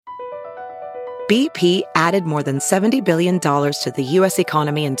BP added more than $70 billion to the U.S.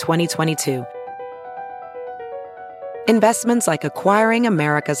 economy in 2022. Investments like acquiring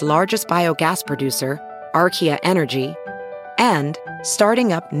America's largest biogas producer, Archaea Energy, and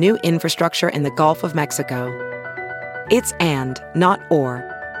starting up new infrastructure in the Gulf of Mexico. It's and, not or.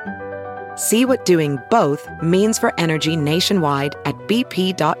 See what doing both means for energy nationwide at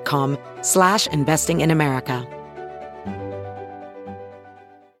bp.com/investing in America.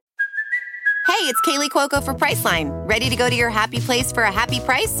 Hey, it's Kaylee Cuoco for Priceline. Ready to go to your happy place for a happy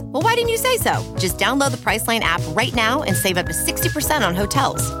price? Well, why didn't you say so? Just download the Priceline app right now and save up to 60% on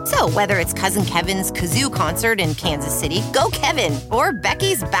hotels. So whether it's Cousin Kevin's Kazoo Concert in Kansas City, go Kevin, or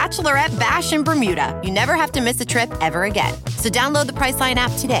Becky's Bachelorette Bash in Bermuda, you never have to miss a trip ever again. So download the Priceline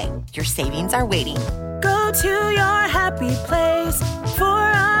app today. Your savings are waiting. Go to your happy place for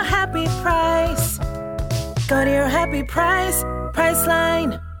a happy price. Go to your happy price,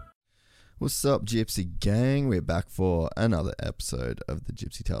 Priceline. What's up, Gypsy Gang? We're back for another episode of the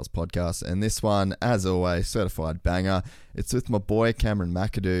Gypsy Tales podcast, and this one, as always, certified banger. It's with my boy Cameron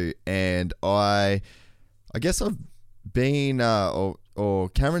Mcadoo, and I guess I've been, or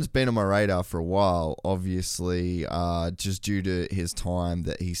Cameron's been on my radar for a while, obviously, just due to his time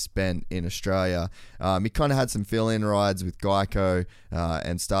that he spent in Australia. He kind of had some fill-in rides with Geico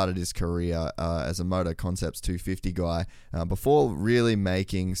and started his career as a Moto Concepts 250 guy before really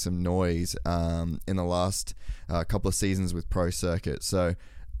making some noise in the last couple of seasons with Pro Circuit. So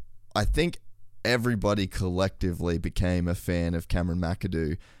I think everybody collectively became a fan of Cameron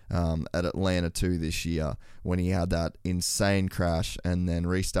Mcadoo at Atlanta 2 this year when he had that insane crash and then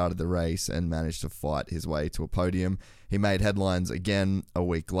restarted the race and managed to fight his way to a podium. He made headlines again a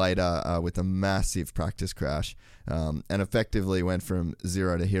week later with a massive practice crash and effectively went from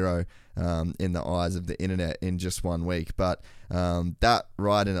zero to hero in the eyes of the internet in just 1 week. But that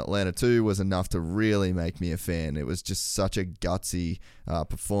ride in Atlanta 2 was enough to really make me a fan. It was just such a gutsy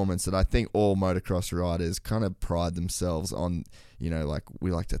performance that I think all motocross riders kind of pride themselves on. You know, like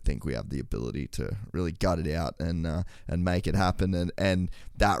we like to think we have the ability to really gut it out and make it happen. And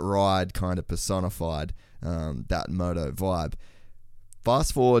that ride kind of personified that moto vibe.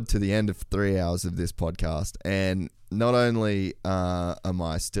 Fast forward to the end of 3 hours of this podcast, and not only am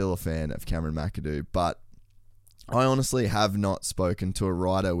I still a fan of Cameron Mcadoo, but I honestly have not spoken to a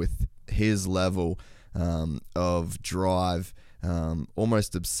rider with his level of drive,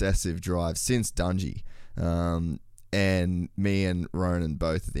 almost obsessive drive, since Dungey. And me and Ronan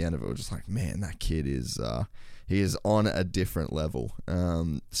both at the end of it were just like, man, that kid is he is on a different level.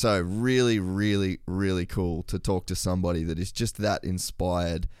 So really, really, really cool to talk to somebody that is just that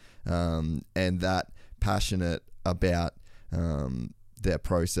inspired and that passionate about their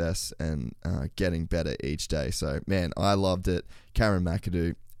process and getting better each day. So, man, I loved it. Cameron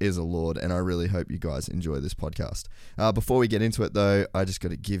Mcadoo is a lord, and I really hope you guys enjoy this podcast. Before we get into it, though, I just got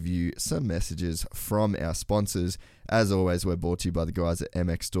to give you some messages from our sponsors. As always, we're brought to you by the guys at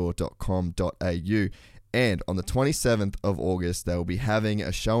mxstore.com.au. And on the 27th of August, they will be having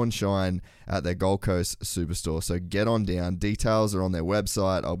a show and shine at their Gold Coast Superstore. So get on down. Details are on their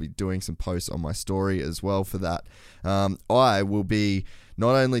website. I'll be doing some posts on my story as well for that. I will be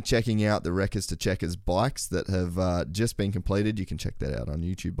not only checking out the Wreckers to Checkers bikes that have just been completed. You can check that out on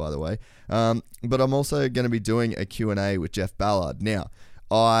YouTube, by the way. But I'm also going to be doing a Q&A with Jeff Ballard. Now,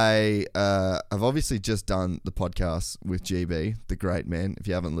 I have obviously just done the podcast with GB, the great man. If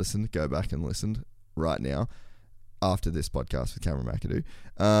you haven't listened, go back and listen right now after this podcast with Cameron Mcadoo.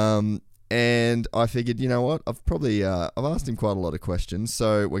 And I figured, you know what, I've asked him quite a lot of questions,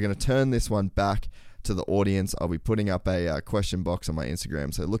 so we're going to turn this one back to the audience. I'll be putting up a question box on my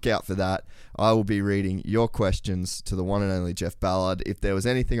Instagram, so look out for that. I will be reading your questions to the one and only Jeff Ballard. If there was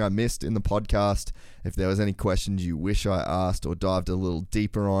anything I missed in the podcast, if there was any questions you wish I asked or dived a little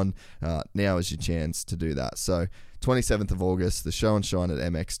deeper on, now is your chance to do that. So 27th of August, the show and shine at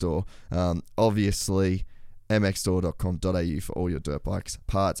MX Store. Obviously, mxstore.com.au for all your dirt bikes,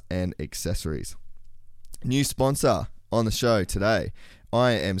 parts, and accessories. New sponsor on the show today.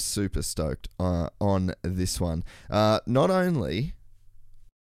 I am super stoked on this one. Not only...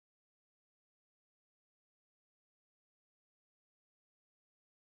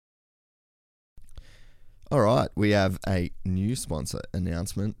 All right, we have a new sponsor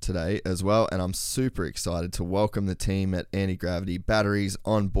announcement today as well, and I'm super excited to welcome the team at Anti-Gravity Batteries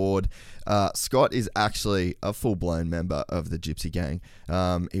on board. Scott is actually a full-blown member of the Gypsy Gang.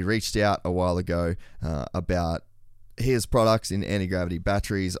 He reached out a while ago about his products in anti-gravity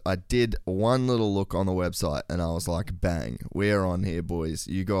batteries. I did one little look on the website and I was like, bang, we're on here, boys.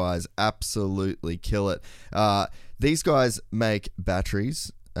 You guys absolutely kill it. These guys make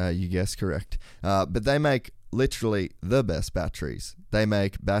batteries You guessed correct. But they make literally the best batteries. They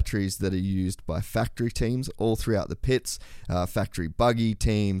make batteries that are used by factory teams all throughout the pits, factory buggy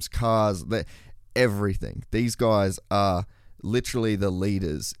teams, cars, everything. These guys are literally the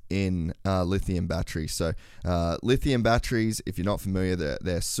leaders in lithium batteries. So lithium batteries, if you're not familiar,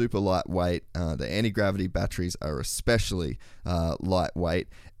 they're super lightweight. The anti-gravity batteries are especially lightweight,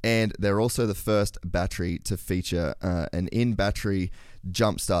 and they're also the first battery to feature an in-battery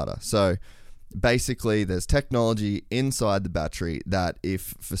jump starter. So basically, there's technology inside the battery that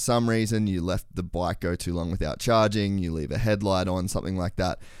if for some reason you left the bike go too long without charging, you leave a headlight on, something like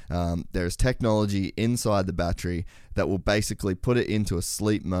that, there's technology inside the battery that will basically put it into a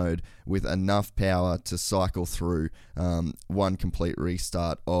sleep mode with enough power to cycle through one complete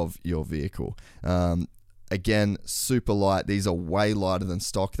restart of your vehicle. Again, super light. These are way lighter than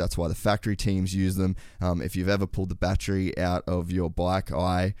stock. That's why the factory teams use them. If you've ever pulled the battery out of your bike,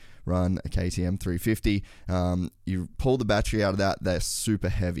 I run a KTM 350. You pull the battery out of that, they're super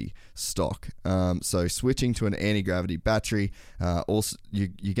heavy stock. So switching to an anti-gravity battery, also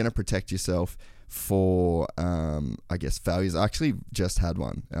you're going to protect yourself for failures. I actually just had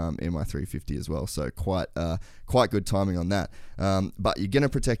one in my 350 as well, so quite good timing on that. But you're going to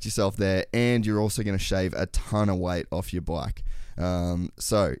protect yourself there, and you're also going to shave a ton of weight off your bike.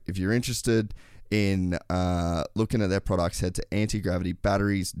 So if you're interested in looking at their products, head to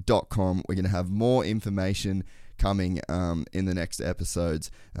antigravitybatteries.com. We're going to have more information coming in the next episodes,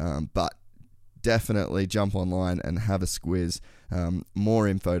 but definitely jump online and have a squiz. More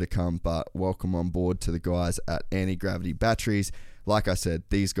info to come, but welcome on board to the guys at Anti-Gravity Batteries. Like I said,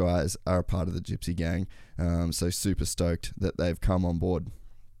 these guys are a part of the Gypsy Gang, so super stoked that they've come on board.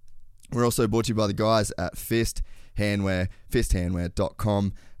 We're also brought to you by the guys at Fist Handwear,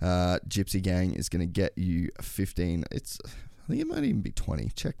 fisthandwear.com. Gypsy Gang is going to get you 15. I think it might even be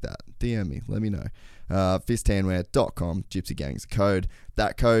 20. Check that. DM me. Let me know. Fisthandwear.com. Gypsy Gang's code.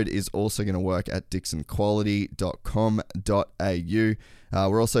 That code is also going to work at dixonquality.com.au.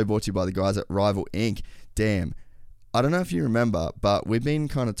 We're also brought to you by the guys at Rival Inc. Damn. I don't know if you remember, but we've been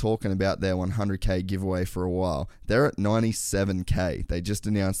kind of talking about their 100K giveaway for a while. They're at 97K. They just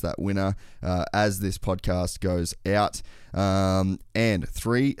announced that winner as this podcast goes out. And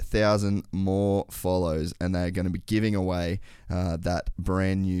 3,000 more follows, and they're going to be giving away that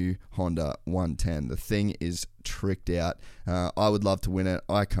brand new Honda 110. The thing is tricked out. I would love to win it.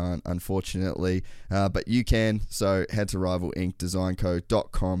 I can't, unfortunately, but you can. So head to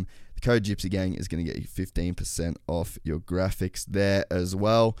rivalincdesignco.com. Code Gypsy Gang is going to get you 15% off your graphics there as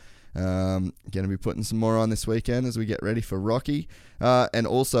well. Going to be putting some more on this weekend as we get ready for Rocky. And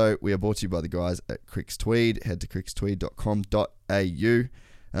also, we are brought to you by the guys at Cricks Tweed. Head to crickstweed.com.au.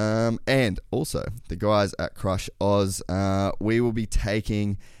 And also, the guys at Crush Oz. We will be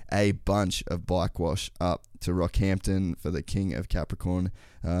taking a bunch of bike wash up to Rockhampton for the King of Capricorn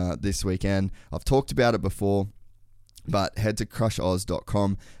this weekend. I've talked about it before, but head to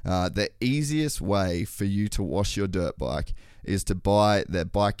crushoz.com. The easiest way for you to wash your dirt bike is to buy their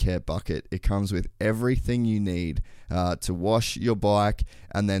bike care bucket. It comes with everything you need to wash your bike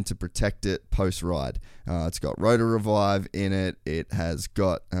and then to protect it post-ride. It's got Rotor Revive in it. It has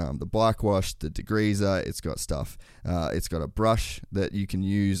got the bike wash, the degreaser. It's got stuff. It's got a brush that you can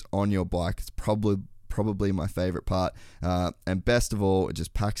use on your bike. It's probably my favorite part, and best of all, it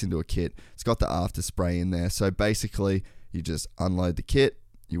just packs into a kit. It's got the after spray in there, so basically you just unload the kit,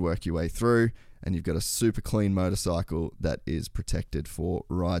 you work your way through, and you've got a super clean motorcycle that is protected for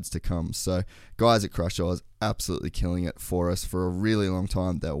rides to come. So guys at Crush Oz, absolutely killing it for us for a really long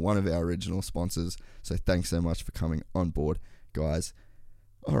time. They're one of our original sponsors, so thanks so much for coming on board, guys.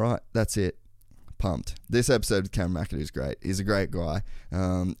 All right, that's it. Pumped. This episode with Cameron Mcadoo is great. He's a great guy,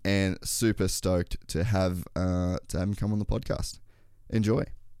 and super stoked to have him come on the podcast. Enjoy.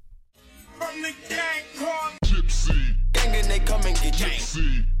 From the gang called Gypsy. Gang and they come and get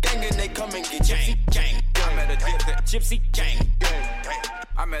Gypsy. Gang and they come and get Gypsy. Gang. I met a Gypsy. Gang.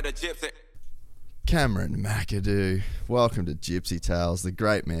 I met a Gypsy. Cameron Mcadoo, welcome to Gypsy Tales, the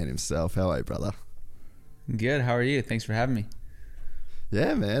great man himself. How are you, brother? Good. How are you? Thanks for having me.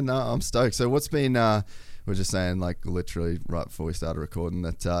 Yeah, man. No, I'm stoked. So what's been, we're just saying, like, literally right before we started recording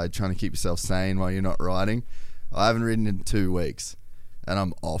that trying to keep yourself sane while you're not riding. I haven't ridden in 2 weeks, and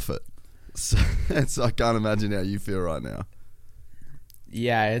I'm off it. So I can't imagine how you feel right now.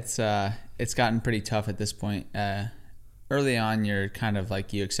 Yeah, it's gotten pretty tough at this point. Early on, you're kind of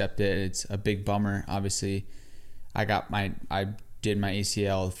like, you accept it. It's a big bummer. Obviously, I did my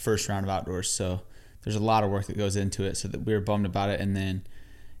ACL first round of outdoors, so there's a lot of work that goes into it, so that we were bummed about it. And then,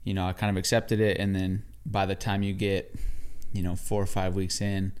 I kind of accepted it. And then by the time you get 4 or 5 weeks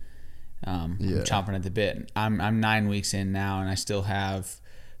in. I'm chomping at the bit. I'm 9 weeks in now, and I still have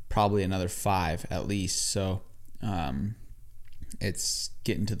probably another 5 at least. So it's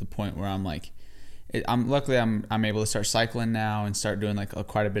getting to the point where I'm like, I'm able to start cycling now and start doing like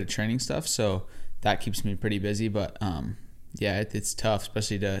quite a bit of training stuff. So that keeps me pretty busy. But it's tough,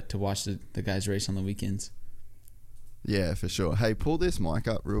 especially to watch the guys race on the weekends. Yeah, for sure. Hey, pull this mic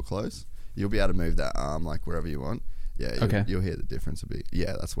up real close. You'll be able to move that arm like wherever you want. Yeah, you'll hear the difference a bit.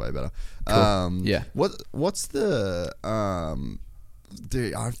 Yeah, that's way better. Cool. What's the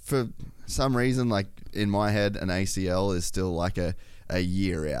for some reason, like in my head, an ACL is still like a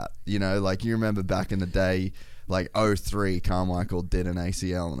year out. Like you remember back in the day, like 2003, Carmichael did an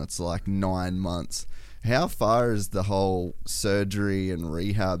ACL and it's like 9 months. How far is the whole surgery and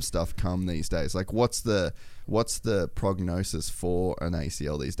rehab stuff come these days? Like what's the prognosis for an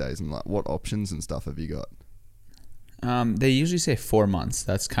ACL these days, and like what options and stuff have you got? They usually say 4 months.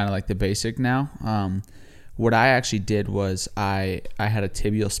 That's kind of like the basic now. What I actually did was I had a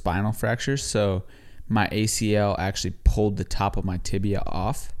tibial spinal fracture, so my ACL actually pulled the top of my tibia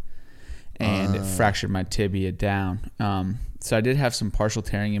off, and it fractured my tibia down. So I did have some partial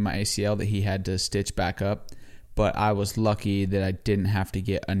tearing in my ACL that he had to stitch back up, but I was lucky that I didn't have to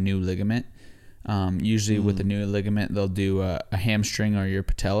get a new ligament. Usually with a new ligament, they'll do a hamstring or your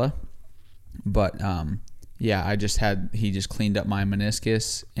patella. But he just cleaned up my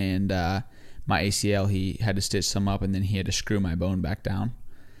meniscus and my ACL. He had to stitch some up, and then he had to screw my bone back down.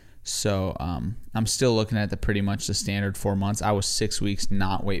 So I'm still looking at pretty much the standard 4 months. I was 6 weeks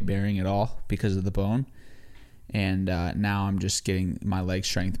not weight bearing at all because of the bone. And now I'm just getting my leg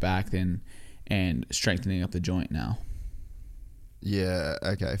strength back and strengthening up the joint now. Yeah,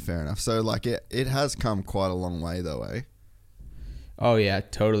 okay, fair enough. So like it has come quite a long way though, eh? Oh yeah,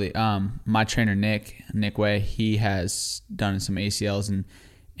 totally. My trainer Nick Way, he has done some ACLs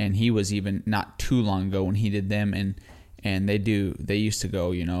and he was even not too long ago when he did them, and they used to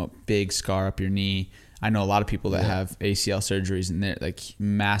go, big scar up your knee. I know a lot of people that have ACL surgeries and they're like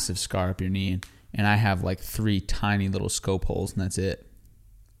massive scar up your knee, and I have like 3 tiny little scope holes, and that's it.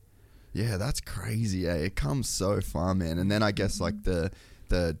 Yeah, that's crazy. It comes so far, man. And then I guess like the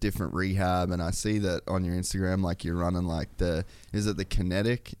different rehab, and I see that on your Instagram, like you're running like is it the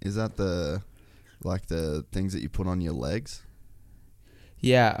kinetic? Is that the things that you put on your legs?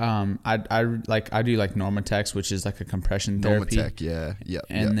 Yeah, I do like Normatex, which is like a compression therapy. Normatec, yeah.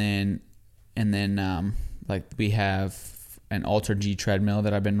 And then like we have an Alter G treadmill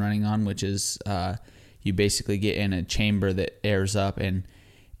that I've been running on, which is you basically get in a chamber that airs up and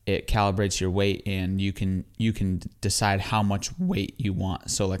it calibrates your weight, and you can decide how much weight you want.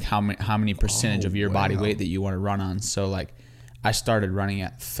 So like how many percentage of your body weight that you want to run on. So like I started running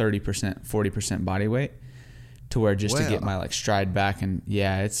at 30%, 40% body weight, to where just to get my like stride back. And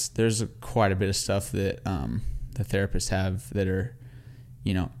yeah, there's quite a bit of stuff that the therapists have that are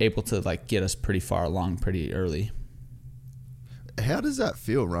able to like get us pretty far along pretty early. How does that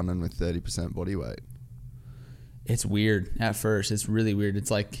feel running with 30% body weight? It's weird at first. It's really weird. It's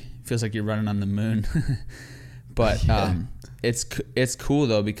like, it feels like you're running on the moon. But it's cool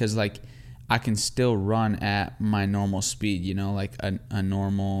though, because like I can still run at my normal speed, like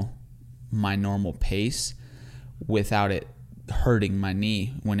my normal pace, without it hurting my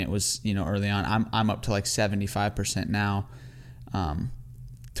knee when it was, early on. I'm up to like 75% now,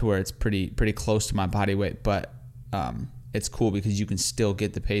 to where it's pretty close to my body weight, but it's cool because you can still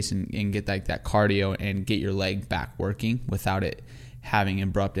get the pace and get like that cardio and get your leg back working without it having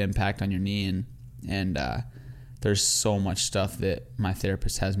abrupt impact on your knee. And there's so much stuff that my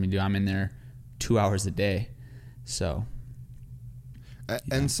therapist has me do. I'm in there 2 hours a day. So.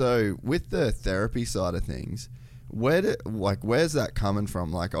 And so with the therapy side of things, where's that coming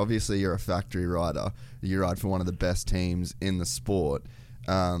from? Like, obviously you're a factory rider. You ride for one of the best teams in the sport.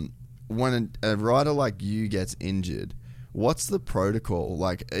 When a rider like you gets injured, what's the protocol?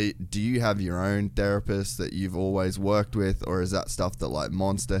 Like, do you have your own therapist that you've always worked with, or is that stuff that like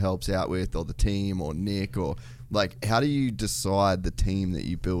Monster helps out with, or the team, or Nick, or like, how do you decide the team that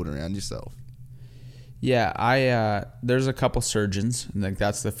you build around yourself? Yeah, there's a couple surgeons. Like,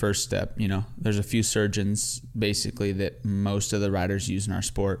 that's the first step. There's a few surgeons basically that most of the riders use in our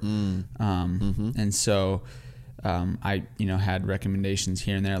sport. And so I had recommendations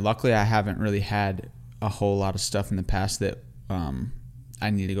here and there. Luckily, I haven't really had a whole lot of stuff in the past that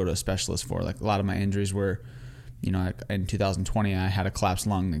I need to go to a specialist for. Like, a lot of my injuries were, in 2020 I had a collapsed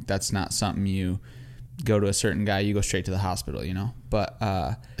lung. Like, that's not something you go to a certain guy, you go straight to the hospital, But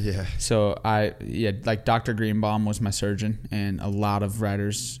so like Dr. Greenbaum was my surgeon, and a lot of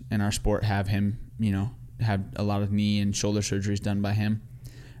riders in our sport have him, had a lot of knee and shoulder surgeries done by him.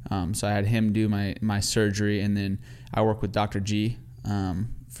 So I had him do my surgery, and then I work with Dr. G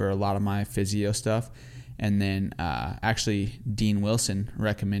for a lot of my physio stuff. And then actually Dean Wilson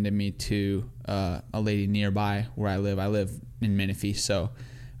recommended me to a lady nearby where I live. I live in Menifee, so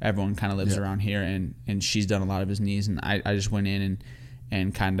everyone kind of lives around here, and she's done a lot of his knees. And I just went in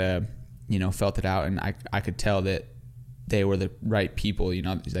and kind of, felt it out, and I could tell that they were the right people.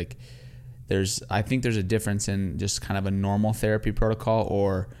 Like I think there's a difference in just kind of a normal therapy protocol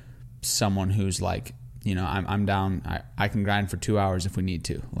or someone who's like, I'm down. I can grind for 2 hours if we need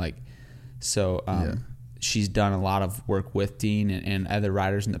to. Like, so she's done a lot of work with Dean and other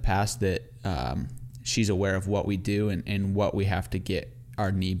riders in the past that she's aware of what we do and what we have to get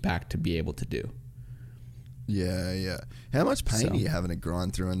our knee back to be able to do. Yeah. How much pain are you having to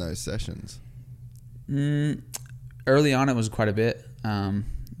grind through in those sessions? Early on, it was quite a bit.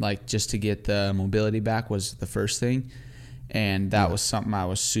 Like just to get the mobility back was the first thing. And that was something I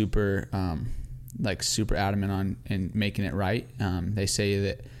was super adamant on in making it right. They say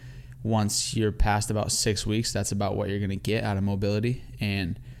that once you're past about 6 weeks, that's about what you're going to get out of mobility.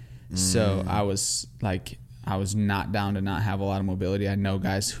 And so I was not down to not have a lot of mobility. I know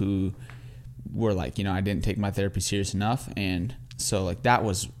guys who were like, I didn't take my therapy serious enough. And so like that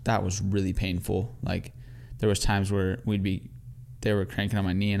was really painful. Like there was times where they were cranking on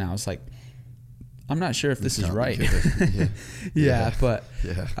my knee and I was like, I'm not sure if this is right. But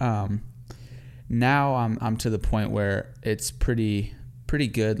now I'm to the point where it's pretty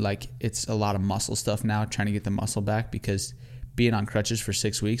good. Like it's a lot of muscle stuff now, trying to get the muscle back, because being on crutches for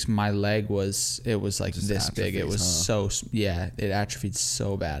 6 weeks, my leg was like just this big. It was it atrophied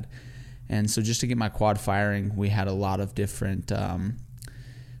so bad. And so just to get my quad firing, we had a lot of different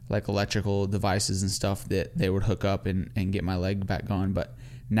like electrical devices and stuff that they would hook up and get my leg back going. But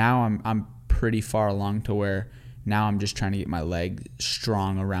now I'm pretty far along to where now I'm just trying to get my leg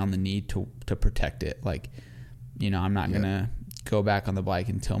strong around the knee to protect it. Like, I'm not going to go back on the bike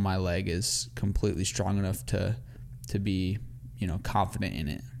until my leg is completely strong enough to be, confident in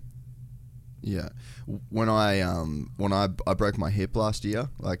it. Yeah. When I broke my hip last year,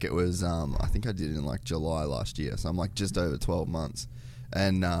 like it was, I think I did it in like July last year. So I'm like just over 12 months.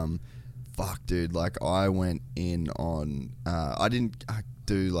 And, fuck dude, like I went in on, I didn't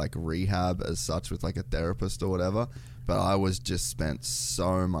do like rehab as such with like a therapist or whatever, but I was just spent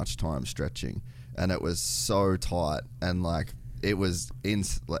so much time stretching, and it was so tight, and like it was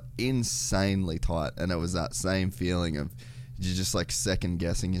insanely tight, and it was that same feeling of you're just like second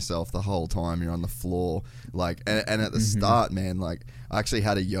guessing yourself the whole time you're on the floor. Like, and at the start, man, like I actually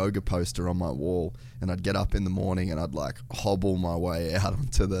had a yoga poster on my wall, and I'd get up in the morning and I'd like hobble my way out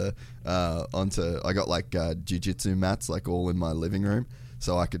I got like jiu-jitsu mats like all in my living room,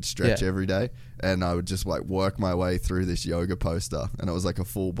 so I could stretch every day, and I would just like work my way through this yoga poster, and it was like a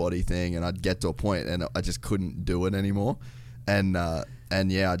full body thing, and I'd get to a point and I just couldn't do it anymore. And I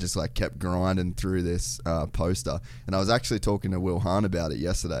just like kept grinding through this poster. And I was actually talking to Will Hahn about it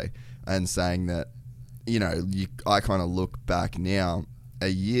yesterday, and saying that, I kind of look back now, a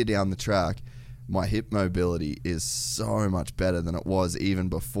year down the track, my hip mobility is so much better than it was even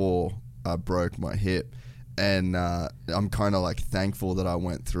before I broke my hip. And I'm kind of like thankful that I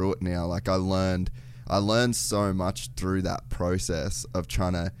went through it now. Like I learned so much through that process of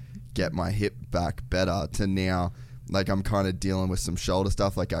trying to get my hip back better, to now like I'm kind of dealing with some shoulder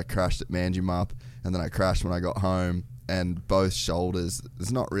stuff. Like I crashed at Manjimup, and then I crashed when I got home, and both shoulders,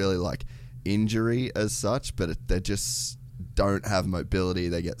 it's not really like injury as such, but they just don't have mobility.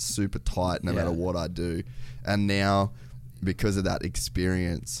 They get super tight no matter what I do. And now, because of that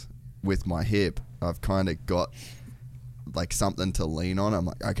experience with my hip, I've kind of got like something to lean on. I'm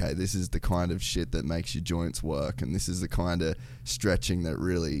like, okay, this is the kind of shit that makes your joints work, and this is the kind of stretching that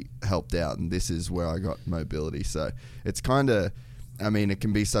really helped out, and this is where I got mobility. So it's kind of, it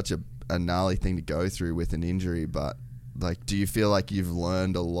can be such a gnarly thing to go through with an injury, but like, do you feel like you've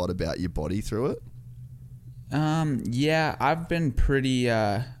learned a lot about your body through it? Yeah, I've been pretty,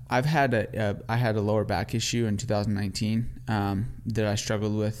 I had a lower back issue in 2019 that I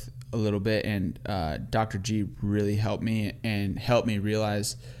struggled with a little bit, and Dr. G really helped me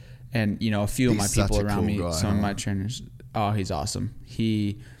realize, and a few of my people around me, some of my trainers, he's awesome.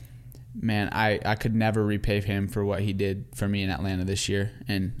 I could never repay him for what he did for me in Atlanta this year,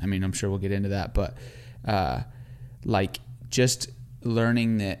 and I'm sure we'll get into that, but like just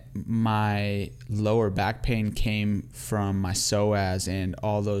learning that my lower back pain came from my psoas and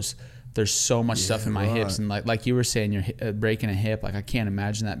all those. There's so much stuff in my hips, and like you were saying, you're breaking a hip. Like I can't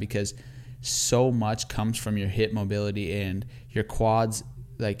imagine that, because so much comes from your hip mobility and your quads.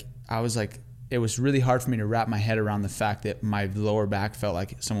 Like I was like, it was really hard for me to wrap my head around the fact that my lower back felt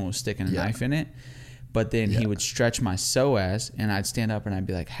like someone was sticking a knife in it. But then he would stretch my psoas, and I'd stand up and I'd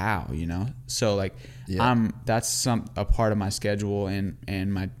be like, how, you know? So like, that's a part of my schedule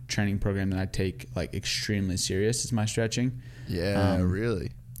and my training program that I take like extremely serious is my stretching. Yeah,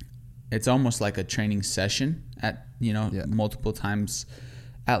 really. It's almost like a training session at, multiple times,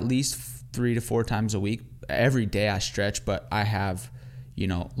 at least 3 to 4 times a week. Every day I stretch, but I have,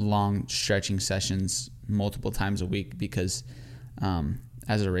 long stretching sessions multiple times a week because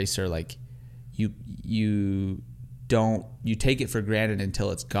as a racer, like, you take it for granted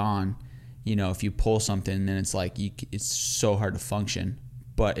until it's gone. If you pull something, then it's like it's so hard to function.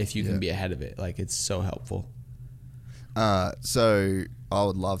 But if you can be ahead of it, like, it's so helpful. So I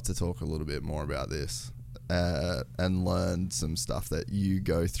would love to talk a little bit more about this and learn some stuff that you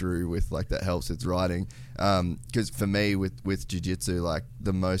go through with, like, that helps with riding. Because for me with jiu-jitsu, like,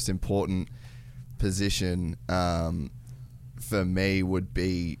 the most important position for me would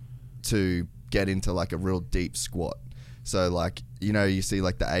be to get into like a real deep squat. So like, you see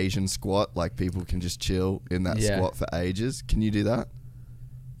like the Asian squat, like people can just chill in that squat for ages. Can you do that?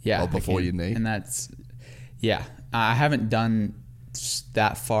 Yeah. Or before your knee? And I haven't done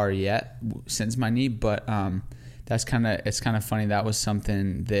that far yet since my knee, but it's kind of funny. That was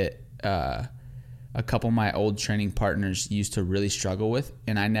something that a couple of my old training partners used to really struggle with,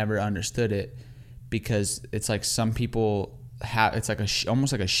 and I never understood it because it's like some people it's like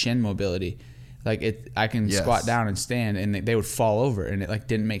almost like a shin mobility. Like I can squat down and stand, and they would fall over, and it like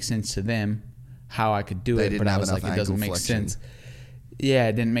didn't make sense to them how I could do it. But I was like, it doesn't make sense. Yeah,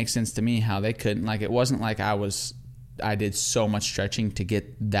 it didn't make sense to me how they couldn't. Like, it wasn't like I did so much stretching to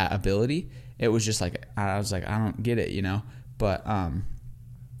get that ability. It was just like I was like, I don't get it, But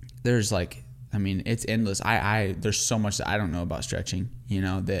there's like, I mean, it's endless. There's so much that I don't know about stretching,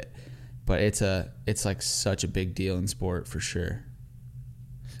 but it's like such a big deal in sport for sure.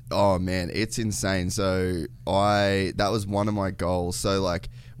 Oh man, it's insane. So that was one of my goals. So like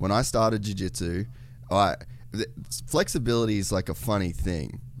when I started jiu-jitsu, flexibility is like a funny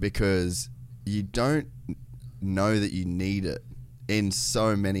thing because you don't know that you need it in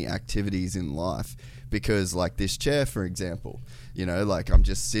so many activities in life. Because like this chair, for example, like I'm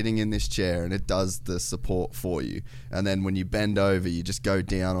just sitting in this chair and it does the support for you. And then when you bend over, you just go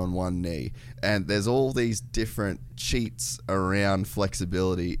down on one knee. And there's all these different cheats around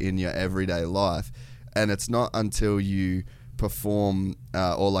flexibility in your everyday life. And it's not until you perform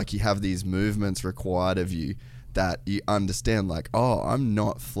or like you have these movements required of you that you understand like, oh, I'm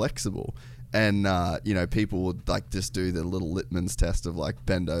not flexible. And, people would like just do the little Littman's test of like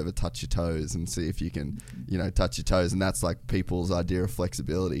bend over, touch your toes and see if you can, touch your toes. And that's like people's idea of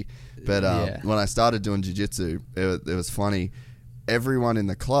flexibility. But when I started doing jiu-jitsu, it was funny. Everyone in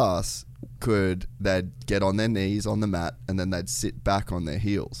the class they'd get on their knees on the mat and then they'd sit back on their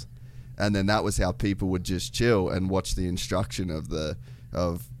heels. And then that was how people would just chill and watch the instruction of the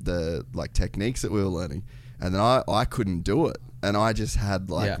like techniques that we were learning. And then I couldn't do it. And I just had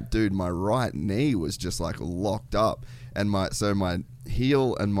dude, my right knee was just like locked up. And my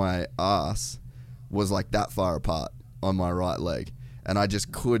heel and my ass was like that far apart on my right leg. And I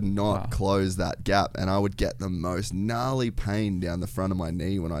just could not close that gap. And I would get the most gnarly pain down the front of my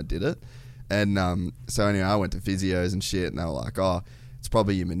knee when I did it. And so anyway, I went to physios and shit. And they were like, oh, it's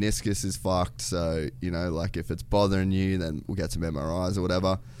probably your meniscus is fucked. So, like if it's bothering you, then we'll get some MRIs or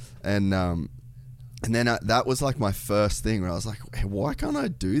whatever. And then that was like my first thing where I was like, hey, why can't I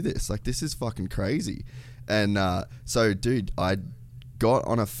do this? Like, this is fucking crazy. And so, dude, I got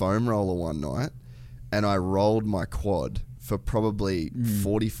on a foam roller one night and I rolled my quad for probably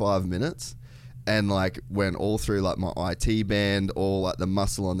 45 minutes and like went all through like my IT band, all like the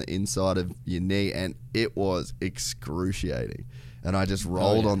muscle on the inside of your knee. And it was excruciating. And I just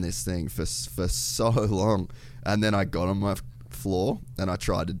rolled on this thing for so long. And then I got on my floor and I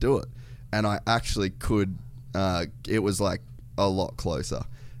tried to do it. And I actually could, it was like a lot closer.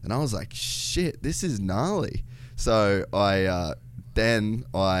 And I was like, shit, this is gnarly. So I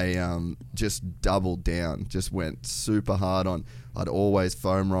just doubled down, just went super hard on, I'd always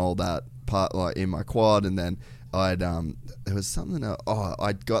foam roll that part like in my quad. And then there was something,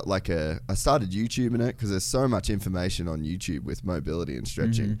 I'd got like I started YouTubing it because there's so much information on YouTube with mobility and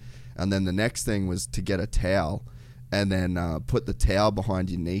stretching. Mm-hmm. And then the next thing was to get a towel and then put the towel behind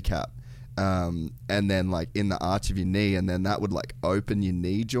your kneecap. And then like in the arch of your knee, and then that would like open your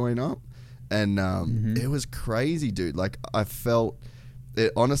knee joint up. And it was crazy, dude. Like I felt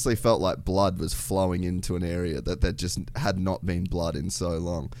it honestly felt like blood was flowing into an area that just had not been blood in so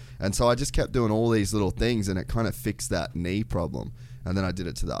long. And so I just kept doing all these little things, and it kind of fixed that knee problem. And then I did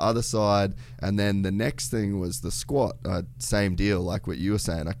it to the other side. And then the next thing was the squat. Same deal, like what you were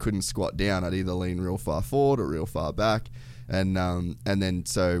saying. I couldn't squat down. I'd either lean real far forward or real far back. And then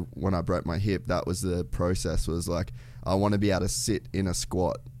so when I broke my hip, that was the process, was like, I want to be able to sit in a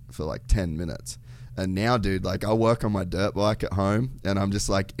squat for like 10 minutes. And now, dude, like I work on my dirt bike at home, and I'm just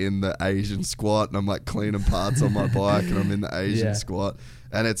like in the Asian squat, and I'm like cleaning parts on my bike, and I'm in the Asian squat.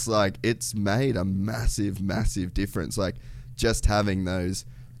 And it's like, it's made a massive, massive difference. Like, just having those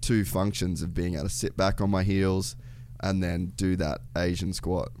two functions of being able to sit back on my heels and then do that Asian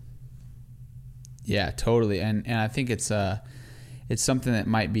squat. Yeah, totally. And I think it's something that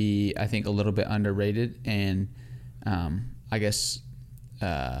might be, I think, a little bit underrated. And I guess,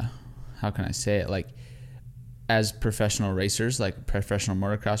 how can I say it? Like, as professional racers, like professional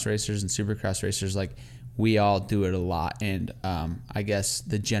motocross racers and supercross racers, like we all do it a lot. And I guess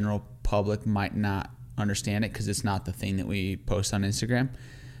the general public might not understand it because it's not the thing that we post on Instagram.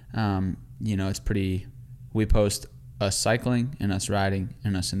 It's pretty, we post us cycling and us riding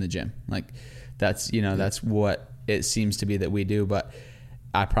and us in the gym. Like that's what it seems to be that we do. But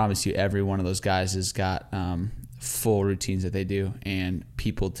I promise you, every one of those guys has got full routines that they do, and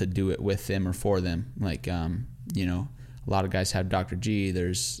people to do it with them or for them. Like, a lot of guys have Dr. G.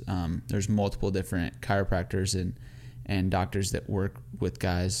 There's multiple different chiropractors and doctors that work with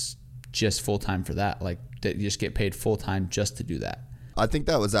guys just full time for that. Like, that you just get paid full time just to do that. I think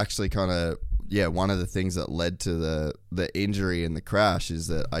that was actually kind of, one of the things that led to the injury and the crash, is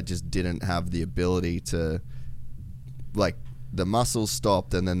that I just didn't have the ability to, like, the muscles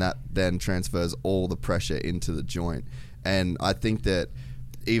stopped, and then that then transfers all the pressure into the joint. And I think that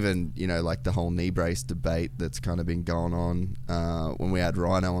even, like the whole knee brace debate that's kind of been going on when we had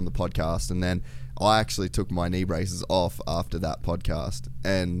Rhino on the podcast, and then I actually took my knee braces off after that podcast,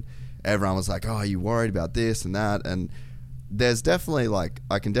 and everyone was like, oh, are you worried about this and that? And there's definitely, like,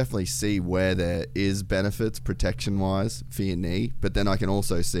 I can definitely see where there is benefits protection wise for your knee, but then I can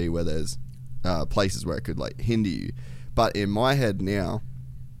also see where there's places where it could like hinder you. But in my head now,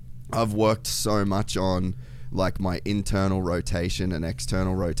 I've worked so much on like my internal rotation and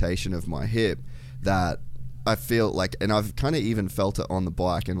external rotation of my hip that I feel like, and I've kind of even felt it on the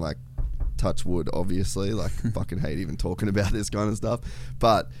bike, and like, touch wood, obviously, like fucking hate even talking about this kind of stuff,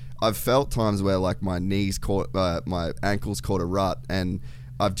 but I've felt times where like my knees caught, my ankles caught a rut, and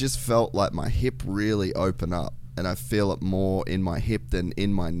I've just felt like my hip really open up, and I feel it more in my hip than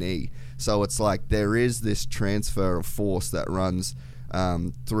in my knee. So it's like there is this transfer of force that runs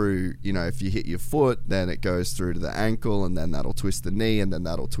through, if you hit your foot, then it goes through to the ankle, and then that'll twist the knee, and then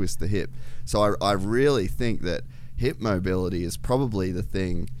that'll twist the hip. So I really think that hip mobility is probably the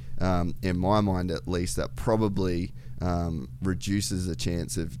thing, in my mind at least, that probably reduces the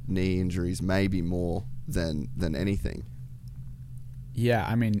chance of knee injuries maybe more than anything. Yeah,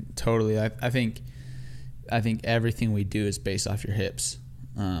 I mean, totally. I think everything we do is based off your hips,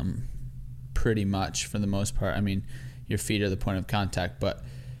 pretty much for the most part. I mean, your feet are the point of contact, but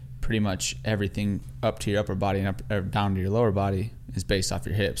pretty much everything up to your upper body and or down to your lower body is based off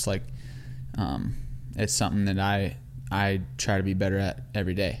your hips. Like, it's something that I try to be better at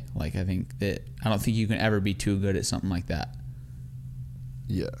every day. Like, I don't think you can ever be too good at something like that.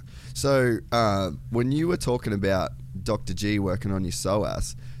 Yeah. So when you were talking about Dr. G working on your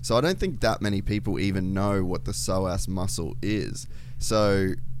psoas, so I don't think that many people even know what the psoas muscle is.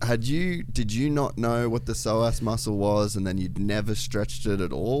 So did you not know what the psoas muscle was, and then you'd never stretched it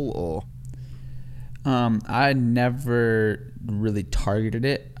at all, or? I never really targeted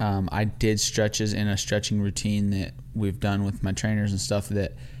it. I did stretches in a stretching routine that we've done with my trainers and stuff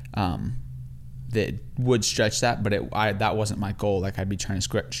that would stretch that, but that wasn't my goal. Like, I'd be trying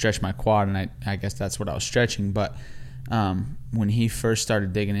to stretch my quad, and I guess that's what I was stretching. But when he first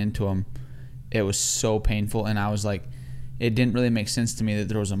started digging into them, it was so painful, and I was like, it didn't really make sense to me that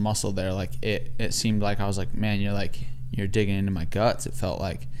there was a muscle there. Like, it seemed like I was like, man, you're digging into my guts. It felt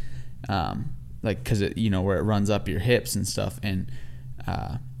like because it, where it runs up your hips and stuff, and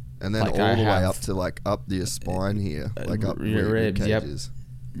then like all the way up to like up your spine here, like up your ribs. Yep.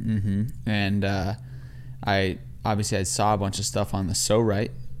 Mm-hmm. And I saw a bunch of stuff on the SoRite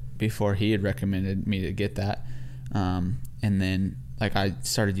before he had recommended me to get that, and then like I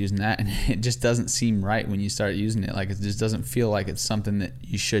started using that, and it just doesn't seem right when you start using it. Like, it just doesn't feel like it's something that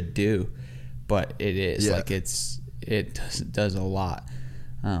you should do, but it is. Yeah. Like, it does a lot.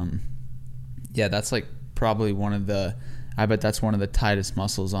 Yeah, that's like probably I bet that's one of the tightest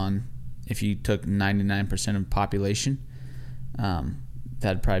muscles on, if you took 99% of population,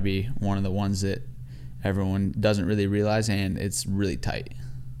 that'd probably be one of the ones that everyone doesn't really realize, and it's really tight.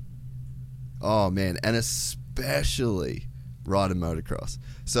 Oh man, and especially riding motocross.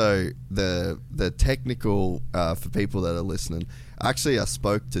 So the technical for people that are listening, actually I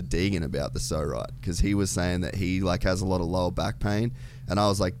spoke to Deegan about the So Right, because he was saying that he like has a lot of lower back pain, and I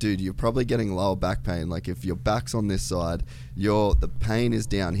was like, dude, you're probably getting lower back pain. Like if your back's on this side, the pain is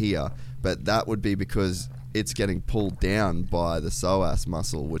down here, but that would be because it's getting pulled down by the psoas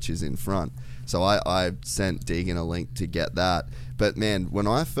muscle, which is in front. So I sent Deegan a link to get that. But man, when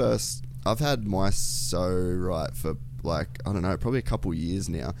I've had my So Right for like, I don't know, probably a couple years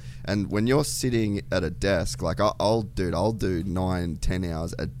now. And when you're sitting at a desk, like I'll do 9-10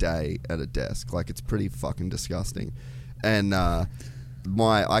 hours a day at a desk. Like it's pretty fucking disgusting. And I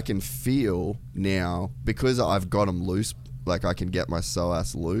can feel now, because I've got them loose, like I can get my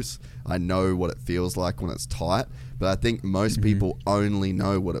psoas loose. I know what it feels like when it's tight, but I think most people only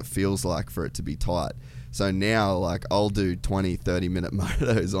know what it feels like for it to be tight. So now, like, I'll do 20-30 minute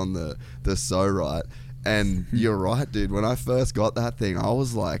motos on the So Right. And you're right, dude. When I first got that thing, I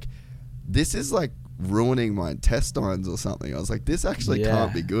was like, this is like ruining my intestines or something. I was like, this actually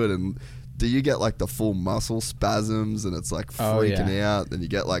can't be good. And do you get like the full muscle spasms and it's like freaking out, and you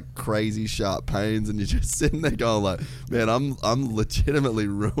get like crazy sharp pains, and you're just sitting there going like, man, I'm legitimately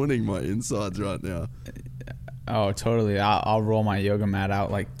ruining my insides right now. Oh, totally. I'll roll my yoga mat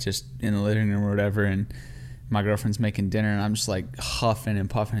out like just in the living room or whatever, and my girlfriend's making dinner, and I'm just like huffing and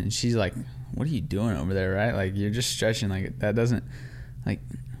puffing, and she's like, what are you doing over there, right? Like you're just stretching, like that doesn't, like,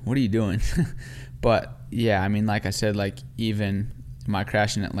 what are you doing? But yeah, I mean, like I said, like even my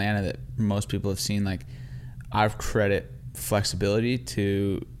crash in Atlanta that most people have seen, like I've credit flexibility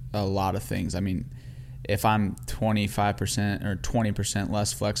to a lot of things. I mean, if I'm 25% or 20%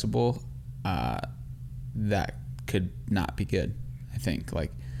 less flexible, that could not be good, I think.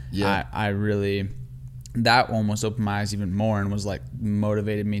 Like, I really, that almost opened my eyes even more and was like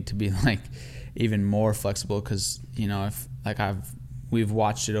motivated me to be like even more flexible, because, you know, if like we've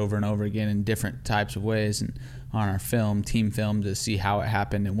watched it over and over again in different types of ways and on our team film, to see how it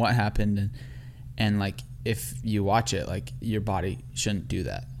happened and what happened, and like if you watch it, like your body shouldn't do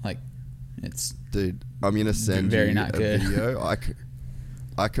that. Like it's, dude, I'm gonna send very you not a good. video.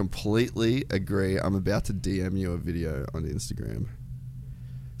 I completely agree. I'm about to DM you a video on Instagram.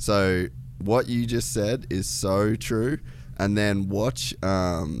 So what you just said is so true. And then watch,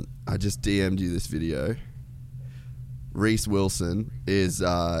 I just DM'd you this video. Reese Wilson is,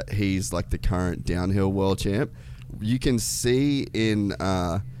 he's like the current downhill world champ. You can see in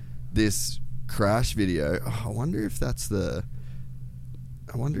this crash video, I wonder if that's the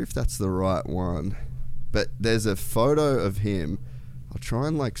right one. But there's a photo of him. I'll try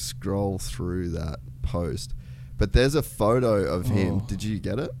and like scroll through that post. But there's a photo of him. Did you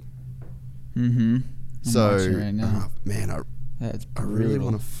get it? Mm-hmm. So, right now. Man, I really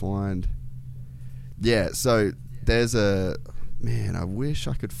want to find. Yeah, so there's a, man, I wish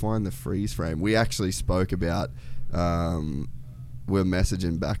I could find the freeze frame. We actually spoke about, we're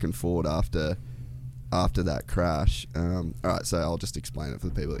messaging back and forward after that crash. All right, so I'll just explain it for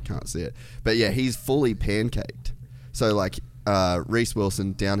the people that can't see it. But yeah, he's fully pancaked. So like, Reese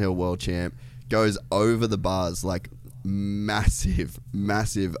Wilson, downhill world champ, goes over the bars, like massive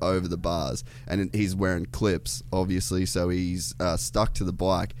over the bars, and he's wearing clips, obviously, so he's stuck to the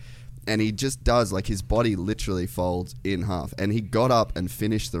bike, and he just does, like, his body literally folds in half, and he got up and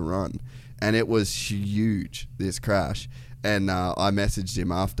finished the run, and it was huge, this crash. And I messaged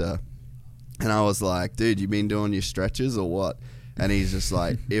him after, and I was like, dude, you been doing your stretches or what? And he's just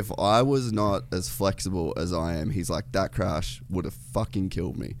like, if I was not as flexible as I am, he's like, that crash would have fucking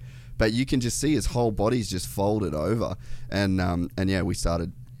killed me. But you can just see his whole body's just folded over. And yeah, we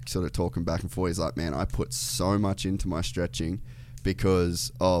started sort of talking back and forth. He's like, man, I put so much into my stretching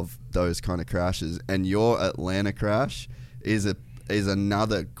because of those kind of crashes. And your Atlanta crash is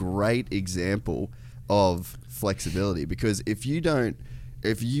another great example of flexibility, because if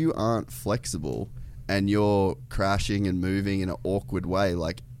you aren't flexible and you're crashing and moving in an awkward way,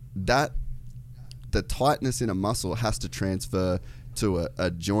 like that, the tightness in a muscle has to transfer to a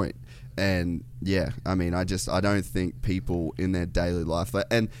joint. And yeah, I mean, I don't think people in their daily life,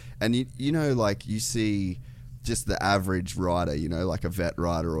 and you know, like you see just the average rider, you know, like a vet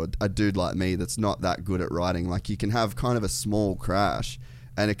rider or a dude like me that's not that good at riding, like you can have kind of a small crash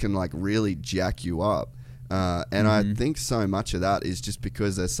and it can like really jack you up. And I think so much of that is just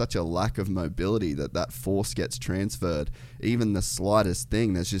because there's such a lack of mobility that force gets transferred. Even the slightest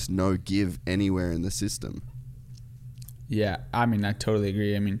thing, there's just no give anywhere in the system. Yeah, I mean, I totally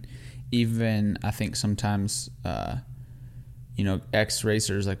agree. I mean, even I think sometimes ex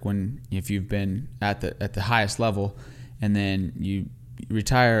racers, like if you've been at the highest level and then you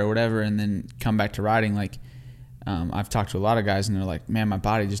retire or whatever and then come back to riding, like I've talked to a lot of guys and they're like, man, my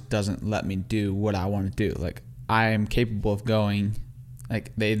body just doesn't let me do what I want to do. Like I am capable of going,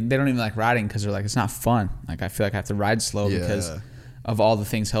 like they don't even like riding because they're like, it's not fun. Like I feel like I have to ride slow because of all the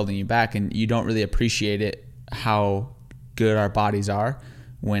things holding you back, and you don't really appreciate it, how good our bodies are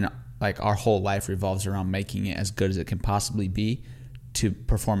when like our whole life revolves around making it as good as it can possibly be to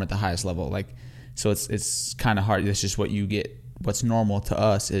perform at the highest level. Like, so it's kind of hard. That's just what you get. What's normal to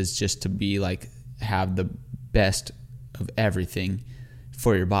us is just to be like, have the best of everything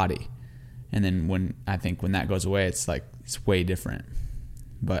for your body. And then when that goes away, it's like, it's way different.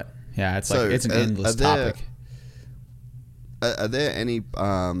 But yeah, it's so like, it's an endless topic. Are there any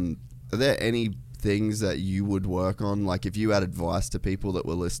things that you would work on? Like if you had advice to people that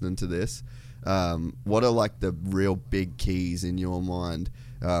were listening to this, what are like the real big keys in your mind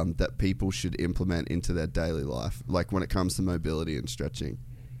that people should implement into their daily life, like when it comes to mobility and stretching?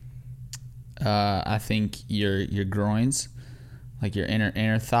 I think your groins, like your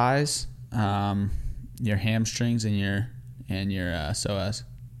inner thighs, your hamstrings, and your psoas.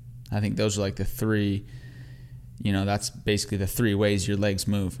 I think those are like the three. That's basically the three ways your legs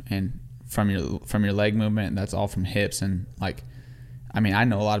move, and from your leg movement, that's all from hips. And like, I mean, I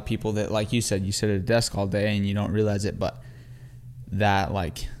know a lot of people that, like you said, you sit at a desk all day and you don't realize it, but that,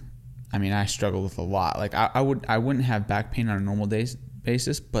 like, I mean, I struggle with a lot. Like I wouldn't have back pain on a normal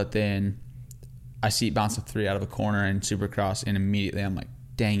basis, but then I see it bounce a 3 out of a corner in Supercross, and immediately I'm like,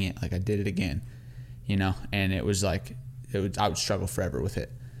 dang it, like I did it again, and it was like, I would struggle forever with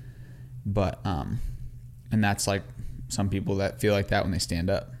it. But, and that's like some people that feel like that when they stand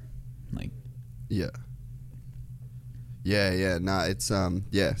up. Like, yeah. No, it's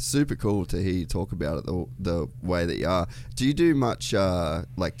super cool to hear you talk about it the way that you are. Do you do much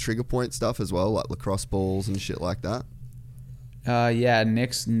like trigger point stuff as well, like lacrosse balls and shit like that? Yeah,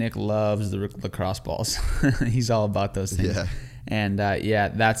 Nick loves the lacrosse balls. He's all about those things. Yeah. And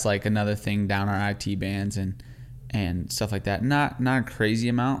that's like another thing down our IT bands and stuff like that. Not a crazy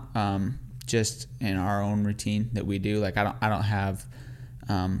amount, just in our own routine that we do. Like I don't have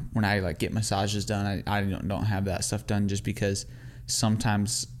when I like get massages done, I don't have that stuff done, just because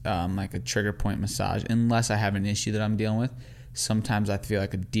sometimes like a trigger point massage, unless I have an issue that I'm dealing with, sometimes I feel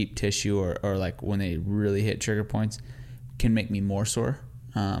like a deep tissue or like when they really hit trigger points can make me more sore.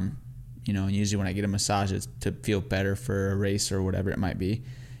 And usually when I get a massage, it's to feel better for a race or whatever it might be.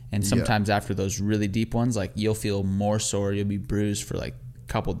 And sometimes after those really deep ones, like you'll feel more sore, you'll be bruised for like a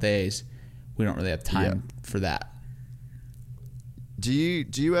couple days. We don't really have time for that. Do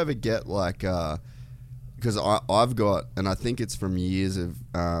you ever get like, because I've got, and I think it's from years of,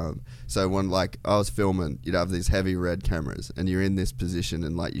 so when like I was filming, you'd have these heavy red cameras and you're in this position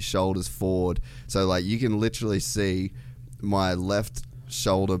and like your shoulders forward. So like you can literally see my left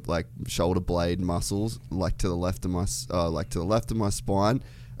shoulder blade muscles, like to the left of my spine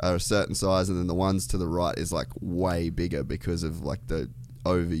are a certain size, and then the ones to the right is like way bigger because of like the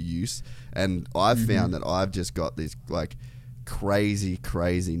overuse. And I've found that I've just got these like crazy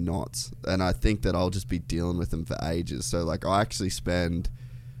knots, and I think that I'll just be dealing with them for ages. So like I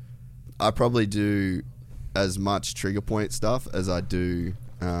probably do as much trigger point stuff as I do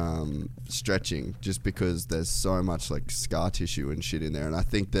stretching, just because there's so much like scar tissue and shit in there. And I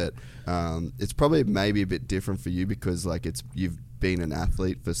think that it's probably maybe a bit different for you because like you've been an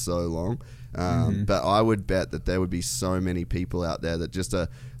athlete for so long, but I would bet that there would be so many people out there that just are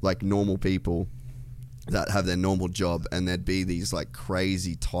like normal people that have their normal job, and there'd be these like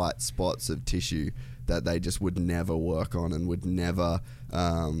crazy tight spots of tissue that they just would never work on and would never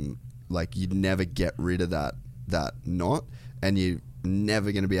like you'd never get rid of that knot, and you're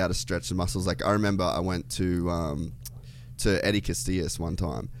never going to be able to stretch the muscles. Like I remember I went to Eddie Castillas one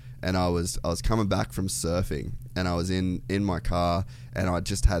time, and I was coming back from surfing, and I was in my car, and I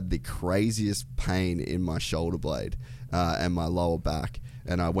just had the craziest pain in my shoulder blade and my lower back,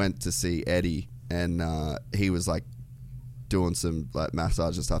 and I went to see Eddie, and he was like doing some like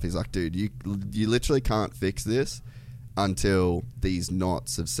massage and stuff. He's like, dude, you literally can't fix this until these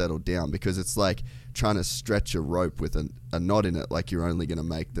knots have settled down, because it's like trying to stretch a rope with a knot in it. Like you're only going to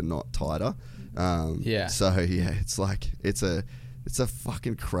make the knot tighter. So yeah, it's like it's a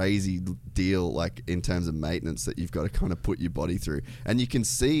fucking crazy deal, like in terms of maintenance that you've got to kind of put your body through. And you can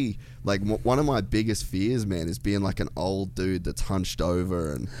see like one of my biggest fears, man, is being like an old dude that's hunched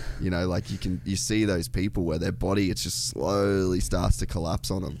over, and like you see those people where their body, it just slowly starts to collapse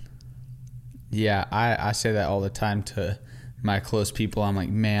on them. Yeah, I say that all the time to my close people. I'm like,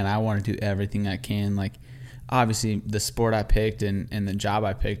 man, I want to do everything I can. Like obviously the sport I picked and the job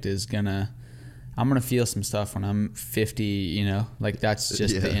I picked I'm going to feel some stuff when I'm 50, you know, like that's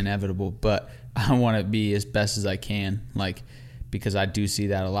just the inevitable, but I want to be as best as I can, like, because I do see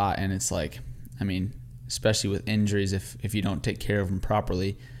that a lot. And it's like, I mean, especially with injuries, if you don't take care of them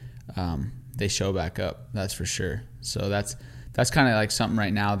properly, they show back up. That's for sure. So that's kind of like something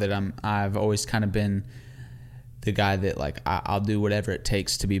right now that I've always kind of been the guy that like I'll do whatever it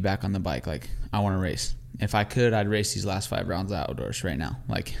takes to be back on the bike. Like I want to race. If I could, I'd race these last 5 rounds outdoors right now.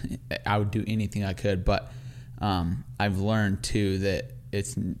 Like I would do anything I could. But I've learned too that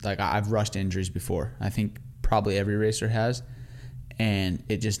it's like I've rushed injuries before. I think probably every racer has, and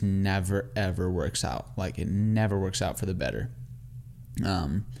it just never ever works out. Like it never works out for the better.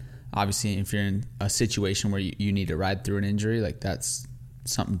 Obviously, if you're in a situation where you need to ride through an injury, like that's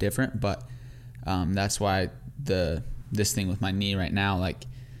something different. But that's why this thing with my knee right now, like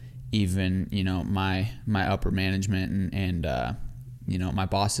even, you know, my upper management and you know, my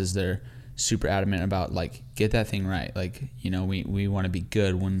bosses, they're super adamant about like, get that thing right. Like, you know, we want to be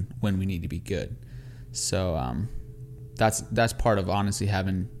good when we need to be good. So that's part of honestly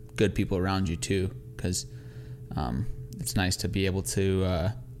having good people around you too, because it's nice to be able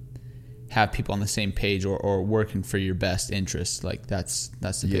to have people on the same page or working for your best interests. Like that's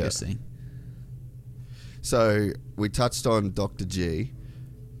the biggest thing. So we touched on Dr. G.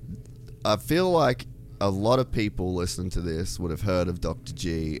 I feel like a lot of people listening to this would have heard of Dr.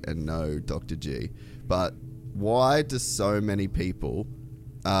 G and know Dr. G, but why do so many people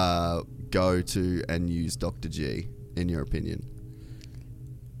go to and use Dr. G, in your opinion?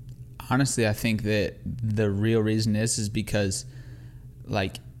 Honestly, I think that the real reason is because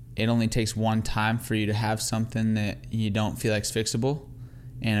like it only takes one time for you to have something that you don't feel like is fixable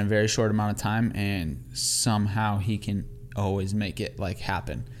in a very short amount of time, and somehow he can always make it like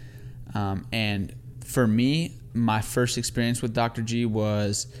happen. And for me, my first experience with Dr. G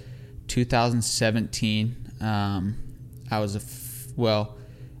was 2017. I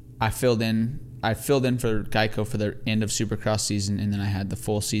filled in for Geico for the end of Supercross season, and then I had the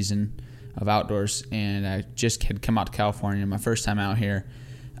full season of outdoors, and I just had come out to California. My first time out here,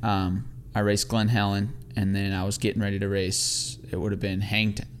 I raced Glen Helen, and then I was getting ready to race. It would have been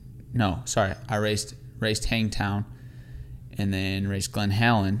I raced Hangtown, and then raced Glen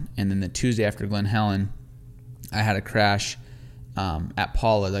Helen, and then the Tuesday after Glen Helen, I had a crash at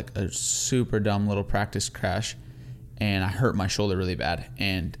Paula, like a super dumb little practice crash, and I hurt my shoulder really bad.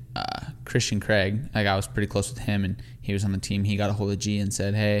 And Christian Craig, like I was pretty close with him, and he was on the team. He got a hold of G and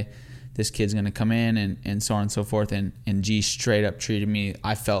said, "Hey, this kid's gonna come in," and so on and so forth. And G straight up treated me.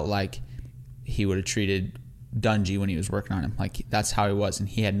 I felt like he would have treated Dungy when he was working on him. Like that's how he was, and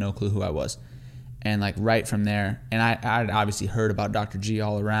he had no clue who I was. And like right from there, and I'd obviously heard about Dr. G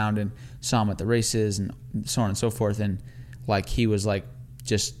all around and saw him at the races and so on and so forth. And like he was like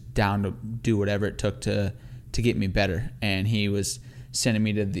just down to do whatever it took to get me better. And he was sending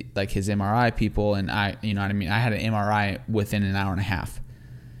me to like his MRI people, and you know what I mean? I had an MRI within an hour and a half.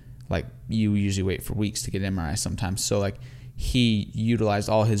 Like you usually wait for weeks to get an MRI sometimes. So like he utilized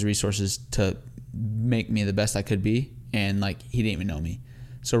all his resources to make me the best I could be, and like he didn't even know me.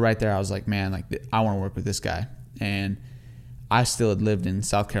 So right there I was like, man, like I want to work with this guy. And I still had lived in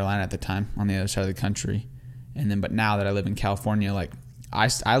South Carolina at the time, on the other side of the country. And then but now that I live in California, like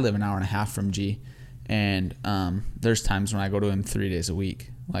I live an hour and a half from G, and there's times when I go to him 3 days a week,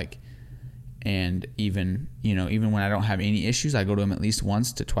 like, and even when I don't have any issues, I go to him at least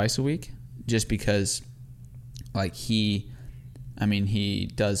once to twice a week, just because like he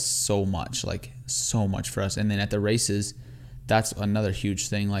does so much for us. And then at the races, that's another huge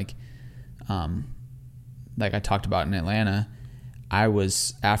thing. Like I talked about in Atlanta, I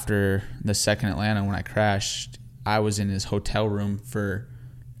was, after the second Atlanta when I crashed, I was in his hotel room for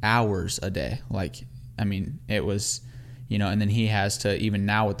hours a day. Like, I mean, it was, and then he has to, even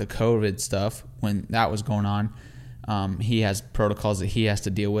now with the COVID stuff, when that was going on, he has protocols that he has to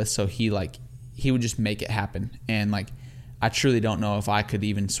deal with. So he would just make it happen. And like, I truly don't know if I could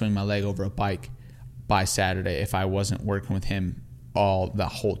even swing my leg over a bike by Saturday if I wasn't working with him the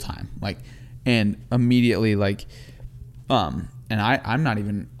whole time. Like, and immediately, like, and I'm not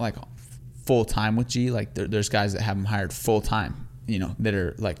even like full time with G. Like there's guys that have him hired full time, that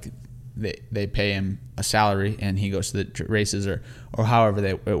are like, they pay him a salary and he goes to the races or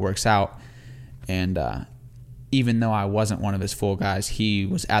however it works out. And even though I wasn't one of his full guys, he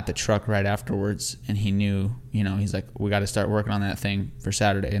was at the truck right afterwards, and he knew, he's like, we got to start working on that thing for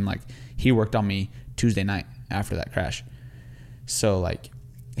Saturday. And like, he worked on me Tuesday night after that crash. So like,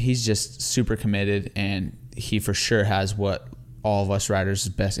 he's just super committed, and he for sure has what all of us riders'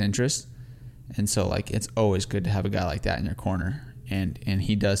 best interest. And so like it's always good to have a guy like that in your corner. And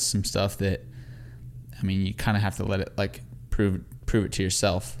he does some stuff that, I mean, you kind of have to let it like prove it to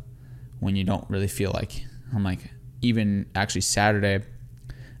yourself when you don't really feel like. I'm like, even actually Saturday,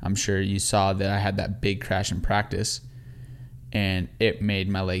 I'm sure you saw that I had that big crash in practice, and it made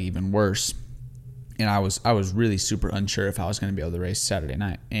my leg even worse. And I was really super unsure if I was going to be able to race Saturday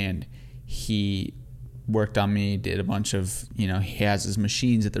night. And he worked on me, did a bunch of, he has his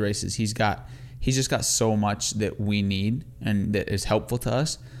machines at the races. He's just got so much that we need and that is helpful to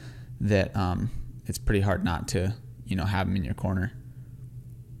us that it's pretty hard not to, have him in your corner.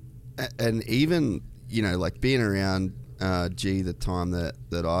 And even, like being around G the time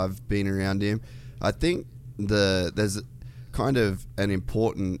that I've been around him, I think there's kind of an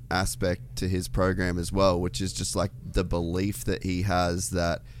important aspect to his program as well, which is just like the belief that he has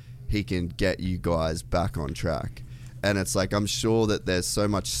that he can get you guys back on track. And it's like, I'm sure that there's so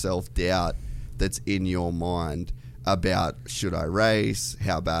much self-doubt that's in your mind about, should I race?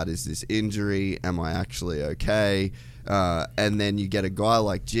 How bad is this injury? Am I actually okay? And then you get a guy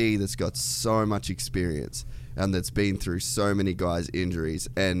like G that's got so much experience and that's been through so many guys' injuries,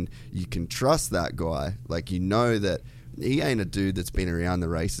 and you can trust that guy. Like, that he ain't a dude that's been around the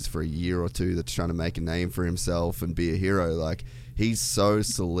races for a year or two that's trying to make a name for himself and be a hero. Like, he's so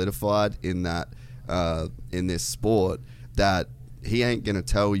solidified in that in this sport that he ain't gonna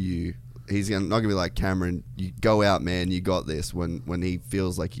tell you. He's not gonna be like, Cameron, you go out, man, you got this, when he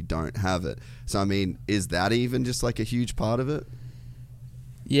feels like you don't have it. So I mean, is that even just like a huge part of it?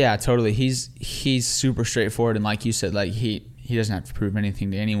 Yeah, totally. He's super straightforward, and like you said, like he doesn't have to prove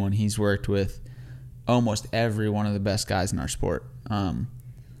anything to anyone. He's worked with almost every one of the best guys in our sport,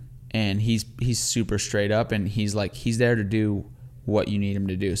 and he's super straight up, and he's there to do what you need him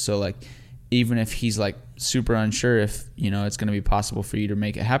to do. So like, even if he's like super unsure if it's going to be possible for you to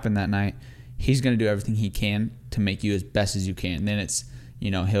make it happen that night, he's going to do everything he can to make you as best as you can. And then it's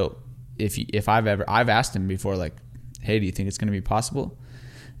I've asked him before, like, hey, do you think it's going to be possible?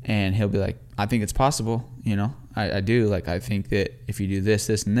 And he'll be like, I think it's possible. I do. Like, I think that if you do this,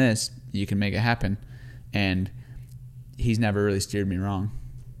 this, and this, you can make it happen. And he's never really steered me wrong.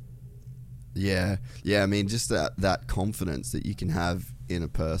 Yeah. I mean, just that confidence that you can have in a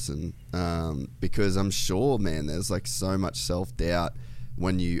person, because I'm sure, man, there's like so much self-doubt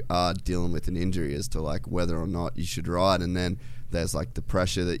when you are dealing with an injury as to like whether or not you should ride. And then there's like the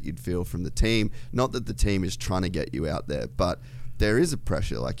pressure that you'd feel from the team. Not that the team is trying to get you out there, but there is a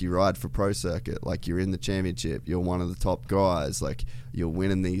pressure. Like, you ride for Pro Circuit, like you're in the championship, you're one of the top guys, like you're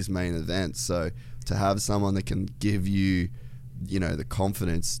winning these main events. So to have someone that can give you, the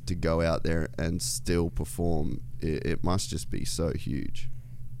confidence to go out there and still perform, it must just be so huge.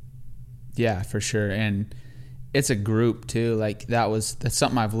 Yeah, for sure. And it's a group too. Like, that's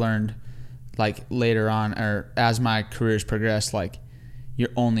something I've learned, like, later on, or as my career's progressed. Like, you're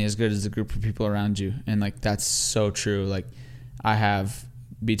only as good as the group of people around you. And like, that's so true. Like, I have,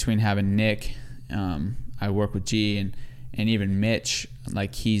 between having Nick, I work with G, and even Mitch,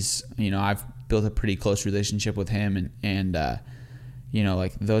 like, he's, I've built a pretty close relationship with him, and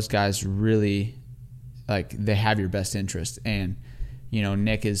like, those guys really, like, they have your best interest. And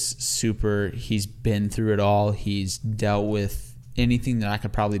Nick is super, he's been through it all. He's dealt with anything that I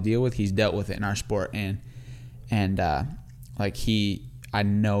could probably deal with. He's dealt with it in our sport, and like, I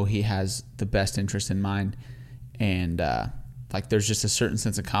know he has the best interest in mind. And like, there's just a certain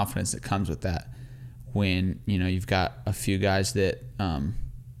sense of confidence that comes with that when you've got a few guys that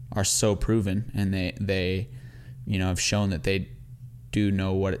are so proven, and they have shown that they do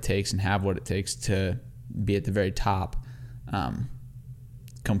know what it takes and have what it takes to be at the very top,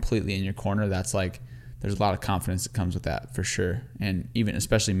 completely in your corner. That's like, there's a lot of confidence that comes with that, for sure. And even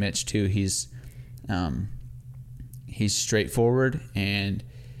especially Mitch too, he's straightforward, and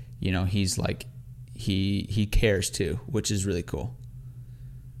he's like, he cares too, which is really cool.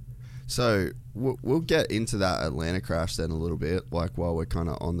 So we'll get into that Atlanta crash then a little bit, like, while we're kind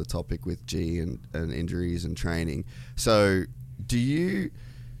of on the topic with G and injuries and training. So do you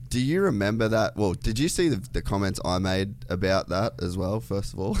remember that? Well, did you see the comments I made about that as well,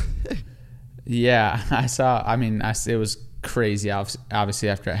 first of all? Yeah, I saw. I mean, it was crazy, obviously,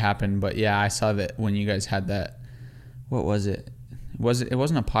 after it happened. But yeah, I saw that when you guys had that. What was it? It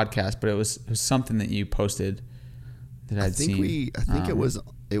wasn't a podcast, but it was something that you posted that I'd seen. I think it was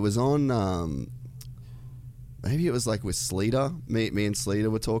on. Maybe it was like with Sleater. Me and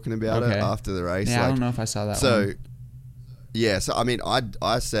Sleater were talking about it after the race. Yeah, like, I don't know if I saw that. So, yeah. So I mean,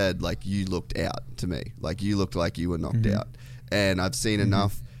 I said, like, you looked out to me. Like, you looked like you were knocked out, and I've seen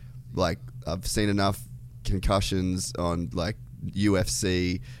enough. Like, I've seen enough concussions on, like,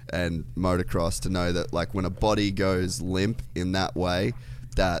 UFC and motocross to know that like when a body goes limp in that way,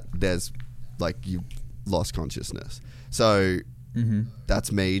 that there's like you lost consciousness. So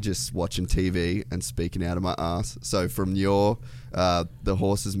that's me just watching TV and speaking out of my ass. So from your the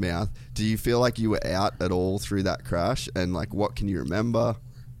horse's mouth, do you feel like you were out at all through that crash? And like, what can you remember?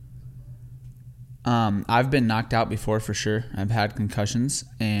 I've been knocked out before for sure. I've had concussions,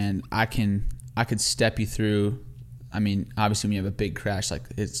 and I could step you through. I mean, obviously when you have a big crash, like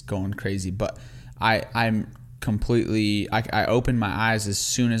it's going crazy, but I'm completely, I opened my eyes as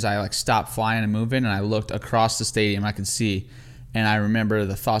soon as I like stopped flying and moving, and I looked across the stadium. I could see, and I remember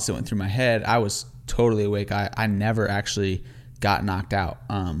the thoughts that went through my head. I was totally awake. I never actually got knocked out.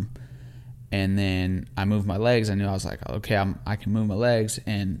 And then I moved my legs. I knew I was like, okay, I can move my legs.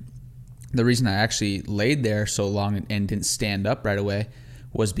 And the reason I actually laid there so long and didn't stand up right away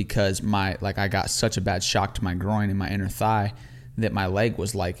was because I got such a bad shock to my groin and my inner thigh that my leg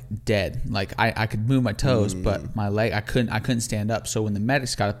was like dead. Like I could move my toes, but my leg, I couldn't stand up. So when the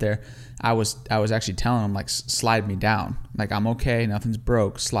medics got up there, I was actually telling them like, slide me down. Like, I'm okay, nothing's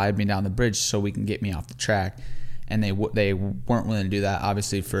broke. Slide me down the bridge so we can get me off the track. And they weren't willing to do that.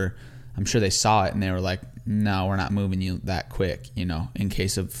 Obviously, I'm sure they saw it and they were like, no, we're not moving you that quick, in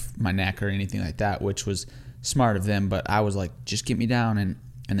case of my neck or anything like that, which was smart of them. But I was like, just get me down.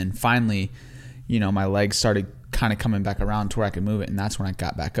 And then finally, my legs started kind of coming back around to where I could move it, and that's when I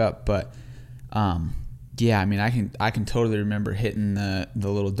got back up. But yeah, I mean, I can totally remember hitting the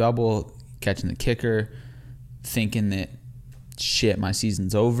little double, catching the kicker, thinking that shit, my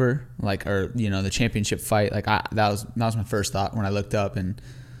season's over, like, or the championship fight, like that was my first thought when I looked up and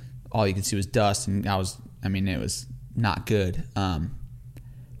all you could see was dust, and it was not good.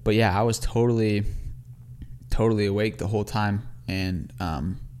 But yeah, I was totally awake the whole time, and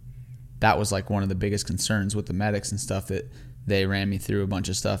that was like one of the biggest concerns with the medics and stuff, that they ran me through a bunch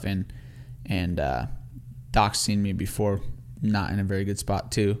of stuff, and Doc's seen me before not in a very good spot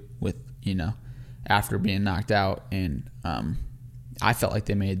too, with after being knocked out, and I felt like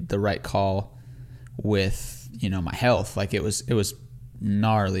they made the right call with my health. Like it was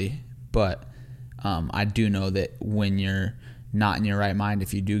gnarly, but I do know that when you're not in your right mind,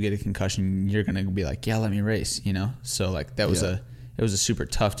 if you do get a concussion, you're gonna be like, yeah, let me race, so like that was it was a super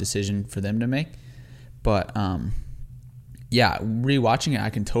tough decision for them to make. But yeah, rewatching it, I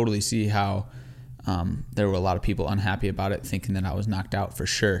can totally see how there were a lot of people unhappy about it, thinking that I was knocked out for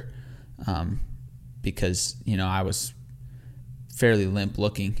sure, because I was fairly limp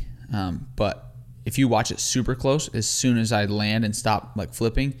looking, but if you watch it super close, as soon as I land and stop like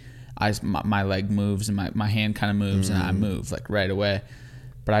flipping, my leg moves and my hand kind of moves, and I move like right away.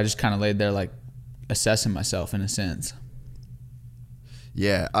 But I just kind of laid there like assessing myself in a sense.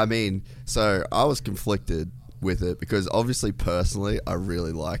 Yeah, I mean, so I was conflicted with it because obviously personally I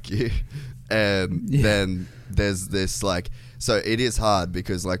really like you, and then there's this like, so it is hard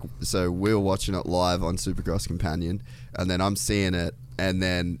because like, so we were watching it live on Supercross Companion, and then I'm seeing it, and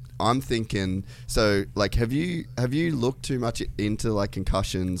then I'm thinking, so like, have you looked too much into like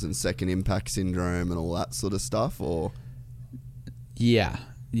concussions and second impact syndrome and all that sort of stuff, or? Yeah,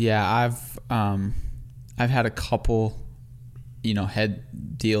 I've had a couple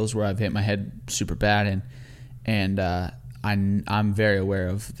head deals where I've hit my head super bad, and I'm very aware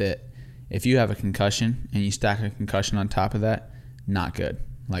of that. If you have a concussion and you stack a concussion on top of that, not good.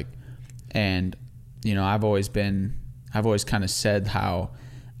 Like, and I've always kind of said how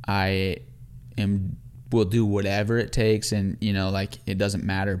I will do whatever it takes, and like it doesn't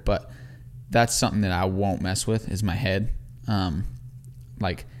matter. But that's something that I won't mess with, is my head.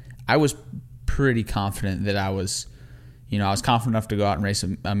 Like, I was pretty confident that I was confident enough to go out and race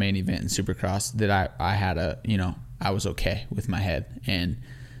a main event in Supercross, that I had I was okay with my head. And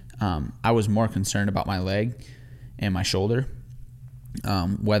I was more concerned about my leg and my shoulder,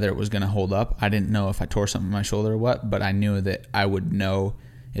 whether it was going to hold up. I didn't know if I tore something in my shoulder or what, but I knew that I would know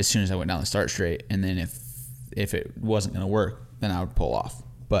as soon as I went down the start straight. And then if it wasn't going to work, then I would pull off.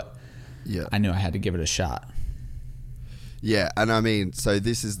 But yeah, I knew I had to give it a shot. Yeah, and I mean, so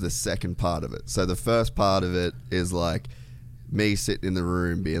this is the second part of it. So the first part of it is like me sitting in the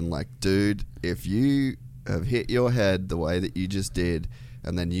room being like, dude, if you have hit your head the way that you just did,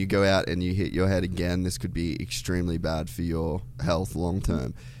 and then you go out and you hit your head again, this could be extremely bad for your health long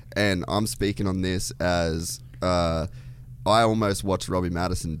term. And I'm speaking on this as I almost watched Robbie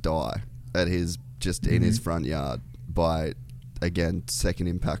Madison die at his in his front yard by, again, second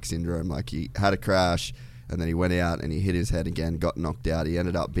impact syndrome. Like, he had a crash, and then he went out and he hit his head again, got knocked out. He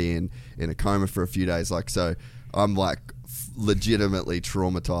ended up being in a coma for a few days. Like, so I'm like legitimately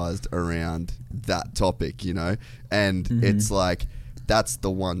traumatized around that topic, you know, and it's like, that's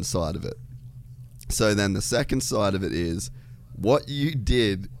the one side of it. So then the second side of it is what you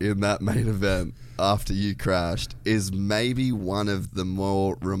did in that main event after you crashed is maybe one of the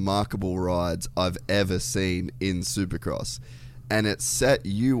more remarkable rides I've ever seen in Supercross. And it set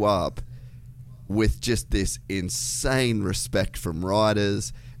you up with just this insane respect from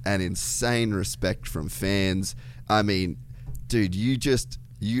riders and insane respect from fans. I mean, dude,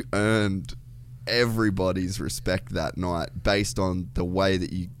 you earned everybody's respect that night based on the way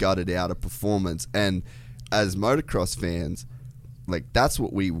that you gutted out a performance. And as motocross fans, like, that's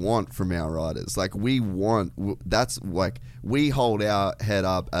what we want from our riders. Like, we hold our head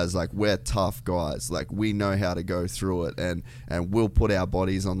up as like, we're tough guys. Like, we know how to go through it, and we'll put our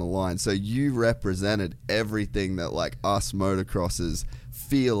bodies on the line. So you represented everything that like us motocrossers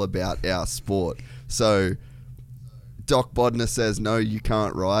feel about our sport. So Doc Bodner says, no, you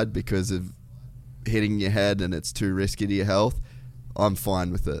can't ride because of hitting your head and it's too risky to your health. I'm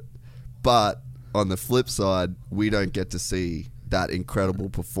fine with it. But on the flip side, we don't get to see that incredible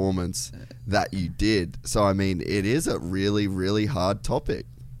performance that you did. So, I mean, it is a really, really hard topic.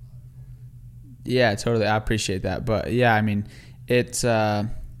 Yeah, totally. I appreciate that. But yeah, I mean, it's a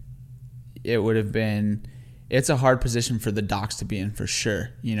hard position for the docs to be in for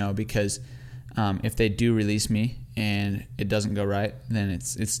sure, you know, because if they do release me and it doesn't go right, then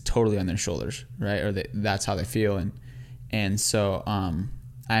it's totally on their shoulders, right? Or that's how they feel. And so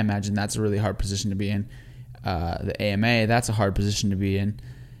I imagine that's a really hard position to be in. The AMA, that's a hard position to be in.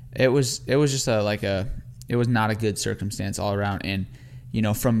 It was just it was not a good circumstance all around. And, you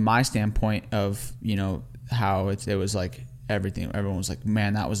know, from my standpoint of, you know, how it was like everything, everyone was like,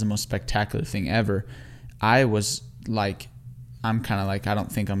 man, that was the most spectacular thing ever. I was like, I'm kind of like, I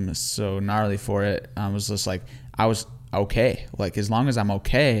don't think I'm so gnarly for it. I was just like, I was okay. Like, as long as I'm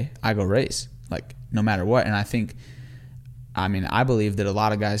okay, I go race, like, no matter what. And I believe that a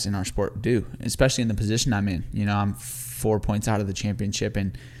lot of guys in our sport do, especially in the position I'm in. You know, I'm 4 points out of the championship,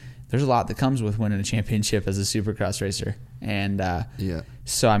 and there's a lot that comes with winning a championship as a Supercross racer. And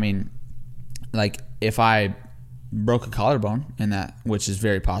so, I mean, like, if I broke a collarbone in that, which is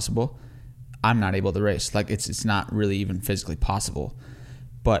very possible, I'm not able to race. Like, it's not really even physically possible.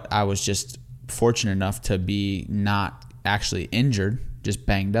 But I was just fortunate enough to be not actually injured, just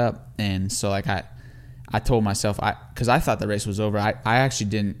banged up. And so, like, I told myself, because I thought the race was over. I actually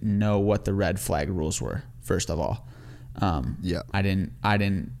didn't know what the red flag rules were, first of all. I didn't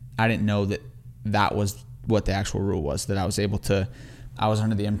know that was what the actual rule was, that I was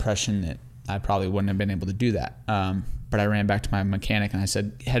under the impression that I probably wouldn't have been able to do that. But I ran back to my mechanic and I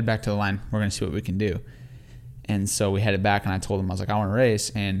said, head back to the line. We're going to see what we can do. And so we headed back, and I told him, I was like, I want to race.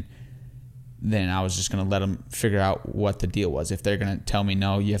 And then I was just going to let them figure out what the deal was. If they're going to tell me,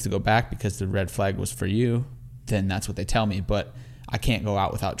 no, you have to go back because the red flag was for you, then that's what they tell me. But I can't go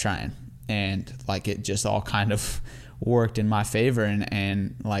out without trying. And like, it just all kind of worked in my favor,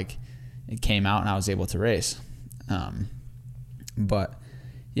 and like, it came out and I was able to race. But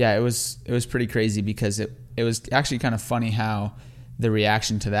yeah, it was pretty crazy because it was actually kind of funny how the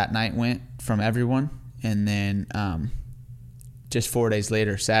reaction to that night went from everyone. And then just 4 days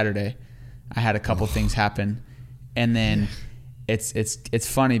later, Saturday, I had a couple things happen. And then it's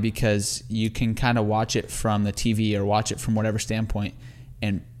funny because you can kind of watch it from the TV or watch it from whatever standpoint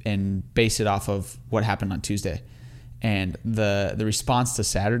and base it off of what happened on Tuesday. And the response to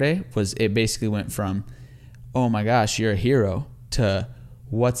Saturday was, it basically went from, oh my gosh, you're a hero, to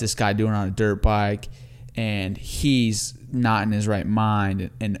what's this guy doing on a dirt bike, and he's not in his right mind.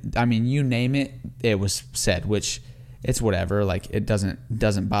 And I mean, you name it, it was said, which it's whatever. Like, it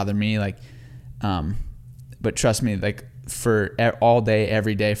doesn't bother me. Like, but trust me, like, for all day,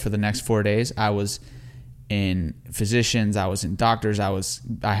 every day for the next 4 days, I was in physicians, I was in doctors, I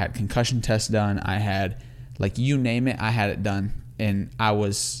had concussion tests done, I had, like, you name it, I had it done, and I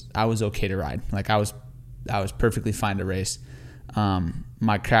was okay to ride. Like, I was perfectly fine to race.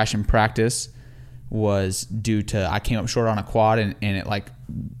 My crash in practice was due to, I came up short on a quad and it like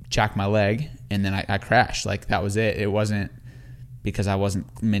jacked my leg, and then I crashed. Like, that was it. It wasn't because I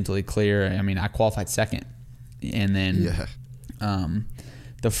wasn't mentally clear. I mean, I qualified second, and then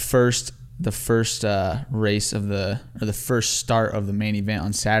the first race of the first start of the main event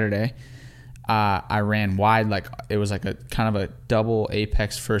on Saturday, I ran wide. Like, it was like a kind of a double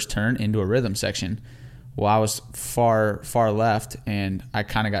apex first turn into a rhythm section. Well, I was far left, and I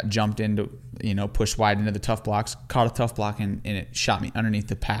kind of got jumped into, pushed wide into the tough blocks, caught a tough block, and it shot me underneath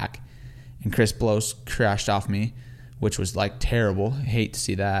the pack. and Chris Blows crashed off me, which was like terrible. I hate to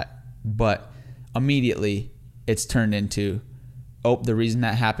see that. But immediately it's turned into, the reason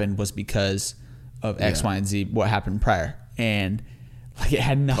that happened was because of X, Y, and Z, what happened prior. And like, it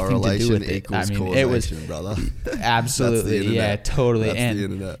had nothing to do with it. I mean, it was brother. Absolutely. Yeah, totally. That's the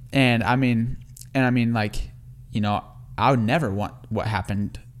internet. And I mean, like, you know, I would never want what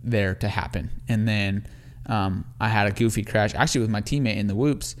happened there to happen. And then I had a goofy crash actually with my teammate in the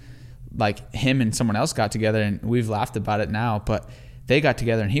whoops. Like, him and someone else got together, and we've laughed about it now, but they got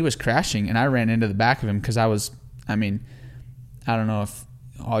together and he was crashing and I ran into the back of him because I don't know if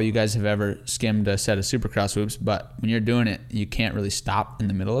all you guys have ever skimmed a set of Supercross whoops, but when you're doing it, you can't really stop in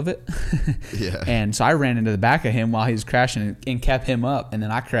the middle of it. Yeah. And so I ran into the back of him while he was crashing and kept him up, and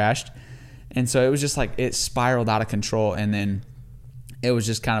then I crashed. And so it was just like, it spiraled out of control. And then it was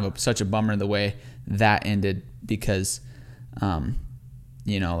just kind of such a bummer the way that ended because,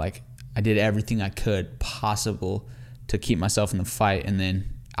 you know, like, I did everything I could possible to keep myself in the fight, and then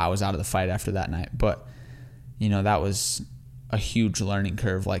I was out of the fight after that night. But, you know, that was a huge learning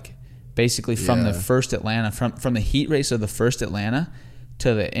curve. Like, basically from the first Atlanta, from the heat race of the first Atlanta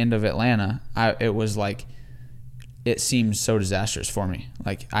to the end of Atlanta, it was like, it seemed so disastrous for me.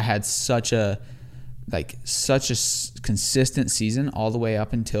 Like, I had such a consistent season all the way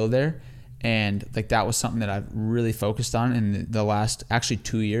up until there, and like, that was something that I've really focused on in the last actually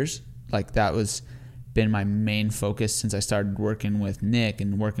 2 years. Like, that was been my main focus since I started working with Nick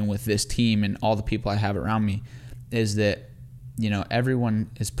and working with this team and all the people I have around me, is that, you know,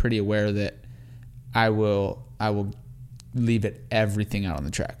 everyone is pretty aware that I will leave everything out on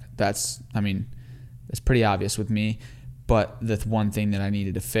the track. That's pretty obvious with me. But the one thing that I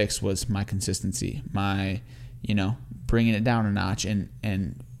needed to fix was my consistency, my, you know, bringing it down a notch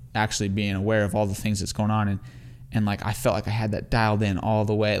and actually being aware of all the things that's going on. And like, I felt like I had that dialed in all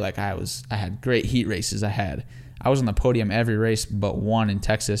the way. Like, I had great heat races. I was on the podium every race but one in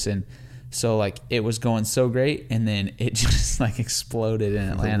Texas. And so like, it was going so great. And then it just like exploded in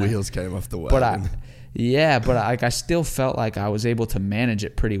Atlanta. The wheels came off the wagon. But I still felt like I was able to manage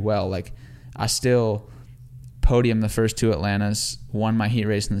it pretty well. Like, I still podiumed the first two Atlantas, won my heat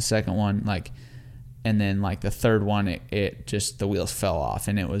race in the second one. Like, and then like the third one, it just, the wheels fell off,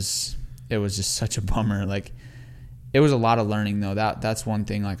 and it was just such a bummer. Like, it was a lot of learning though. That's one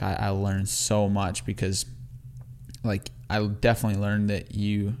thing. Like, I learned so much because, like, I definitely learned that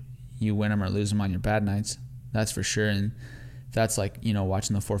you win them or lose them on your bad nights. That's for sure. And that's like, you know,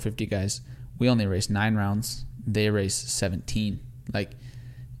 watching the 450 guys, we only race 9 rounds. They race 17. Like,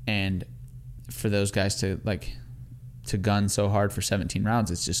 and for those guys to gun so hard for 17 rounds,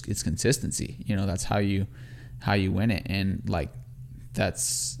 it's consistency. You know, that's how you win it. And like,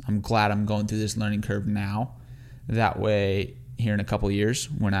 I'm glad I'm going through this learning curve now. That way, here in a couple of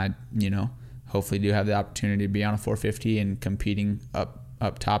years, when I, you know, hopefully do have the opportunity to be on a 450 and competing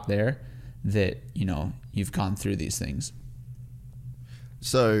up top there, that, you know, you've gone through these things.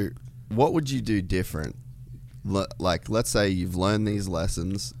 So what would you do different? Like, let's say you've learned these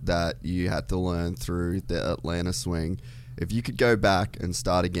lessons that you had to learn through the Atlanta swing. If you could go back and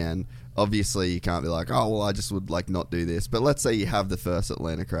start again, obviously you can't be like, oh, well, I just would like not do this. But let's say you have the first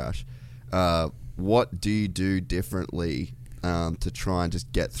Atlanta crash. What do you do differently to try and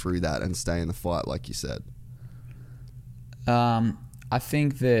just get through that and stay in the fight, like you said? I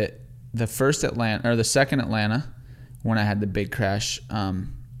think that the first Atlanta, or the second Atlanta, when I had the big crash,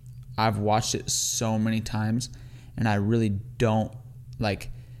 I've watched it so many times, and I really don't,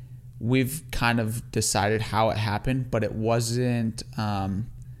 like, we've kind of decided how it happened, but it wasn't,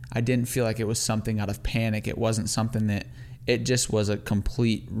 I didn't feel like it was something out of panic. It wasn't something that, it just was a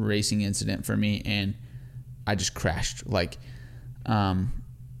complete racing incident for me, and I just crashed. Like, some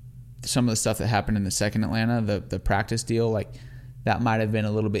of the stuff that happened in the second Atlanta, the practice deal, like, that might have been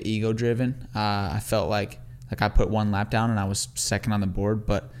a little bit ego driven. I felt like I put one lap down and I was second on the board,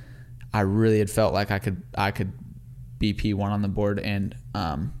 but I really had felt like I could BP one on the board, and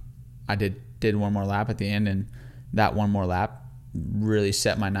I did one more lap at the end, and that one more lap really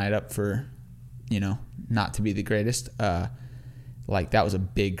set my night up for, you know, not to be the greatest. Like, that was a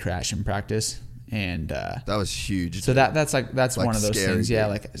big crash in practice, and that was huge. So that's one of those things. Yeah,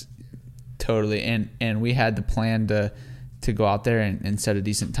 like, totally. And we had the plan to go out there and set a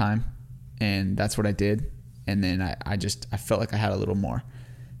decent time, and that's what I did. And then I felt like I had a little more.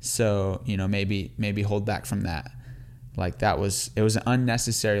 So, you know, maybe hold back from that. Like, it was an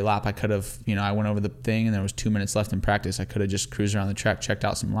unnecessary lap. I could have, you know, I went over the thing and there was 2 minutes left in practice. I could have just cruised around the track, checked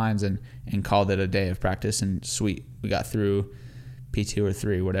out some lines, and called it a day of practice, and sweet, we got through P2 or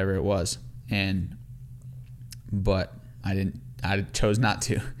 3, whatever it was. But I chose not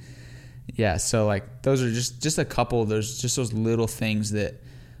to. Yeah, so like those are just a couple. There's just those little things that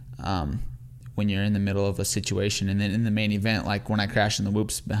when you're in the middle of a situation, and then in the main event, like when I crashed in the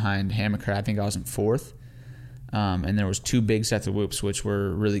whoops behind Hammaker, I think I was in fourth, and there was 2 big sets of whoops, which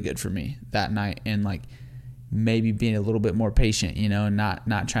were really good for me that night, and like maybe being a little bit more patient, and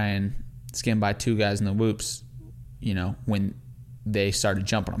not try and skim by 2 guys in the whoops, when they started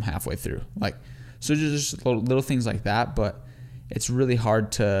jumping them halfway through, like so just little things like that. But it's really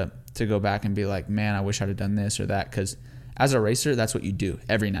hard to go back and be like, man, I wish I'd have done this or that, because as a racer, that's what you do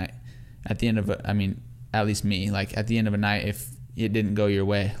every night. At the end of at least me, like at the end of a night, if it didn't go your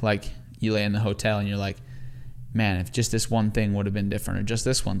way, like you lay in the hotel and you're like, man, if just this one thing would have been different, or just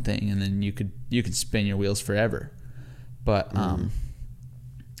this one thing, and then you could spin your wheels forever. But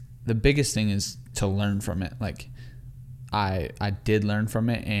the biggest thing is to learn from it. Like I did learn from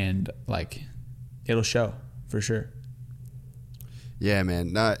it, and like it'll show for sure. Yeah,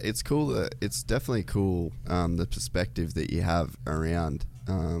 man. No, it's cool. It's definitely cool, the perspective that you have around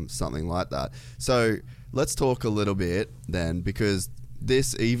something like that. So let's talk a little bit then, because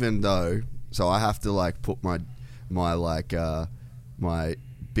this, even though, so I have to like put my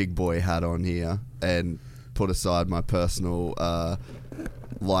big boy hat on here and put aside my personal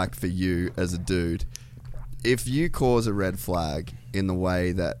like for you as a dude. If you cause a red flag in the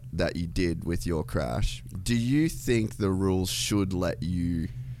way that you did with your crash, do you think the rules should let you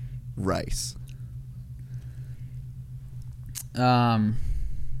race?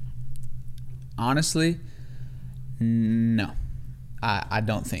 Honestly, no, I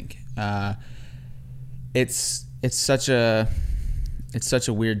don't think. It's such a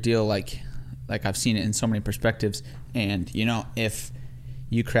weird deal. Like I've seen it in so many perspectives, and if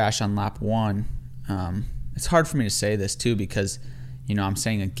you crash on lap 1, it's hard for me to say this too, because I'm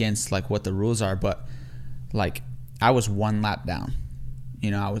saying against like what the rules are, but like I was 1 lap down.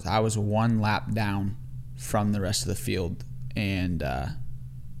 I was 1 lap down from the rest of the field, and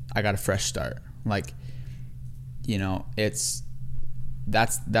I got a fresh start. Like that's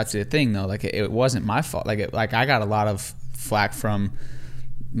the thing though. Like it wasn't my fault. Like I got a lot of flack from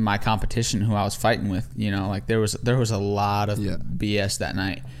my competition who I was fighting with. Like there was a lot of BS that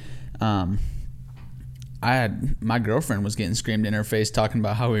night. My girlfriend was getting screamed in her face talking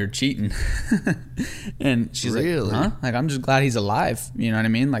about how we were cheating. And she's like, huh? Like, I'm just glad he's alive. You know what I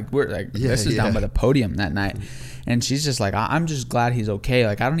mean? Like, we're like, this is down by the podium that night. And she's just like, I'm just glad he's okay.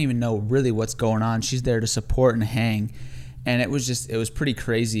 Like, I don't even know really what's going on. She's there to support and hang. And it was pretty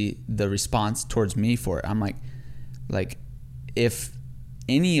crazy, the response towards me for it. I'm like, if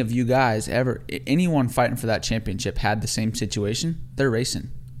any of you guys anyone fighting for that championship had the same situation, they're racing.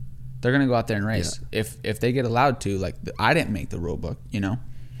 They're going to go out there and race. Yeah. If they get allowed to. Like, I didn't make the rule book,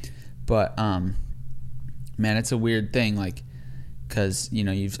 But, man, it's a weird thing, like, because,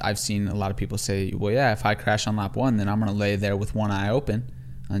 I've seen a lot of people say, well, yeah, if I crash on lap 1, then I'm going to lay there with one eye open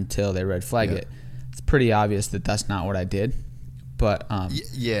until they red flag it. It's pretty obvious that that's not what I did. But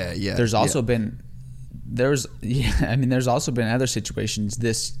there's also been there's also been other situations.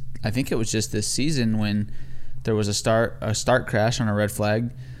 I think it was just this season when there was a start crash on a red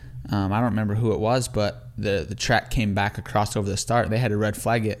flag. I don't remember who it was, but the track came back across over the start. They had to red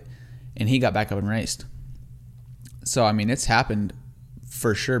flag it, and he got back up and raced. So, it's happened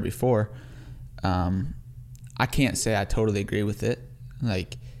for sure before. I can't say I totally agree with it.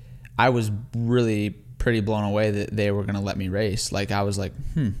 Like, I was really pretty blown away that they were going to let me race. Like, I was like,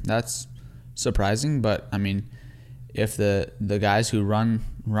 that's surprising. But, if the guys who run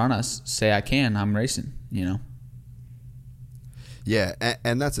us say I can, I'm racing, Yeah,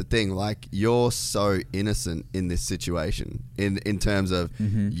 and that's the thing. Like, you're so innocent in this situation in terms of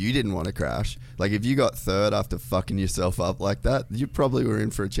you didn't want to crash. Like, if you got third after fucking yourself up like that, you probably were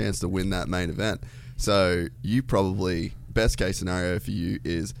in for a chance to win that main event. So you probably, best case scenario for you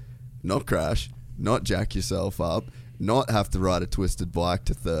is not crash, not jack yourself up, not have to ride a twisted bike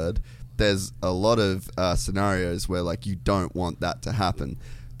to third. There's a lot of scenarios where, like, you don't want that to happen.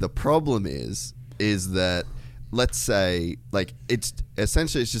 The problem is that, let's say, like, it's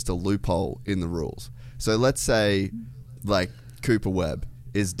just a loophole in the rules. So let's say, like, Cooper Webb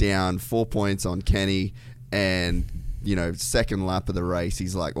is down 4 points on Kenny, and, second lap of the race,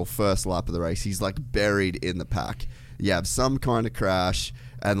 he's like, or first lap of the race, he's like buried in the pack. You have some kind of crash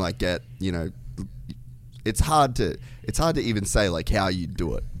and, like, get, it's hard to even say, like, how you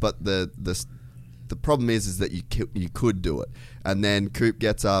do it. But the problem is that you could do it. And then Coop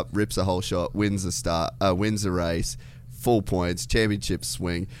gets up, rips a whole shot, wins the race, full points, championship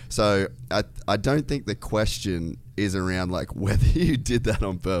swing. So I don't think the question is around like whether you did that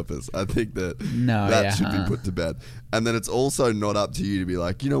on purpose. I think that should be put to bed. And then it's also not up to you to be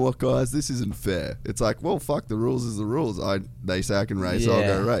like, you know what, guys, this isn't fair. It's like, well, fuck, the rules is the rules. They say I can race, so I'll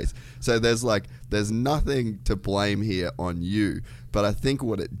go race. So there's nothing to blame here on you. But I think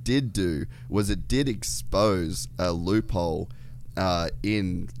what it did do was it did expose a loophole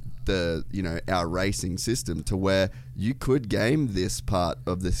in our racing system to where you could game this part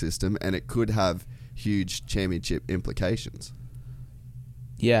of the system and it could have huge championship implications.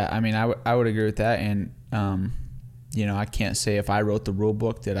 Yeah, I mean, I would agree with that, and I can't say if I wrote the rule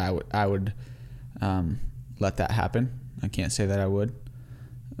book that I would let that happen. I can't say that I would,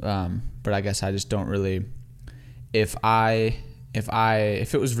 but I guess I just don't really. If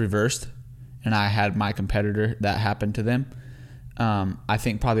it was reversed, and I had my competitor that happened to them, I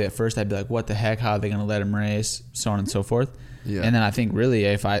think probably at first I'd be like, "What the heck? How are they going to let him race?" So on and so forth. Yeah. And then I think really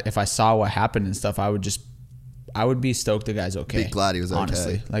if I saw what happened and stuff, I would be stoked the guy's okay. Be glad he was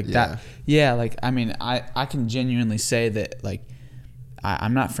honestly. okay. Like that. Yeah. Like, I mean, I can genuinely say that, like,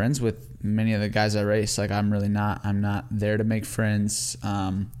 I'm not friends with many of the guys I race. Like, I'm really not. I'm not there to make friends.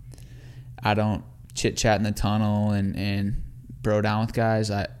 I don't chit chat in the tunnel and bro down with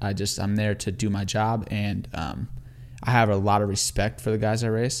guys. I'm there to do my job, and I have a lot of respect for the guys I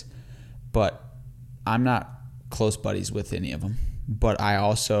race, but I'm not close buddies with any of them. But I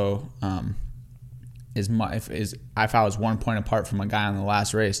also, if I was 1 point apart from a guy on the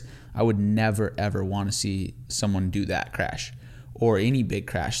last race, I would never ever want to see someone do that crash or any big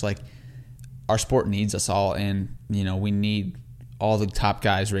crash. Like, our sport needs us all, and we need all the top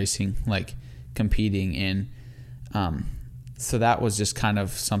guys racing, like competing, and so that was just kind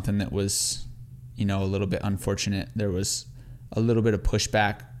of something that was a little bit unfortunate. There was a little bit of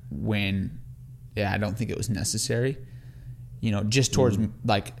pushback when, I don't think it was necessary. Just towards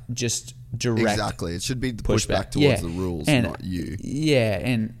like just direct. Exactly, it should be the pushback towards the rules, and, not you. Yeah,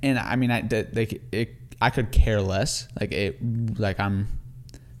 and I mean, I could care less. Like I'm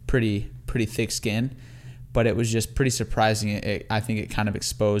pretty thick-skinned, but it was just pretty surprising. I think it kind of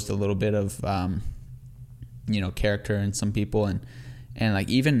exposed a little bit of character in some people, and like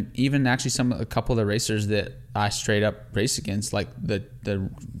even actually a couple of the racers that I straight up race against, like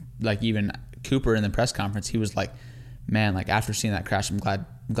like even Cooper in the press conference, he was like, man, like after seeing that crash, I'm glad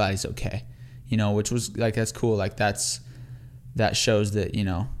he's okay, which was like, that's cool. Like that shows that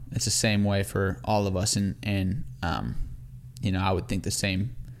it's the same way for all of us, and I would think the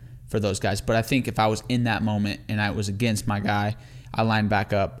same for those guys. But I think if I was in that moment and I was against my guy, I lined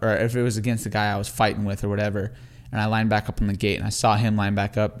back up, or if it was against the guy I was fighting with or whatever, and I lined back up on the gate and I saw him line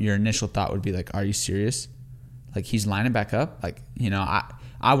back up, your initial thought would be like, are you serious? Like, he's lining back up? Like,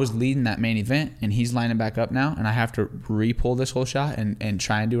 I was leading that main event and he's lining back up now, and I have to re-pull this whole shot and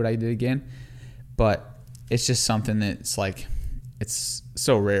try and do what I did again. But it's just something that's like, it's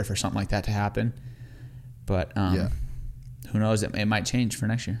so rare for something like that to happen. But who knows? It might change for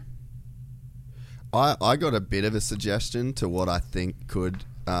next year. I got a bit of a suggestion to what I think could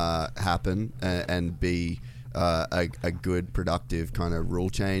happen and be a good, productive kind of rule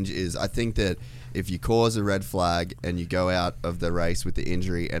change. Is I think that if you cause a red flag and you go out of the race with the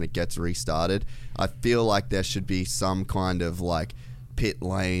injury and it gets restarted, I feel like there should be some kind of like pit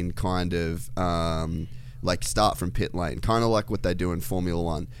lane kind of like start from pit lane, kind of like what they do in Formula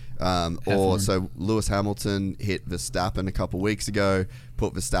One. So Lewis Hamilton hit Verstappen a couple weeks ago,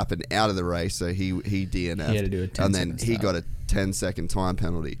 put Verstappen out of the race, so he DNF'd. He had to do a 10 and then he got a 10-second time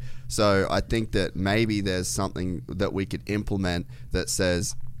penalty. So I think that maybe there's something that we could implement that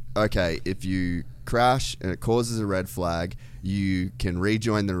says, okay, if you crash and it causes a red flag, you can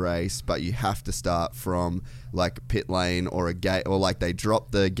rejoin the race, but you have to start from like pit lane or a gate, or like they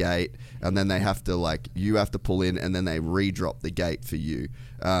drop the gate and then they have to like, you have to pull in and then they re-drop the gate for you.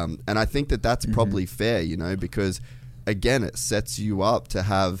 And I think that that's probably fair, because again, it sets you up to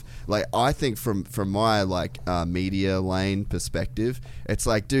have, like, I think from my like media lane perspective, it's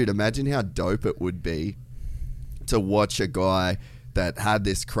like, dude, imagine how dope it would be to watch a guy that had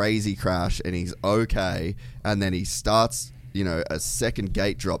this crazy crash and he's okay, and then he starts, a second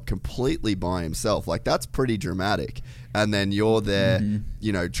gate drop completely by himself. Like, that's pretty dramatic. And then you're there,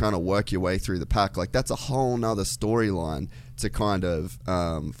 trying to work your way through the pack. Like, that's a whole nother storyline to kind of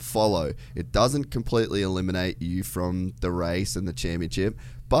follow. It doesn't completely eliminate you from the race and the championship,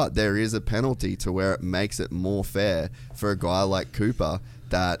 but there is a penalty to where it makes it more fair for a guy like Cooper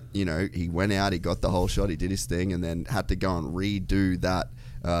that, he went out, he got the whole shot, he did his thing, and then had to go and redo that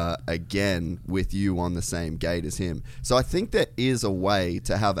again with you on the same gate as him. So I think there is a way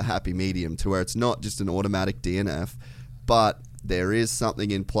to have a happy medium to where it's not just an automatic DNF, but there is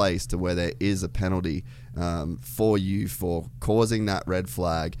something in place to where there is a penalty for you for causing that red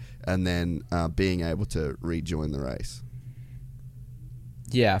flag and then being able to rejoin the race.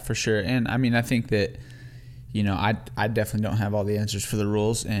 Yeah, for sure. And I mean, I think that, you know, I definitely don't have all the answers for the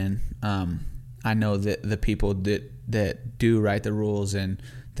rules, and I know that the people that do write the rules and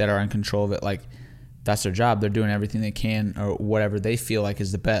that are in control of it, like, that's their job. They're doing everything they can or whatever they feel like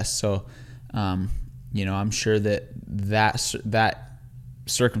is the best. So, you know, I'm sure that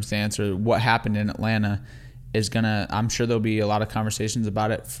circumstance or what happened in Atlanta is I'm sure there'll be a lot of conversations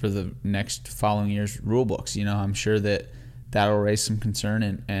about it for the next following year's rule books. You know, I'm sure that'll raise some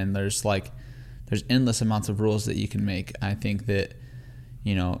concern, and there's endless amounts of rules that you can make. I think that,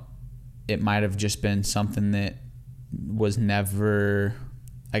 you know, it might have just been something that was never,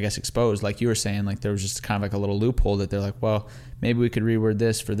 I guess, exposed. Like you were saying, like there was just kind of like a little loophole that they're like, well, maybe we could reword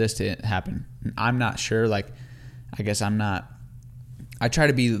this for this to happen. I'm not sure. Like, I guess I try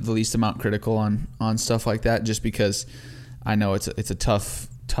to be the least amount critical on stuff like that, just because I know it's a tough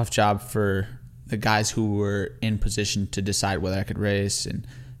job for the guys who were in position to decide whether I could race and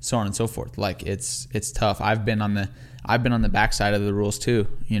so on and so forth. Like it's tough. I've been on the backside of the rules too,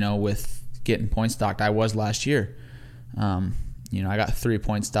 you know, with getting points docked. I was last year. You know, I got 3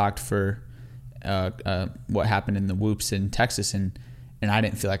 points docked for what happened in the whoops in Texas, and I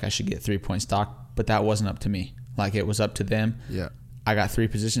didn't feel like I should get 3 points docked, but that wasn't up to me. Like, it was up to them. Yeah. I got 3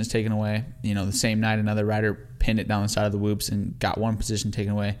 positions taken away. You know, the same night another rider pinned it down the side of the whoops and got 1 position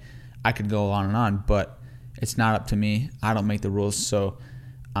taken away. I could go on and on, but it's not up to me. I don't make the rules, so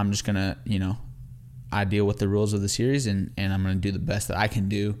I'm just going to, you know, I deal with the rules of the series, and I'm going to do the best that I can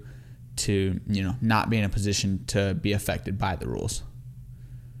do to, you know, not be in a position to be affected by the rules.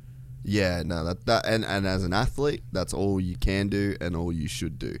 Yeah, no, that and as an athlete, that's all you can do and all you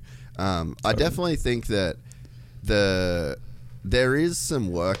should do. I definitely think that there is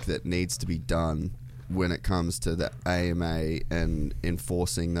some work that needs to be done when it comes to the AMA and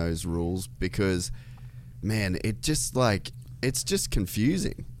enforcing those rules, because, man, it's just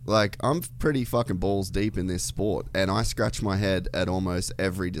confusing. Like, I'm pretty fucking balls deep in this sport, and I scratch my head at almost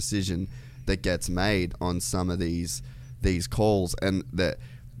every decision that gets made on some of these calls, and that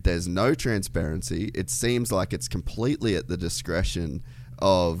there's no transparency. It seems like it's completely at the discretion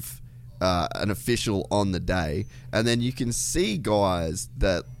of an official on the day, and then you can see guys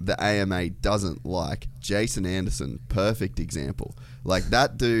that the AMA doesn't like. Jason Anderson, perfect example. Like,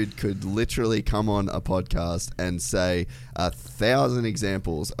 that dude could literally come on a podcast and say 1,000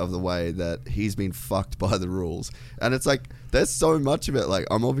 examples of the way that he's been fucked by the rules. And it's like, there's so much of it. Like,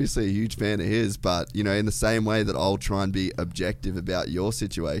 I'm obviously a huge fan of his, but, you know, in the same way that I'll try and be objective about your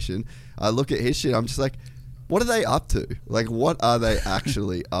situation, I look at his shit, I'm just like, what are they up to? Like, what are they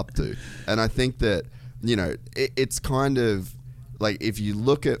actually up to? And I think that, you know, it's kind of like, if you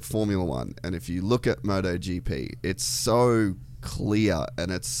look at Formula One and if you look at MotoGP, it's so clear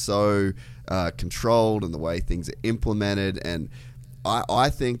and it's so controlled, and the way things are implemented. And I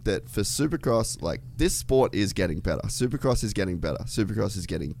think that for Supercross, like, this sport is getting better. Supercross is getting better. Supercross is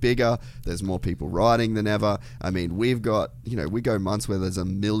getting bigger. There's more people riding than ever. I mean, we've got, you know, we go months where there's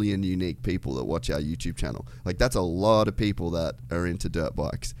 1 million unique people that watch our YouTube channel. Like, that's a lot of people that are into dirt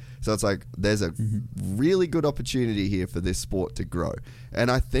bikes. So it's like, there's a really good opportunity here for this sport to grow. And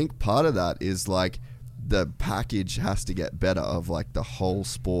I think part of that is, like, the package has to get better of, like, the whole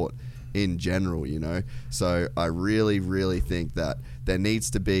sport in general, you know. So I really, really think that there needs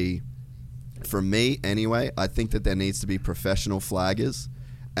to be, for me anyway, I think that there needs to be professional flaggers,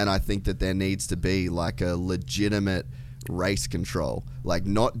 and I think that there needs to be, like, a legitimate race control, like,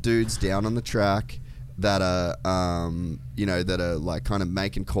 not dudes down on the track that are you know, that are, like, kind of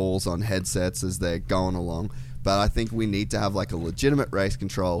making calls on headsets as they're going along. But I think we need to have, like, a legitimate race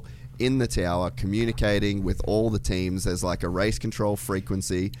control in the tower, communicating with all the teams. There's, like, a race control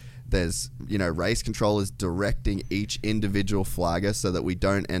frequency. There's, you know, race controllers directing each individual flagger so that we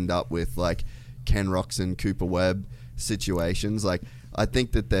don't end up with, like, Ken Roxon, Cooper Webb situations. Like, I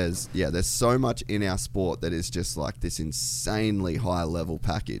think that there's so much in our sport that is just, like, this insanely high level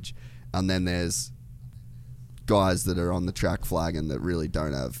package. And then there's guys that are on the track flagging that really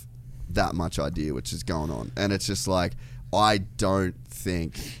don't have that much idea which is going on. And it's just like, I don't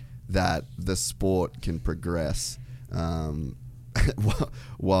think that the sport can progress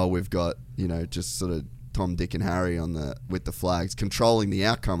while we've got, you know, just sort of Tom, Dick and Harry with the flags controlling the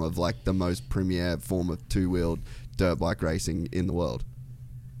outcome of, like, the most premier form of two-wheeled dirt bike racing in the world.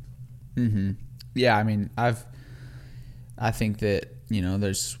 Yeah, I mean, I think that, you know,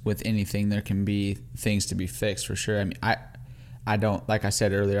 there's, with anything, there can be things to be fixed for sure. I mean, I don't, like I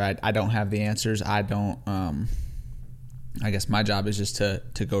said earlier, I don't have the answers. I don't I guess my job is just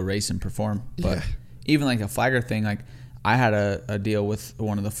to go race and perform. But Yeah. even like a flagger thing, like I had a deal with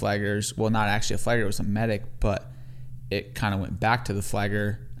one of the flaggers. Well, not actually a flagger, it was a medic, but it kind of went back to the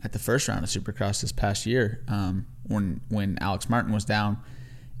flagger at the first round of Supercross this past year, when Alex Martin was down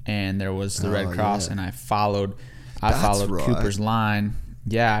and there was the Red Cross, and I followed right. Cooper's line.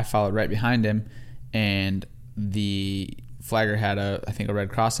 Yeah, I followed right behind him, and the flagger had I think a Red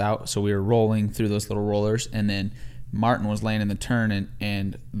Cross out, so we were rolling through those little rollers, and then Martin was laying in the turn,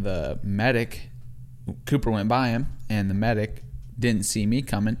 and the medic, Cooper went by him, and the medic didn't see me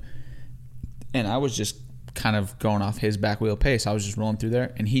coming, and I was just kind of going off his back wheel pace. I was just rolling through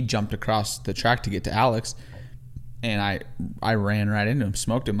there, and he jumped across the track to get to Alex, and I ran right into him,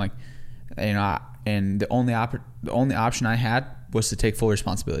 smoked him, like, you know. And the only option I had was to take full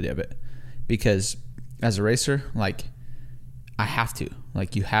responsibility of it, because as a racer, like, I have to,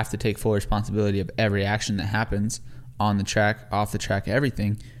 like, you have to take full responsibility of every action that happens on the track, off the track,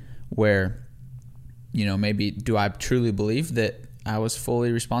 everything. Where, you know, maybe do I truly believe that I was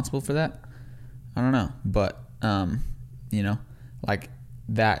fully responsible for that? I don't know, but you know, like,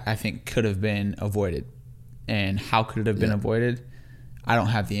 that I think could have been avoided. And how could it have been avoided? I don't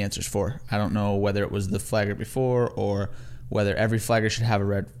have the answers for. I don't know whether it was the flagger before, or whether every flagger should have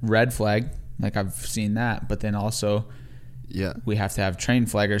a red flag, like I've seen that. But then also, we have to have trained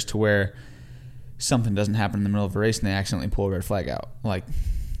flaggers to where something doesn't happen in the middle of a race and they accidentally pull a red flag out. Like,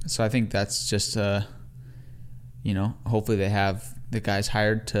 so I think that's just, you know, hopefully they have the guys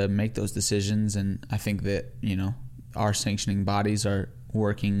hired to make those decisions. And I think that, you know, our sanctioning bodies are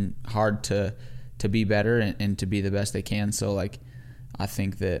working hard to be better and to be the best they can. So, like, I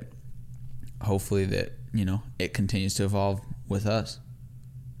think that hopefully that, you know, it continues to evolve with us.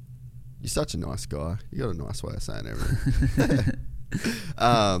 You're such a nice guy. You got a nice way of saying everything.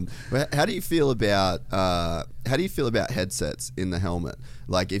 How do you feel about headsets in the helmet?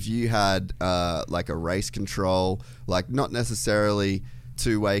 Like, if you had like a race control, like, not necessarily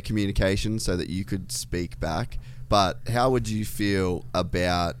two-way communication so that you could speak back, but how would you feel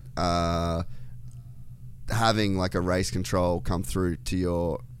about having like a race control come through to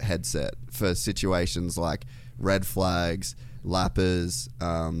your headset for situations like red flags, lappers,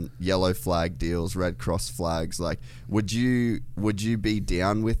 yellow flag deals, red cross flags? Like, would you be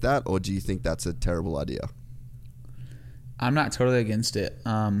down with that, or do you think that's a terrible idea? I'm not totally against it.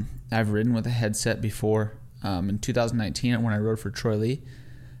 I've ridden with a headset before. In 2019 when I rode for Troy Lee,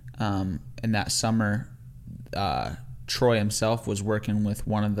 and that summer, Troy himself was working with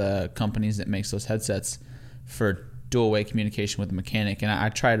one of the companies that makes those headsets for dual-way communication with the mechanic, and I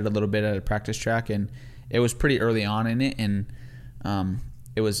tried it a little bit at a practice track, and it was pretty early on in it, and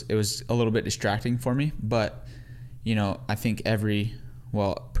it was a little bit distracting for me. But, you know, I think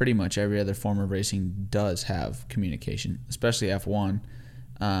pretty much every other form of racing does have communication, especially F1.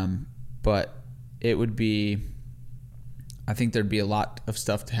 But it would be, I think there'd be a lot of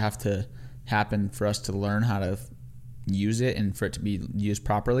stuff to have to happen for us to learn how to use it and for it to be used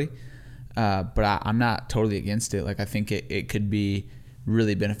properly. But I'm not totally against it. Like, I think it could be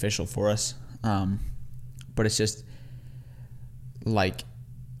really beneficial for us. But it's just, like,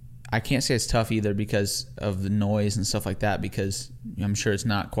 I can't say it's tough either because of the noise and stuff like that, because I'm sure it's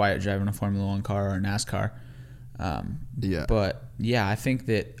not quiet driving a Formula One car or a NASCAR. But yeah, I think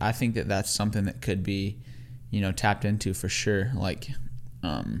that that's something that could be, you know, tapped into for sure. Like,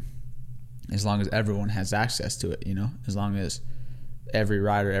 as long as everyone has access to it, you know, as long as every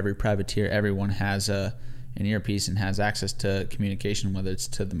rider, every privateer, everyone has an earpiece and has access to communication, whether it's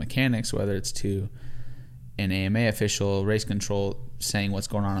to the mechanics, whether it's to an AMA official, race control, saying what's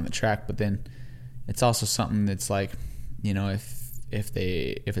going on the track. But then it's also something that's like, you know, if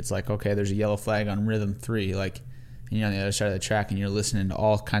it's like, okay, there's a yellow flag on rhythm 3, like, and you're on the other side of the track and you're listening to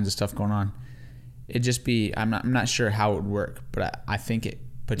all kinds of stuff going on, it'd just be, I'm not sure how it would work, but I think it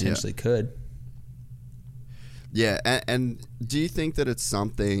potentially could. Yeah, and do you think that it's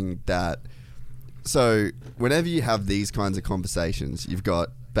something that, so whenever you have these kinds of conversations, you've got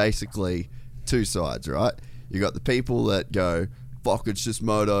basically two sides, right? You got the people that go, fuck, it's just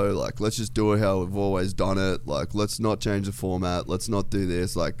moto, like, let's just do it how we've always done it, like, let's not change the format, let's not do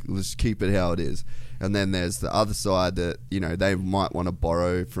this, like, let's keep it how it is. And then there's the other side that, you know, they might want to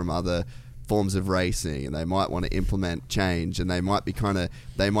borrow from other forms of racing, and they might want to implement change, and they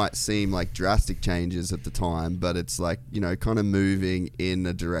might seem like drastic changes at the time, but it's like, you know, kind of moving in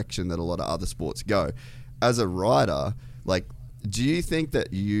a direction that a lot of other sports go. As a rider, like, do you think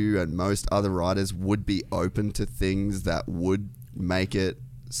that you and most other riders would be open to things that would make it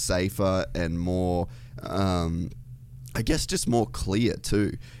safer and more I guess just more clear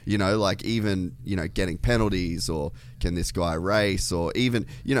too, like even, getting penalties, or can this guy race, or even,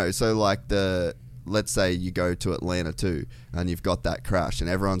 so like let's say you go to Atlanta too, and you've got that crash, and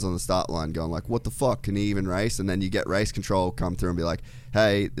everyone's on the start line going like, what the fuck, can he even race? And then you get race control come through and be like,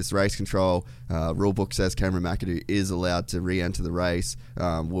 hey, this race control rule book says Cameron Mcadoo is allowed to re-enter the race.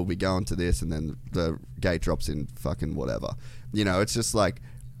 We'll be going to this, and then the gate drops in fucking whatever. It's just like,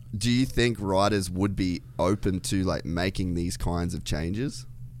 do you think riders would be open to like making these kinds of changes?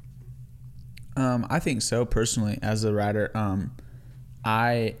 I think so, personally, as a rider.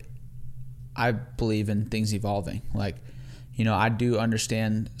 I believe in things evolving. Like, I do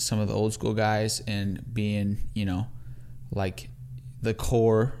understand some of the old school guys and being, like the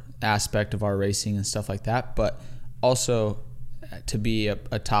core aspect of our racing and stuff like that. But also to be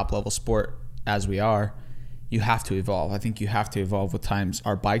a top level sport as we are, you have to evolve. I think you have to evolve with times.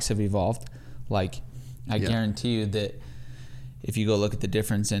 Our bikes have evolved. Like, I guarantee you that if you go look at the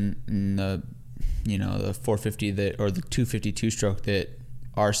difference in the, the 450 or the 252 stroke that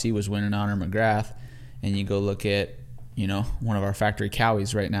RC was winning on, or McGrath, and you go look at, one of our factory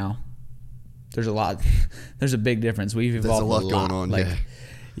Cowies right now, there's a big difference. We've evolved a lot going on. Like,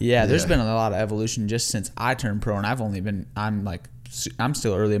 there's been a lot of evolution just since I turned pro, and I'm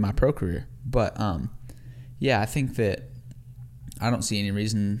still early in my pro career. But, I think that I don't see any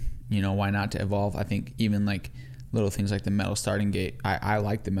reason, why not to evolve. I think even like little things like the metal starting gate, I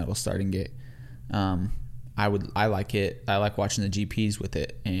like the metal starting gate. I like it. I like watching the GPs with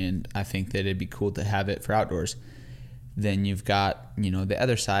it, and I think that it'd be cool to have it for outdoors. Then you've got, the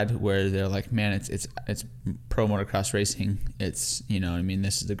other side where they're like, man, it's pro motocross racing. It's,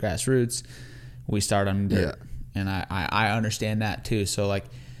 this is the grassroots. We start on dirt. And I understand that too. So like,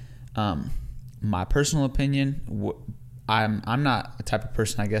 my personal opinion, I'm not a type of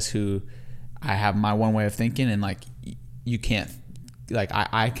person, I guess, who I have my one way of thinking, and like you can't, like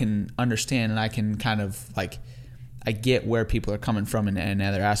I can understand, and I can kind of like, I get where people are coming from in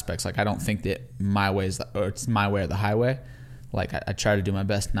other aspects. Like, I don't think that my way is, or it's my way or the highway. Like, I try to do my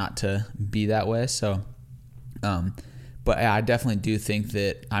best not to be that way. So, but I definitely do think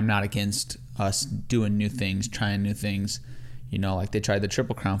that I'm not against us doing new things, trying new things. Like they tried the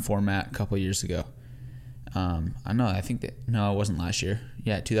Triple Crown format a couple of years ago. It wasn't last year.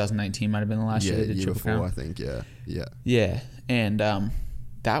 Yeah, 2019 might have been the last year they did year Triple before, Crown. I think. Yeah. Yeah, and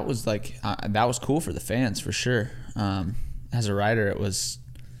that was like that was cool for the fans for sure. As a rider, it was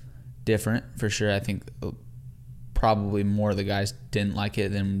different for sure. I think probably more of the guys didn't like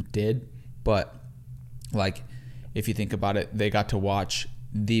it than did, but like if you think about it, they got to watch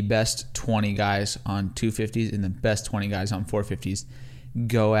the best 20 guys on 250s and the best 20 guys on 450s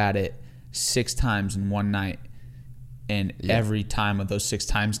go at it 6 times in one night, and every time of those 6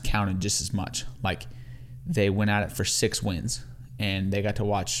 times counted just as much. Like, they went at it for 6 wins, and they got to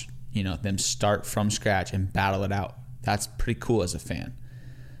watch them start from scratch and battle it out. That's pretty cool as a fan.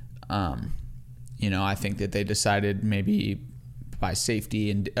 I think that they decided maybe by safety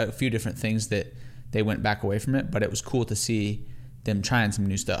and a few different things that they went back away from it, but it was cool to see them trying some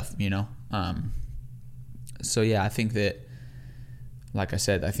new stuff, So yeah, I think that, like I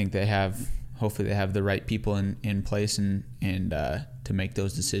said, I think hopefully they have the right people in place and to make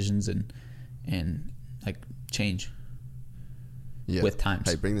those decisions and like change with times.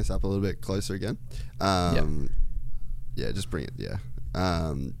 Hey, bring this up a little bit closer again. Just bring it.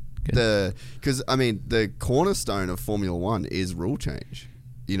 Because the cornerstone of Formula One is rule change.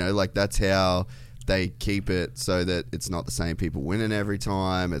 Like that's how they keep it so that it's not the same people winning every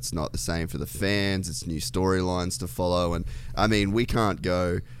time. It's not the same for the fans. It's new storylines to follow. And we can't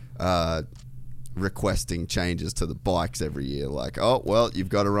go requesting changes to the bikes every year. Like, oh, well, you've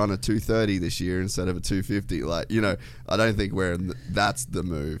got to run a 230 this year instead of a 250. Like, I don't think that's the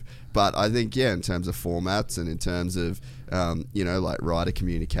move. But I think, in terms of formats and in terms of, like rider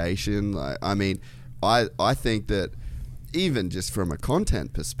communication, I think that even just from a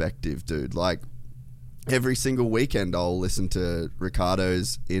content perspective, dude, like, every single weekend I'll listen to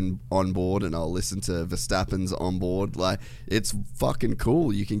Ricciardo's on board, and I'll listen to Verstappen's on board. Like, it's fucking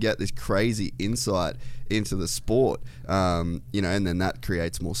cool. You can get this crazy insight into the sport, and then that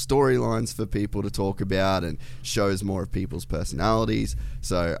creates more storylines for people to talk about and shows more of people's personalities.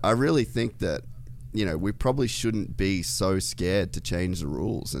 So I really think that, we probably shouldn't be so scared to change the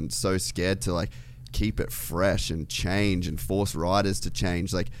rules and so scared to, like, keep it fresh and change and force riders to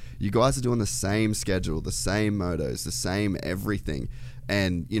change. Like, you guys are doing the same schedule, the same motos, the same everything,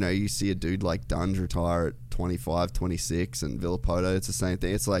 and you see a dude like Dunge retire at 25, 26, and Villapoto, it's the same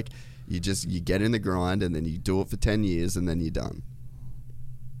thing. It's like you get in the grind, and then you do it for 10 years, and then you're done.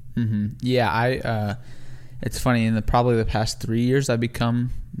 Mm-hmm. Yeah, it's funny, in probably the past 3 years, I've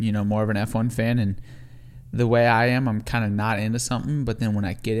become, more of an F1 fan, and the way I am, I'm kind of not into something, but then when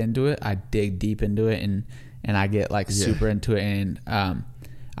I get into it, I dig deep into it, and I get like super into it, and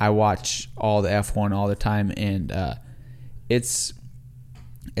I watch all the F1 all the time, and it's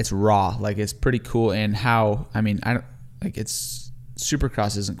raw, like it's pretty cool, and how, I don't like, it's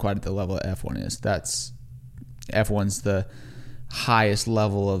Supercross isn't quite at the level that F1 is. F1's the highest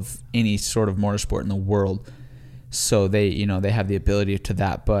level of any sort of motorsport in the world, so they have the ability to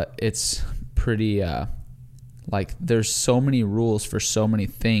that, but it's pretty like there's so many rules for so many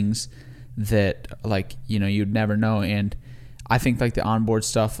things that like you'd never know. And I think like the onboard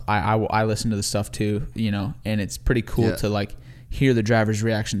stuff, I listen to the stuff too, and it's pretty cool to like hear the drivers'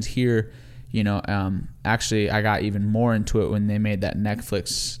 reactions, hear actually I got even more into it when they made that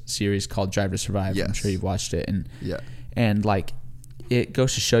Netflix series called Drive to Survive. I'm sure you've watched it, and like it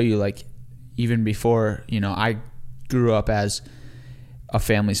goes to show you, like, even before, I grew up as a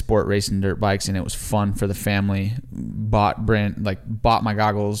family sport racing dirt bikes, and it was fun for the family. Bought my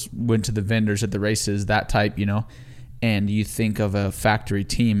goggles, went to the vendors at the races, that type, and you think of a factory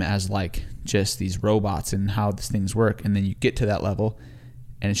team as like just these robots and how these things work, and then you get to that level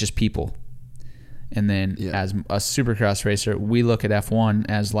and it's just people. And then as a Supercross racer, we look at F1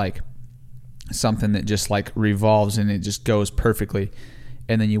 as like something that just like revolves and it just goes perfectly.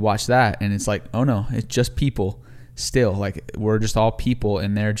 And then you watch that and it's like, oh no, it's just people still. Like, we're just all people,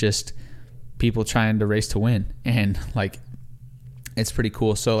 and they're just people trying to race to win. And like, it's pretty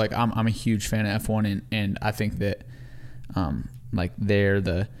cool. So like, I'm a huge fan of F1, and I think that like they're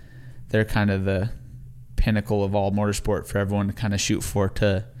kind of the pinnacle of all motorsport for everyone to kind of shoot for,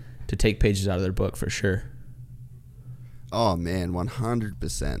 to take pages out of their book, for sure. Oh man,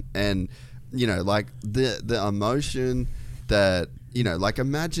 100%. And like the emotion that, like,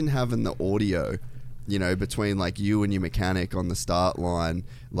 imagine having the audio, between like you and your mechanic on the start line.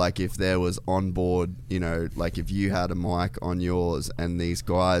 Like, if there was onboard, like if you had a mic on yours and these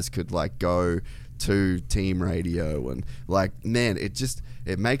guys could like go to team radio, and like, man,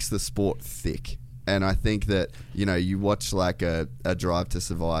 it makes the sport thick. And I think that, you watch like a Drive to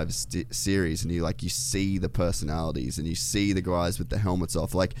Survive series, and you see the personalities, and you see the guys with the helmets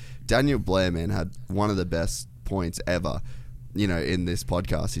off. Like, Daniel Blair, man, had one of the best points ever, in this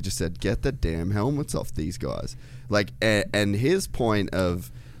podcast. He just said, get the damn helmets off these guys. Like, and his point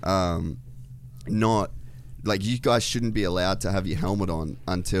of not, like, you guys shouldn't be allowed to have your helmet on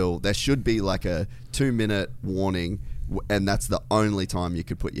until there should be like a 2-minute warning, and that's the only time you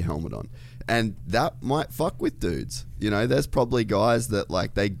could put your helmet on. And that might fuck with dudes. There's probably guys that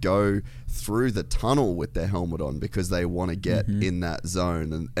like they go through the tunnel with their helmet on because they want to get in that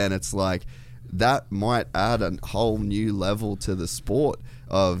zone. And it's like, that might add a whole new level to the sport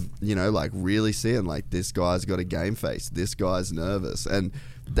of, like really seeing like, this guy's got a game face, this guy's nervous. And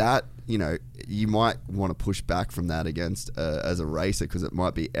that, you might want to push back from that against as a racer, because it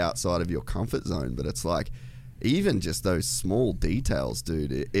might be outside of your comfort zone. But it's like, even just those small details,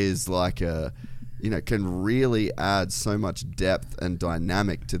 dude, it is like can really add so much depth and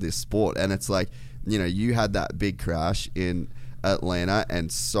dynamic to this sport. And it's like, you had that big crash in Atlanta,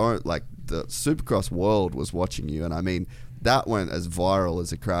 and so like the Supercross world was watching you. And I mean, that went as viral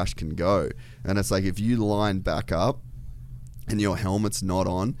as a crash can go. And it's like, if you line back up and your helmet's not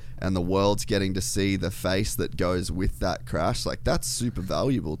on and the world's getting to see the face that goes with that crash, like, that's super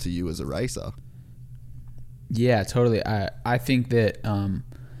valuable to you as a racer. Yeah, totally. I think that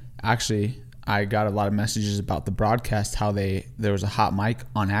actually I got a lot of messages about the broadcast, how there was a hot mic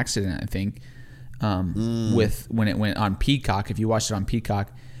on accident, I think, with when it went on Peacock. If you watched it on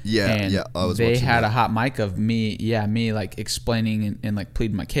Peacock, I was. They had a hot mic of me like explaining and like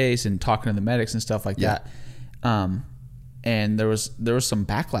pleading my case and talking to the medics and stuff like that. And there was some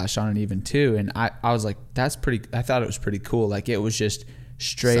backlash on it even too. And I was like, I thought it was pretty cool. Like, it was just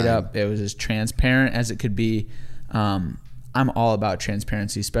straight up, it was as transparent as it could be. I'm all about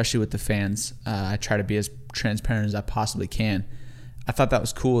transparency, especially with the fans. I try to be as transparent as I possibly can. I thought that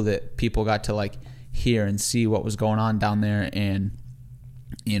was cool that people got to like hear and see what was going on down there. And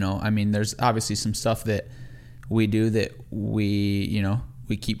there's obviously some stuff that we do that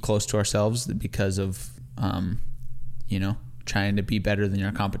we keep close to ourselves because of trying to be better than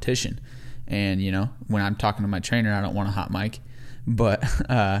your competition. And when I'm talking to my trainer, I don't want a hot mic. But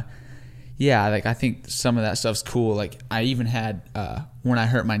like, I think some of that stuff's cool. Like, I even had when I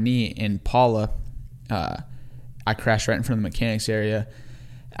hurt my knee in Paula, I crashed right in front of the mechanics area.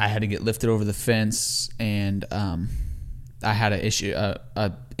 I had to get lifted over the fence, and I had a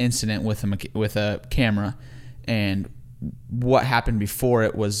incident with a camera. And what happened before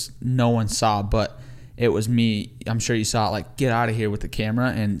it was no one saw, but it was me. I'm sure you saw it, like, get out of here with the camera,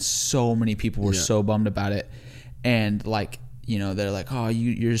 and so many people were so bummed about it. And like, you know, they're like, oh,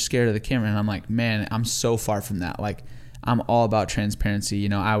 you're scared of the camera. And I'm like, man, I'm so far from that. Like, I'm all about transparency. You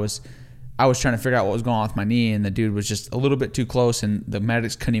know, I was trying to figure out what was going on with my knee, and the dude was just a little bit too close, and the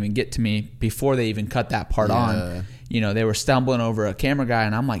medics couldn't even get to me before they even cut that part on. You know, they were stumbling over a camera guy,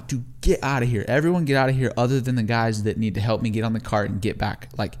 and I'm like, dude, get out of here. Everyone get out of here other than the guys that need to help me get on the cart and get back.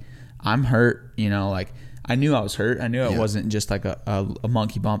 Like, I'm hurt, you know, like, I knew I was hurt. I knew it wasn't just like a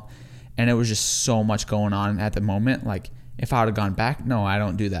monkey bump, and it was just so much going on at the moment. Like, if I would have gone back, no, I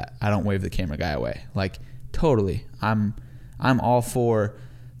don't do that. I don't wave the camera guy away. Like, totally. I'm all for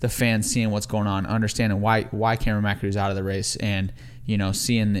the fans seeing what's going on, understanding why Cameron Mcadoo's out of the race, and, you know,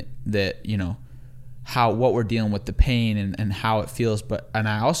 seeing that you know, what we're dealing with, the pain and how it feels. And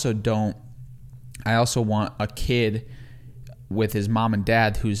I also want a kid with his mom and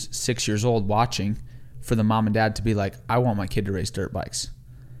dad who's 6 years old watching, for the mom and dad to be like, I want my kid to race dirt bikes.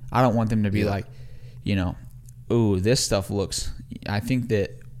 I don't want them to be like, you know, ooh, this stuff looks, I think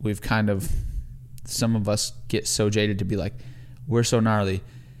that we've kind of, some of us get so jaded to be like, we're so gnarly,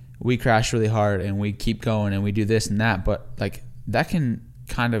 we crash really hard and we keep going and we do this and that, but like, that can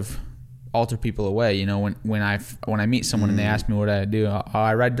kind of alter people away. You know, when I meet someone and they ask me what I do,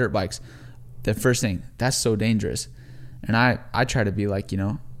 I ride dirt bikes. The first thing, that's so dangerous. And I try to be like, you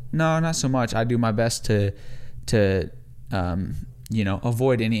know, no, not so much. I do my best to you know,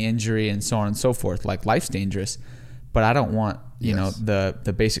 avoid any injury and so on and so forth. Like, life's dangerous, but I don't want, you know,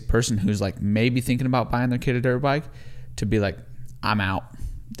 the basic person who's like maybe thinking about buying their kid a dirt bike to be like, I'm out.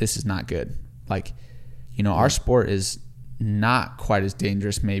 This is not good. Like, you know, our sport is not quite as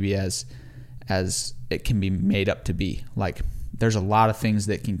dangerous maybe as it can be made up to be. Like, there's a lot of things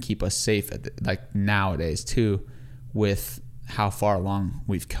that can keep us safe like nowadays too, with how far along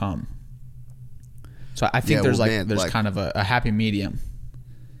we've come. So I think there's kind of a happy medium.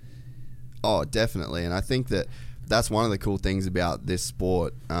 Oh, definitely. And I think that's one of the cool things about this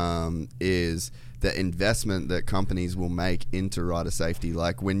sport, is the investment that companies will make into rider safety.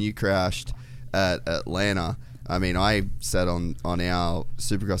 Like, when you crashed at Atlanta, I mean, I said on our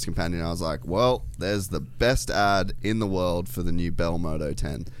Supercross Companion, I was like, well, there's the best ad in the world for the new Bell Moto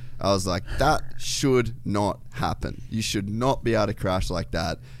 10. I was like, that should not happen. You should not be able to crash like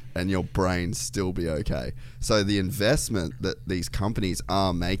that and your brain still be okay. So the investment that these companies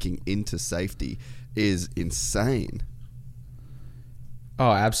are making into safety is insane.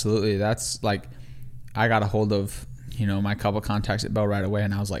 Oh, absolutely. That's like, I got a hold of, you know, my couple contacts at Bell right away,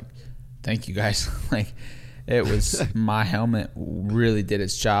 and I was like, thank you guys. Like, it was, my helmet really did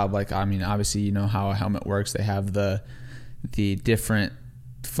its job. Like, I mean, obviously, you know how a helmet works. They have the different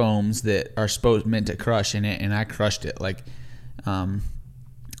foams that are meant to crush in it, and I crushed it. Like,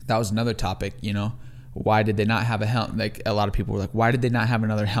 that was another topic, you know, why did they not have a helmet? Like, a lot of people were like, why did they not have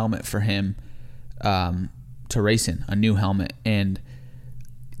another helmet for him to race in, a new helmet? And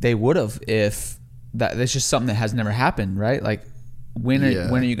they would have, if that's just something that has never happened, right? Like, when are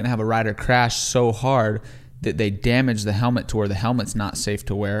you going to have a rider crash so hard that they damage the helmet to where the helmet's not safe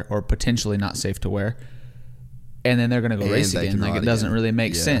to wear, or potentially not safe to wear, and then they're going to go race again? Like, it doesn't really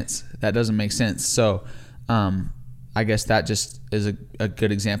make sense. That doesn't make sense. So I guess that just is a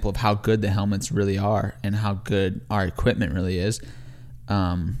good example of how good the helmets really are and how good our equipment really is.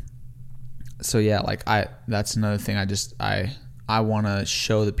 So yeah, like, that's another thing. I want to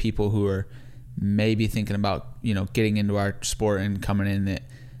show the people who are maybe thinking about, you know, getting into our sport and coming in, that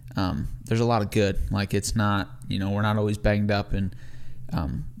there's a lot of good. Like, it's not, you know, we're not always banged up, and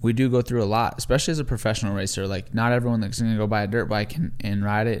we do go through a lot, especially as a professional racer. Like, not everyone that's going to go buy a dirt bike and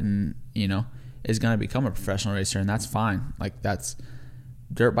ride it and, you know, is going to become a professional racer, and that's fine. Like,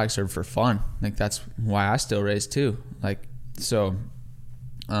 dirt bikes are for fun. Like, that's why I still race too. Like, so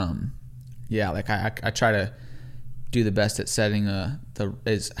yeah, like, I try to do the best at setting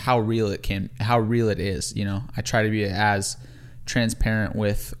how real it is, you know. I try to be as transparent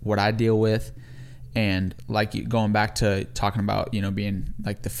with what I deal with, and like, going back to talking about, you know, being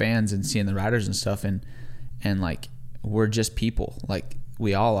like the fans and seeing the riders and stuff, and like, we're just people, like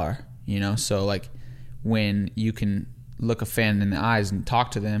we all are, you know. So like, when you can look a fan in the eyes and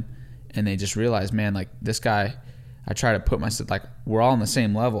talk to them, and they just realize, man, like, this guy, I try to put myself, like, we're all on the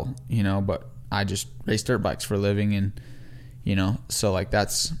same level, you know, but I just race dirt bikes for a living, and, you know, so like,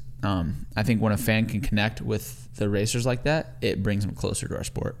 that's I think when a fan can connect with the racers like that, it brings them closer to our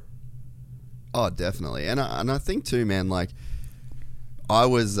sport. Oh, definitely. And I think too, man, like, I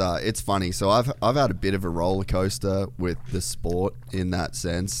was. It's funny. So I've had a bit of a roller coaster with the sport in that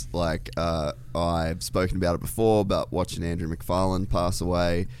sense. Like I've spoken about it before, about watching Andrew McFarlane pass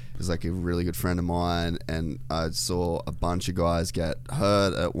away. He was like a really good friend of mine, and I saw a bunch of guys get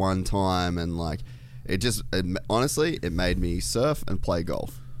hurt at one time, and like honestly, it made me surf and play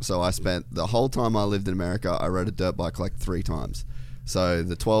golf. So I spent the whole time I lived in America, I rode a dirt bike like 3 times. So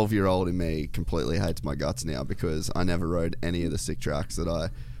the 12-year-old in me completely hates my guts now because I never rode any of the sick tracks that I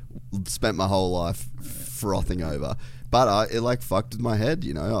spent my whole life frothing over. But it like fucked with my head,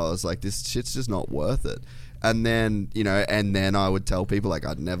 you know. I was like, this shit's just not worth it. And then, you know, I would tell people like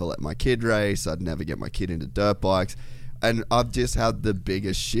I'd never let my kid race, I'd never get my kid into dirt bikes. And I've just had the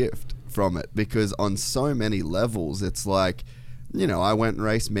biggest shift from it because on so many levels, it's like, you know, I went and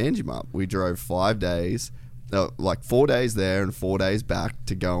raced Manjimup. We drove 5 days, like 4 days there and 4 days back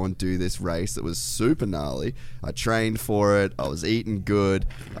to go and do this race that was super gnarly. I trained for it. I was eating good.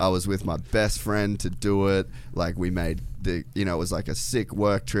 I was with my best friend to do it. Like we made it was like a sick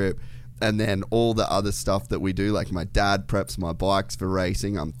work trip. And then all the other stuff that we do, like my dad preps my bikes for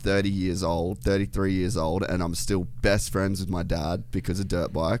racing. I'm 33 years old, and I'm still best friends with my dad because of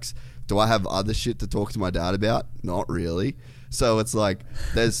dirt bikes. Do I have other shit to talk to my dad about? Not really. So it's like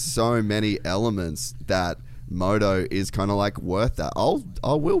there's so many elements that moto is kind of like worth that.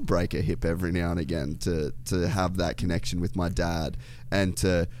 I will break a hip every now and again to have that connection with my dad and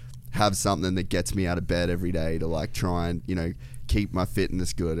to have something that gets me out of bed every day to like try and, you know, keep my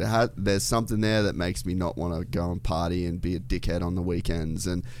fitness good. There's something there that makes me not want to go and party and be a dickhead on the weekends.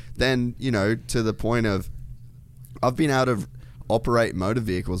 And then, you know, to the point of I've been able to operate motor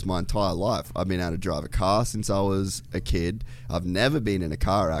vehicles my entire life. I've been able to drive a car since I was a kid. I've never been in a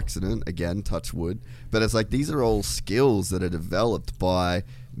car accident, again, touch wood. But it's like these are all skills that are developed by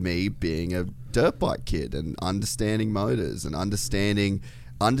me being a dirt bike kid and understanding motors and understanding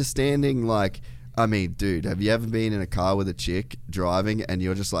like, I mean, dude, have you ever been in a car with a chick driving and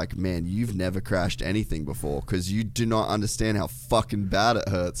you're just like, man, you've never crashed anything before because you do not understand how fucking bad it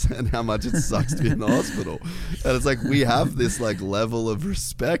hurts and how much it sucks to be in the hospital. And it's like we have this like level of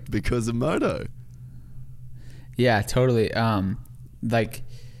respect because of moto. Yeah, totally. Like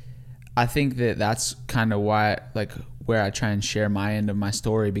I think that's kind of why, like, where I try and share my end of my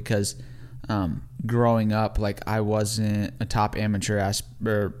story because growing up, like I wasn't a top amateur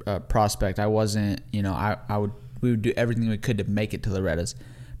prospect. I wasn't, you know, we would do everything we could to make it to Loretta's.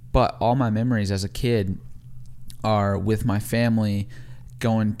 But all my memories as a kid are with my family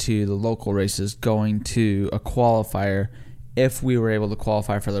going to the local races, going to a qualifier. If we were able to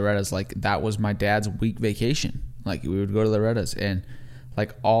qualify for Loretta's, like that was my dad's week vacation. Like we would go to Loretta's and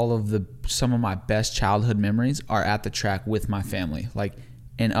like some of my best childhood memories are at the track with my family. Like,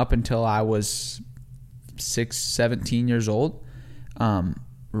 and up until I was 17 years old,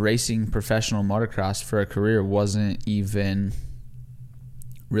 racing professional motocross for a career wasn't even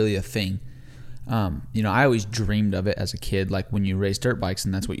really a thing. You know, I always dreamed of it as a kid. Like when you race dirt bikes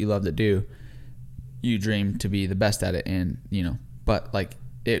and that's what you love to do, you dream to be the best at it. And, you know, but like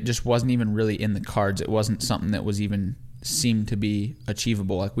it just wasn't even really in the cards. It wasn't something that was even seemed to be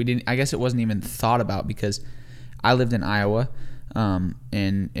achievable. Like I guess it wasn't even thought about because I lived in Iowa.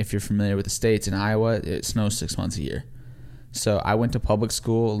 And if you're familiar with the states, in Iowa, it snows 6 months a year. So I went to public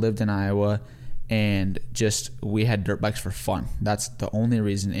school, lived in Iowa, and we had dirt bikes for fun. That's the only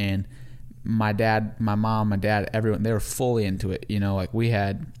reason. And my mom, my dad, everyone, they were fully into it. You know, like we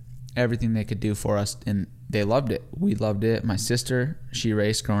had everything they could do for us and they loved it. We loved it. My sister, she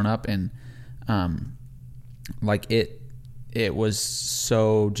raced growing up and, like it was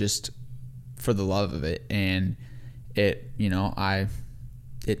so just for the love of it. And it, you know,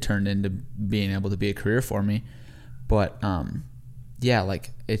 it turned into being able to be a career for me. But yeah, like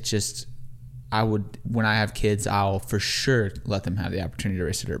it's just when I have kids, I'll for sure let them have the opportunity to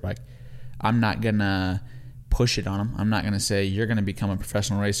race a dirt bike. I'm not gonna push it on them. I'm not gonna say you're gonna become a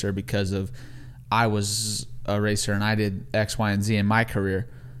professional racer because of I was a racer and I did X, Y, and Z in my career.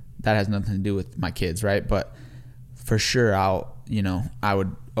 That has nothing to do with my kids, right? But for sure, I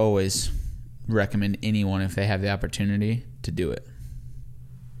would always recommend anyone if they have the opportunity to do it.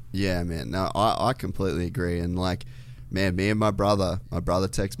 Yeah, man. No, I completely agree. And like, man, me and my brother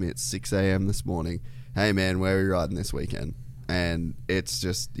texted me at 6 a.m. this morning. Hey, man, where are we riding this weekend? And it's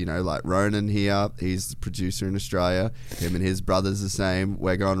just, you know, like Ronan here, he's the producer in Australia. Him and his brother's the same.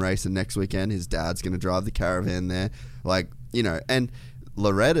 We're going racing next weekend. His dad's going to drive the caravan there. Like, you know, and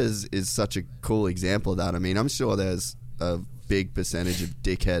Loretta's is such a cool example of that. I mean, I'm sure there's a big percentage of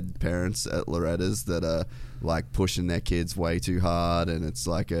dickhead parents at Loretta's that are like pushing their kids way too hard, and it's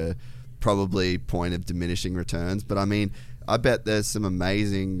like a probably point of diminishing returns. But I mean, I bet there's some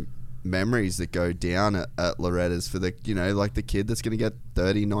amazing memories that go down at Loretta's for the, you know, like the kid that's going to get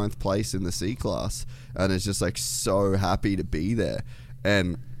 39th place in the C class and is just like so happy to be there.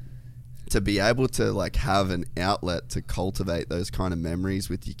 And to be able to like have an outlet to cultivate those kind of memories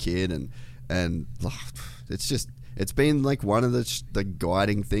with your kid, and it's been like one of the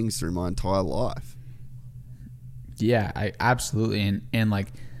guiding things through my entire life. Yeah, I absolutely. And like,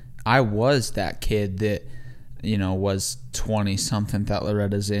 I was that kid that, you know, was 20 something that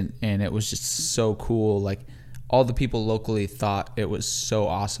Loretta's in, and it was just so cool. Like, all the people locally thought it was so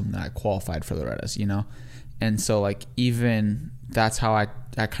awesome that I qualified for Loretta's, you know? And so like, even that's how I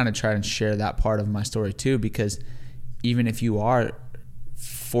kind of try and share that part of my story too, because even if you are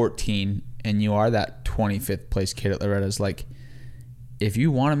 14 and you are that 25th place kid at Loretta's, like, if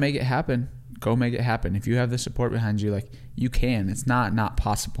you want to make it happen, go make it happen. If you have the support behind you, like, you can. It's not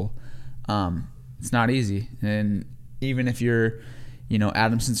possible. It's not easy. And even if you're, you know,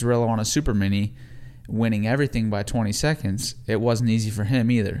 Adam Cincerello on a super mini winning everything by 20 seconds, it wasn't easy for him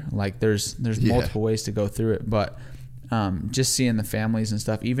either. Like, there's multiple ways to go through it. But just seeing the families and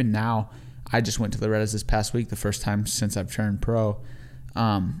stuff, even now, I just went to Loretta's this past week, the first time since I've turned pro.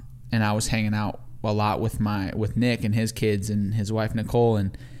 And I was hanging out a lot with Nick and his kids and his wife Nicole,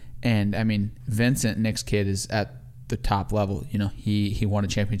 and I mean, Vincent, Nick's kid, is at the top level. You know, he won a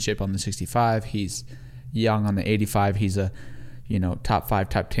championship on the 65. He's young on the 85. He's a, you know, top 5,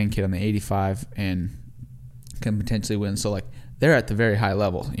 top 10 kid on the 85 and can potentially win. So like, they're at the very high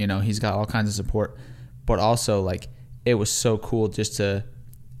level. You know, he's got all kinds of support, but also like, it was so cool just to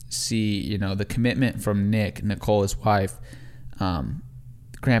see, you know, the commitment from Nick, Nicole, his wife,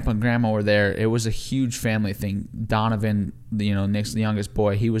 grandpa and grandma were there. It was a huge family thing. Donovan, you know, Nick's the youngest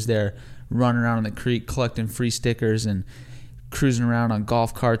boy, he was there running around in the creek collecting free stickers and cruising around on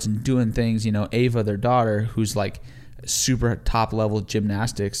golf carts and doing things. You know, Ava, their daughter, who's like super top level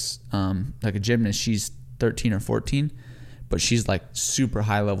gymnastics, like a gymnast, she's 13 or 14, but she's like super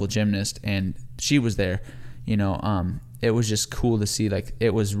high level gymnast, and she was there. You know, it was just cool to see. Like,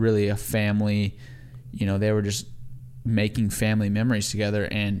 it was really a family, you know, they were just making family memories together.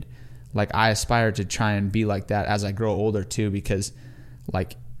 And like, I aspire to try and be like that as I grow older too, because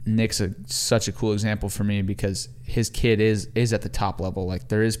like, Nick's such a cool example for me, because his kid is at the top level. Like,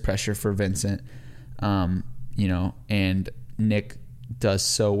 there is pressure for Vincent, you know, and Nick does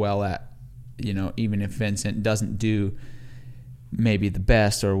so well at, you know, even if Vincent doesn't do maybe the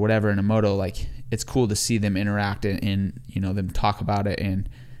best or whatever in a moto, like, it's cool to see them interact and you know, them talk about it and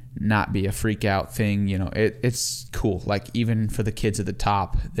not be a freak out thing. You know, it's cool. Like, even for the kids at the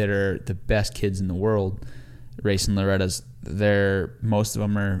top that are the best kids in the world racing Loretta's, most of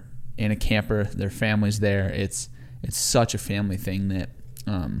them are in a camper, their family's there. It's such a family thing that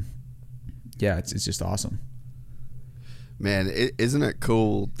it's just awesome. Man, isn't it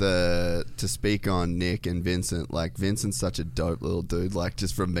cool to speak on Nick and Vincent? Like, Vincent's such a dope little dude, like,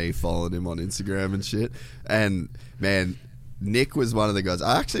 just from me following him on Instagram and shit. And, man, Nick was one of the guys.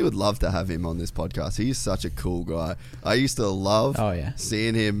 I actually would love to have him on this podcast. He's such a cool guy. I used to love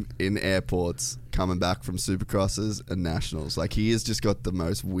seeing him in airports coming back from Supercrosses and Nationals. Like, he has just got the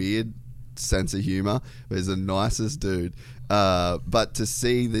most weird sense of humor, but he's the nicest dude. But to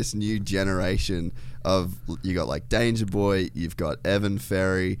see this new generation of, you got like Danger Boy, you've got Evan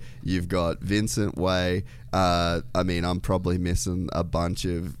Ferry, you've got Vincent Way. I mean, I'm probably missing a bunch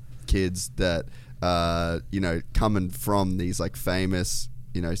of kids that, you know, coming from these like famous,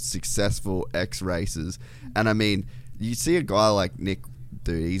 you know, successful X races. And I mean, you see a guy like Nick,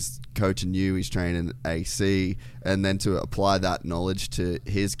 dude, he's coaching you, he's training AC, and then to apply that knowledge to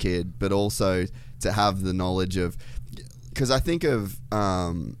his kid, but also to have the knowledge of, because I think of,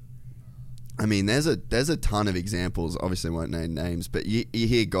 I mean, there's a ton of examples. Obviously, won't name names, but you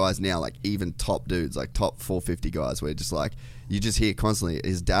hear guys now, like even top dudes, like top 450 guys, where just like you just hear constantly,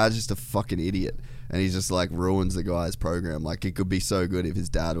 his dad's just a fucking idiot, and he just like ruins the guy's program. Like, it could be so good if his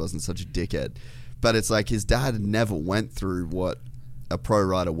dad wasn't such a dickhead, but it's like his dad never went through what a pro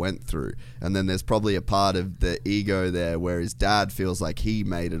rider went through, and then there's probably a part of the ego there where his dad feels like he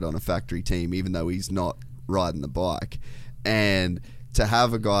made it on a factory team, even though he's not riding the bike. And to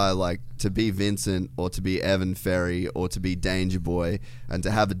have a guy like, to be Vincent or to be Evan Ferry or to be Danger Boy, and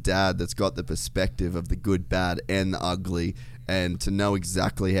to have a dad that's got the perspective of the good, bad, and the ugly, and to know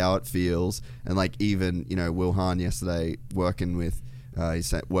exactly how it feels. And like, even, you know, Will Hahn yesterday working with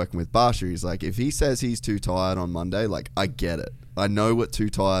Barsha, he's like, if he says he's too tired on Monday, like, I get it. I know what too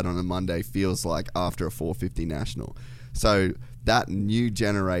tired on a Monday feels like after a 450 national. So that new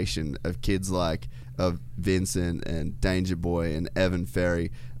generation of kids like of Vincent and Danger Boy and Evan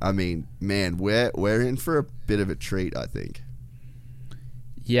Ferry. I mean, man, we're in for a bit of a treat, I think.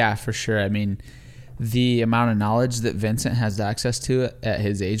 Yeah, for sure. I mean, the amount of knowledge that Vincent has access to at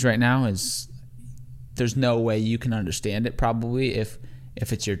his age right now is, there's no way you can understand it probably if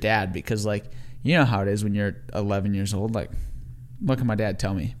it's your dad, because like, you know how it is when you're 11 years old, like, what can my dad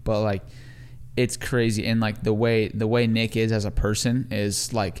tell me? But like, it's crazy. And like the way Nick is as a person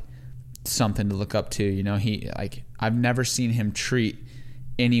is like something to look up to. You know, he, like, I've never seen him treat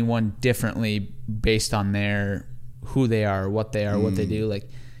anyone differently based on who they are, what they are, what they do. Like,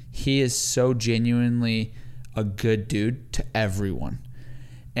 he is so genuinely a good dude to everyone.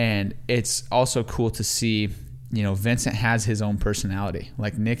 And it's also cool to see, you know, Vincent has his own personality.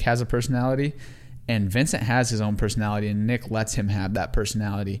 Like, Nick has a personality, and Vincent has his own personality, and Nick lets him have that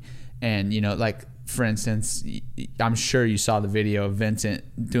personality. And, you know, like, for instance, I'm sure you saw the video of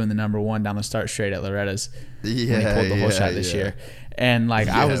Vincent doing the number one down the start straight at Loretta's when he pulled the whole shot this year. And, like,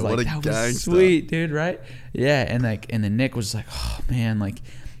 I was like, that was sweet, dude, right? Yeah, and, like, and then Nick was like, oh, man, like,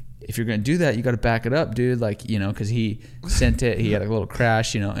 if you're going to do that, you got to back it up, dude. Like, you know, because he sent it. He had a little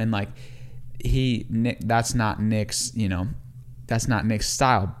crash, you know, and, like, Nick, that's not Nick's, you know, that's not Nick's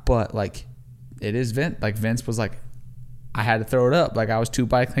style. But, like, it is Vince. Like, Vince was like, I had to throw it up. Like, I was 2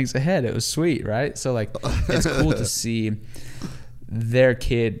 bike lengths ahead. It was sweet, right? So, like, it's cool to see their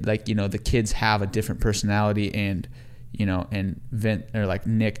kid, like, you know, the kids have a different personality, and, you know, and like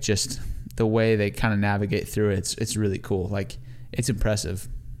Nick, just the way they kind of navigate through it, it's really cool. Like, it's impressive.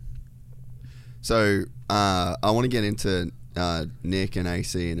 So, I want to get into Nick and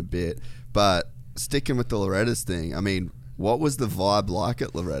AC in a bit, but sticking with the Loretta's thing, I mean, what was the vibe like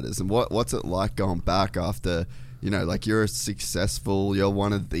at Loretta's, and what's it like going back after, you know, like, you're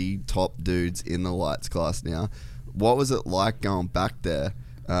one of the top dudes in the lights class now. What was it like going back there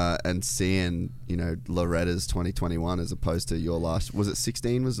and seeing, you know, Loretta's 2021 as opposed to your last, was it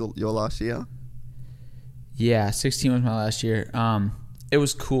 16 was your last year? Yeah, 16 was my last year. It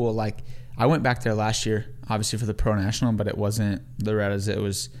was cool. Like, I went back there last year, obviously for the Pro National, but it wasn't Loretta's, it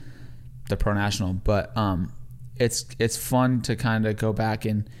was the Pro National. But it's fun to kind of go back,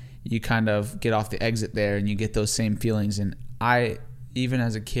 and you kind of get off the exit there and you get those same feelings. And I, even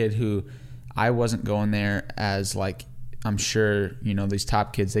as a kid who, I wasn't going there as, like, I'm sure, you know, these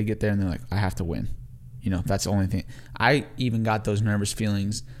top kids, they get there and they're like, I have to win. You know, that's the only thing. I even got those nervous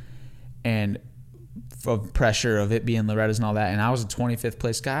feelings and of pressure of it being Loretta's and all that. And I was a 25th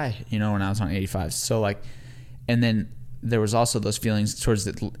place guy, you know, when I was on 85. So, like, and then there was also those feelings towards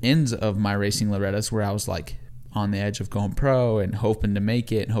the ends of my racing Loretta's where I was like on the edge of going pro and hoping to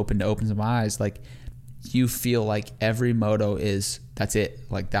make it and hoping to open some eyes. Like, you feel like every moto that's it.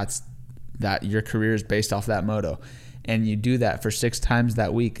 Like, that your career is based off that moto. And you do that for 6 times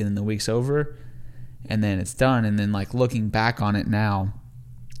that week, and then the week's over, and then it's done. And then, like, looking back on it now,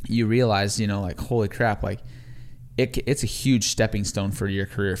 you realize, you know, like, holy crap, like, it's a huge stepping stone for your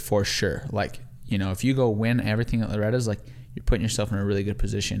career for sure. Like, you know, if you go win everything at Loretta's, like, you're putting yourself in a really good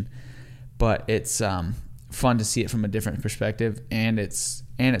position. But it's fun to see it from a different perspective, and it's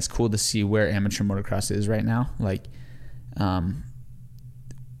cool to see where amateur motocross is right now. Like,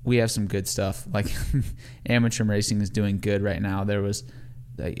 we have some good stuff. Like, amateur racing is doing good right now.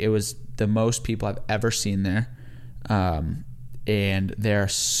 It was the most people I've ever seen there. And there are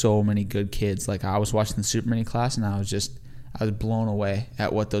so many good kids. Like, I was watching the Super Mini class, and I was blown away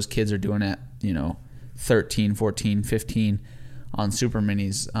at what those kids are doing at, you know, 13, 14, 15 on Super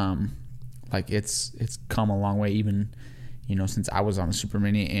Minis. Like, it's come a long way, even, you know, since I was on a Super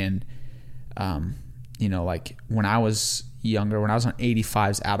Mini. And, you know, like, when I was younger, when I was on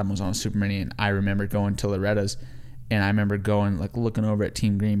 85s, Adam was on a Super Mini, and I remember going to Loretta's, and I remember going, like, looking over at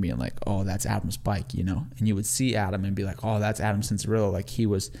Team Green being like, oh, that's Adam's bike, you know? And you would see Adam and be like, oh, that's Adam Cincerillo. Like, he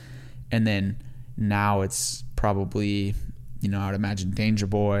was, and then now it's probably, you know, I would imagine Danger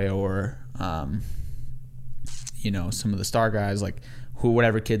Boy or, you know, some of the star guys, like,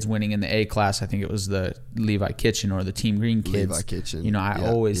 whatever kid's winning in the A class. I think it was the Levi Kitchen or the Team Green kids. Levi Kitchen. You know, I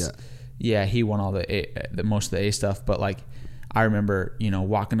always, he won all the most of the A stuff. But, like, I remember, you know,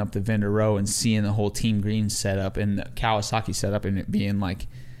 walking up the vendor row and seeing the whole Team Green setup and the Kawasaki setup, and it being, like,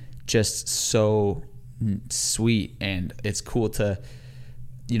 just so sweet. And it's cool to,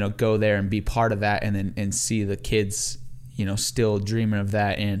 you know, go there and be part of that, and see the kids, you know, still dreaming of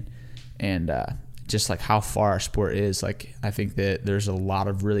that, and just, like, how far our sport is. Like, I think that there's a lot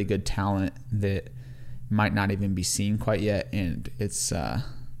of really good talent that might not even be seen quite yet, and it's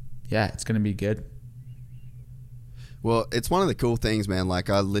it's going to be good. Well, it's one of the cool things, man. Like,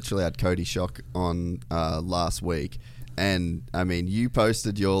 I literally had Cody Shock on last week, and, I mean, you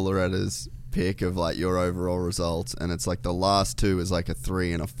posted your Loretta's pick of like your overall results, and it's like the last two is like a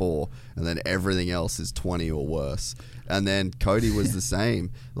 3 and a 4, and then everything else is 20 or worse. And then Cody was the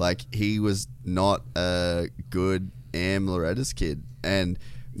same. Like, he was not a good Loretta's kid, and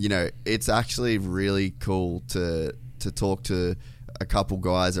you know, it's actually really cool to talk to a couple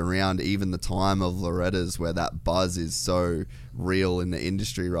guys around even the time of Loretta's, where that buzz is so real in the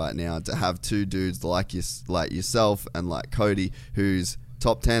industry right now, to have two dudes like yourself and like Cody, who's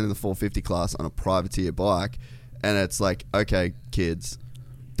top 10 in the 450 class on a privateer bike. And it's like, okay, kids,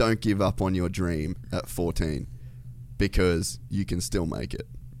 don't give up on your dream at 14, because you can still make it.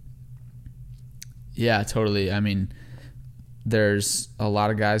 Yeah, totally. I mean, there's a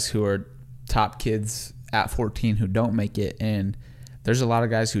lot of guys who are top kids at 14 who don't make it, and there's a lot of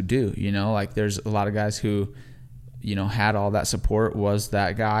guys who do, you know, like there's a lot of guys who, you know, had all that support, was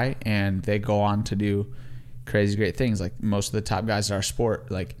that guy, and they go on to do crazy great things. Like most of the top guys in our sport,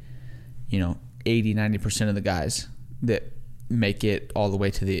 like, you know, 80-90% of the guys that make it all the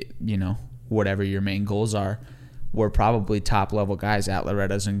way to the, you know, whatever your main goals are, were probably top level guys at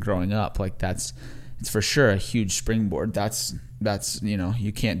Loretta's and growing up. Like it's for sure a huge springboard. That's you know,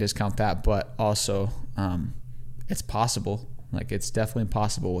 you can't discount that, but also it's possible. Like, it's definitely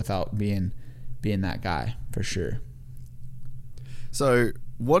possible without being that guy, for sure. So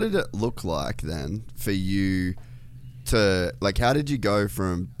what did it look like then for you to, like, how did you go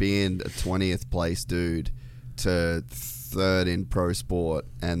from being a 20th place dude to third in pro sport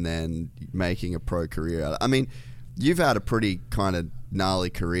and then making a pro career out of it? I mean, you've had a pretty kind of gnarly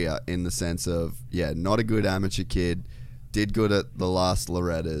career in the sense of, yeah, not a good amateur kid, did good at the last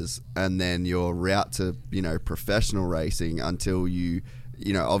Loretta's, and then your route to, you know, professional racing until you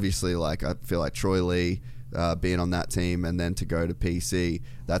know, obviously, like, I feel like Troy Lee, being on that team, and then to go to PC,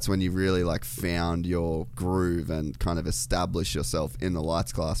 that's when you really like found your groove and kind of established yourself in the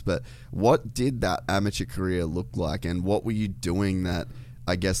lights class. But what did that amateur career look like, and what were you doing that,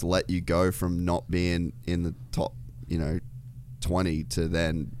 I guess, let you go from not being in the top, you know, 20 to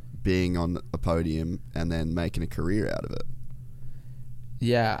then being on a podium and then making a career out of it?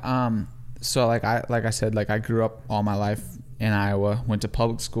 Yeah, so like I said, like I grew up all my life in Iowa, went to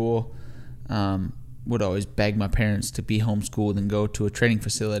public school, would always beg my parents to be homeschooled and go to a training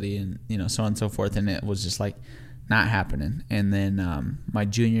facility, and, you know, so on and so forth, and it was just like not happening. And then my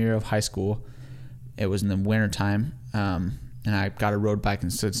junior year of high school, it was in the winter time, and I got a road bike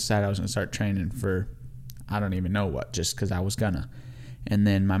and decided I was going to start training for I don't even know what, just because I was gonna. And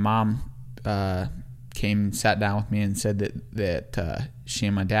then my mom sat down with me and said that she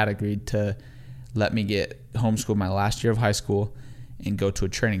and my dad agreed to let me get homeschooled my last year of high school and go to a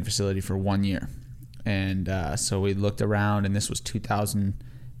training facility for 1 year. And so we looked around, and this was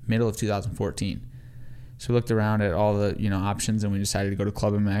middle of 2014. So we looked around at all the, you know, options, and we decided to go to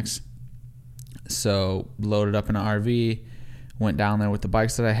Club MX. So loaded up in an RV, went down there with the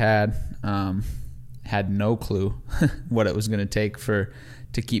bikes that I had no clue what it was going to take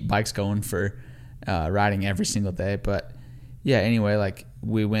to keep bikes going for riding every single day. But yeah, anyway, like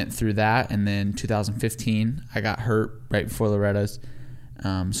we went through that, and then 2015 I got hurt right before Loretta's,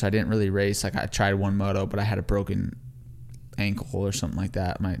 so I didn't really race. Like I tried one moto, but I had a broken ankle or something like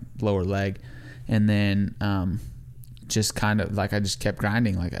that, my lower leg. And then just kind of like I just kept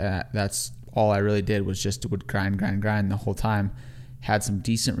grinding. Like that's all I really did, was just would grind the whole time. Had some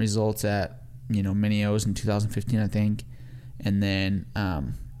decent results at, you know, mini O's in 2015, I think. And then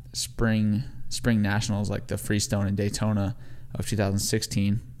spring nationals, like the Freestone and Daytona of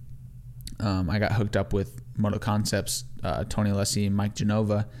 2016, I got hooked up with Moto Concepts, Tony Alessi and Mike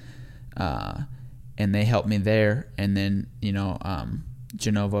Genova, and they helped me there. And then, you know,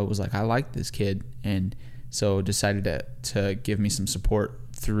 Genova was like, I like this kid, and so decided to give me some support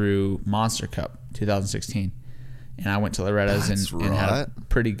through Monster Cup 2016. And I went to Loretta's and had a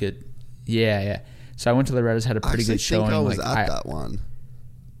pretty good, yeah. So I went to Loretta's, had a pretty good showing. I was at that one.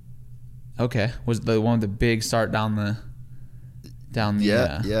 Okay, was the one with the big start down the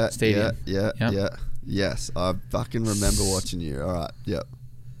stadium? Yeah. Yes, I fucking remember watching you. All right, yep.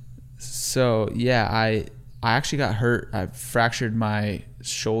 So yeah, I actually got hurt. I fractured my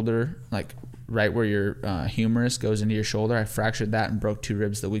shoulder, like right where your humerus goes into your shoulder. I fractured that and broke 2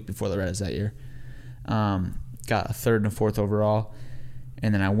 ribs the week before Loretta's that year. Got a 3rd and a 4th overall,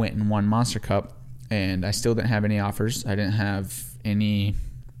 and then I went and won Monster Cup, and I still didn't have any offers. I didn't have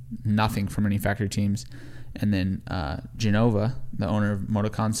nothing from any factory teams. And then Genova, the owner of Moto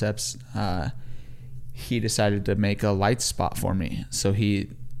Concepts, he decided to make a lights spot for me. So they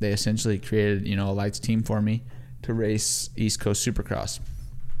essentially created, you know, a lights team for me to race East Coast Supercross.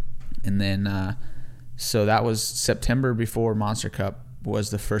 And then so that was September before Monster Cup.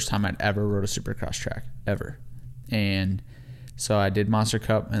 was the first time I'd ever rode a Supercross track, ever. And so I did Monster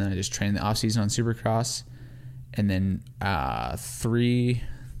Cup, and then I just trained the off-season on Supercross. And then three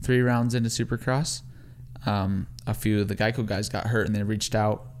rounds into Supercross, a few of the Geico guys got hurt, and they reached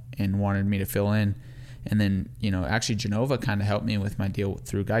out and wanted me to fill in. And then, actually Genova kind of helped me with my deal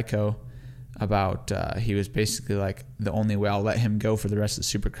through Geico about he was basically like, the only way I'll let him go for the rest of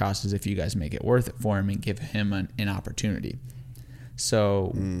the Supercross is if you guys make it worth it for him and give him an opportunity.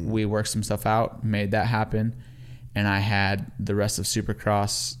 So we worked some stuff out, made that happen, and I had the rest of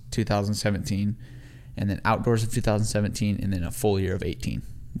Supercross 2017, and then outdoors of 2017, and then a full year of 18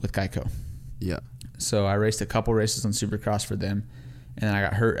 with Geico. Yeah. So I raced a couple races on Supercross for them, and then I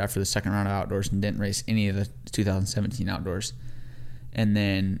got hurt after the second round of outdoors and didn't race any of the 2017 outdoors. And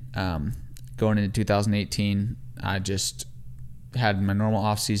then going into 2018, I just had my normal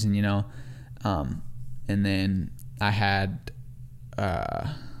off season, and then I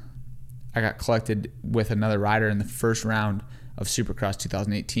got collected with another rider in the first round of Supercross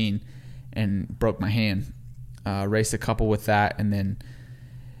 2018 and broke my hand. Raced a couple with that, and then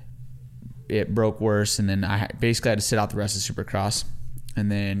it broke worse, and then I basically had to sit out the rest of Supercross, and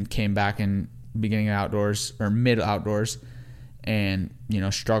then came back in beginning of outdoors or mid outdoors, and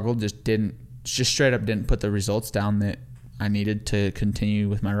struggled, just straight up didn't put the results down that I needed to continue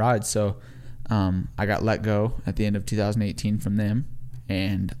with my ride. So I got let go at the end of 2018 from them,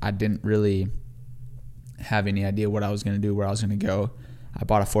 and I didn't really have any idea what I was going to do, where I was going to go. I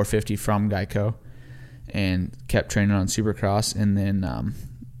bought a 450 from Geico and kept training on Supercross, and then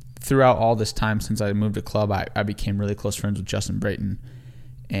throughout all this time since I moved to club, I became really close friends with Justin Brayton,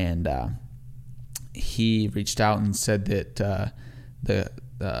 and he reached out and said that the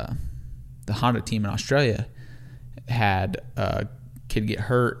Honda team in Australia had a kid get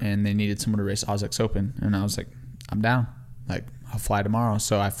hurt and they needed someone to race AUS-X Open, and I was like, I'm down, like I'll fly tomorrow.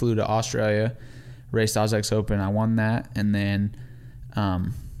 So I flew to Australia, raced AUS-X Open, I won that, and then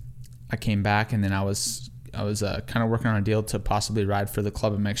I came back, and then I was kind of working on a deal to possibly ride for the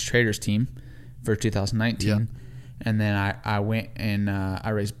Club MX Traders team for 2019. Yeah. And then I went and I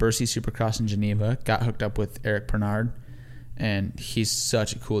raced Bercy Supercross in Geneva, got hooked up with Eric Pernard, and he's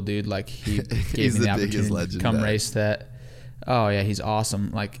such a cool dude. Like, he gave me the opportunity to come race that. Oh yeah, he's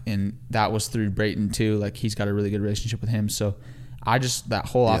awesome. Like, and that was through Brayton too. Like, he's got a really good relationship with him. So I just, that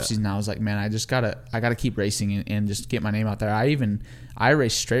whole offseason, I was like, man, I gotta keep racing and just get my name out there. I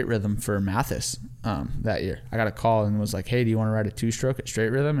raced straight rhythm for Mathis that year. I got a call and was like, hey, do you want to ride a 2-stroke at straight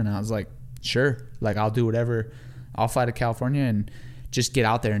rhythm? And I was like, sure. Like, I'll do whatever. I'll fly to California and just get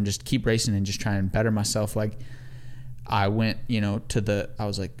out there and just keep racing and just try and better myself. Like, I went, I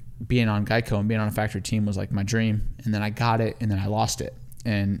was like, being on Geico and being on a factory team was like my dream. And then I got it, and then I lost it.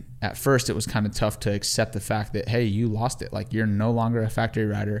 And at first it was kind of tough to accept the fact that, hey, you lost it. Like, you're no longer a factory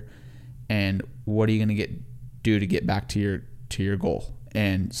rider, and what are you going to do to get back to your goal?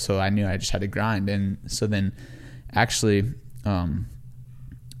 And so I knew I just had to grind. And so then actually,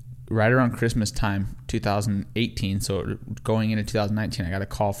 right around Christmas time, 2018, so going into 2019, I got a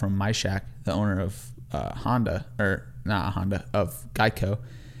call from Myshak, the owner of of Geico,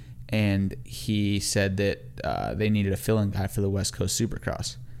 and he said that they needed a fill-in guy for the West Coast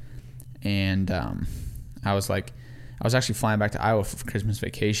Supercross. And I was actually flying back to Iowa for Christmas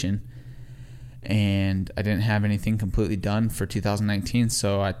vacation, and I didn't have anything completely done for 2019,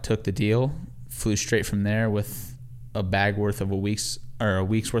 so I took the deal, flew straight from there with a bag worth of a week's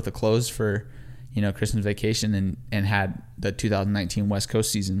worth of clothes for Christmas vacation, and had the 2019 West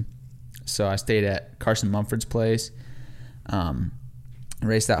Coast season. So I stayed at Carson Mumford's place,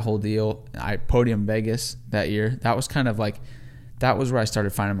 raced that whole deal. I podiumed Vegas that year. That was kind of like, that was where I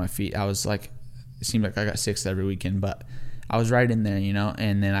started finding my feet. I was like, it seemed like I got sixth every weekend, but I was right in there,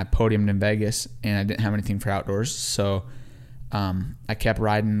 and then I podiumed in Vegas, and I didn't have anything for outdoors. So I kept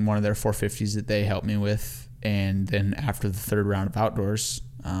riding one of their 450s that they helped me with. And then after the third round of outdoors,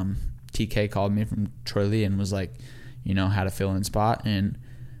 TK called me from Troy Lee and was like, had a fill-in spot. And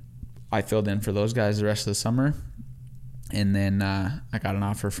I filled in for those guys the rest of the summer. And then I got an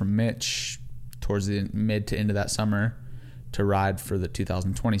offer from Mitch towards the mid to end of that summer to ride for the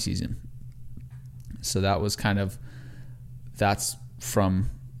 2020 season. So that was that's from,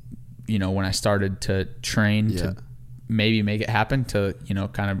 when I started to train to maybe make it happen to,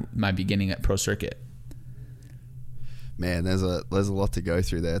 kind of my beginning at pro circuit. Man, there's a lot to go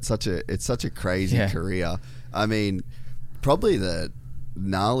through there. It's such a crazy career. I mean, probably the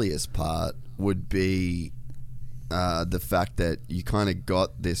gnarliest part would be the fact that you kind of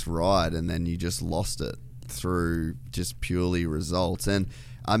got this ride and then you just lost it through just purely results. And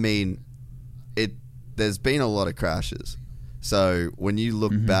I mean, there's been a lot of crashes. So when you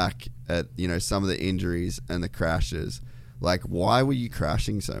look back at, you know, some of the injuries and the crashes, like, why were you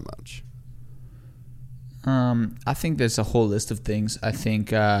crashing so much? I think there's a whole list of things. I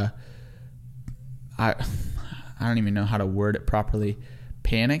think I don't even know how to word it properly.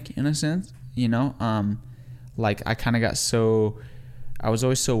 Panic, in a sense, you know. Like, I kind of got so, I was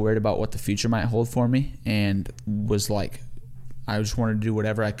always so worried about what the future might hold for me, and was like, I just wanted to do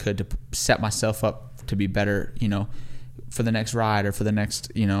whatever I could to set myself up to be better, you know, for the next ride or for the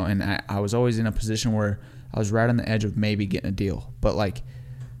next, you know. And I was always in a position where I was right on the edge of maybe getting a deal, but like,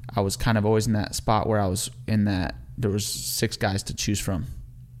 I was kind of always in that spot where I was in that there was 6 guys to choose from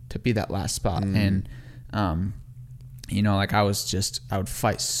to be that last spot. And, you know, like, I would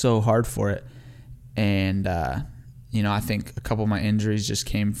fight so hard for it. And, you know, I think a couple of my injuries just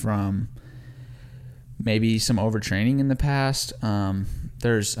came from maybe some overtraining in the past.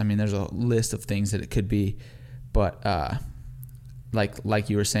 There's a list of things that it could be, but, like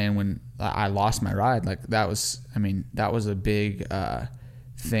you were saying, when I lost my ride, like, that was a big,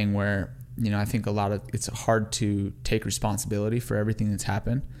 thing where, you know, I think it's hard to take responsibility for everything that's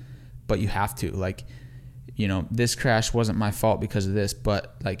happened, but you have to. Like, you know, this crash wasn't my fault because of this,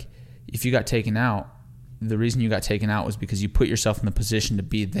 but like, if you got taken out, the reason you got taken out was because you put yourself in the position to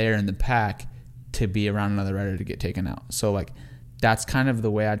be there in the pack to be around another rider to get taken out. So like, that's kind of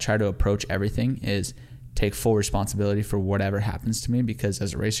the way I try to approach everything, is take full responsibility for whatever happens to me, because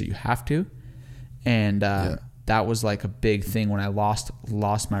as a racer you have to. And that was like a big thing when I lost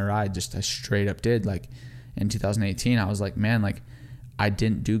my ride. Just, I straight up did. Like, in 2018, I was like, man, like, I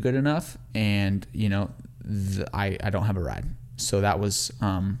didn't do good enough, and, you know, I don't have a ride. So that was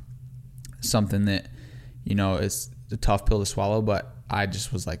something that, you know, is a tough pill to swallow, but I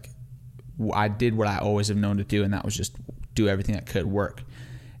just was like, I did what I always have known to do, and that was just do everything that could work.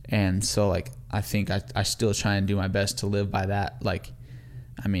 And so, like, I think I still try and do my best to live by that. Like,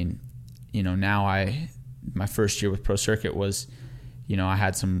 I mean, you know, now my first year with Pro Circuit was, you know,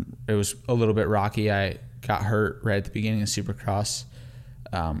 it was a little bit rocky. I got hurt right at the beginning of Supercross,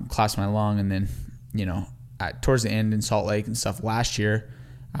 collapsed my lung, and then, you know, towards the end in Salt Lake and stuff last year,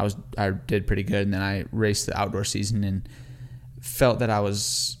 I did pretty good, and then I raced the outdoor season and felt that I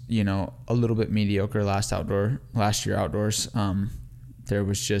was, you know, a little bit mediocre last year outdoors. There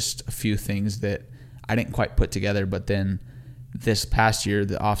was just a few things that I didn't quite put together, but then this past year,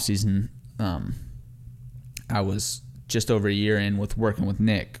 the off season, I was just over a year in with working with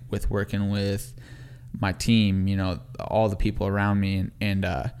Nick, with working with my team, you know, all the people around me, and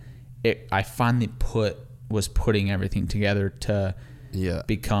I finally was putting everything together to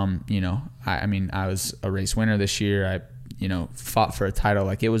become, you know, I mean, I was a race winner this year. I, you know, fought for a title.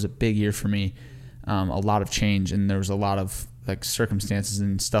 Like, it was a big year for me, a lot of change, and there was a lot of like circumstances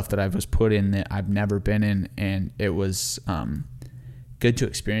and stuff that I was put in that I've never been in, and it was good to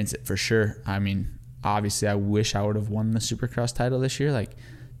experience it for sure. I mean, obviously, I wish I would have won the Supercross title this year. Like,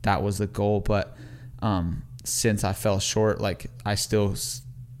 that was the goal. But since I fell short, like, I still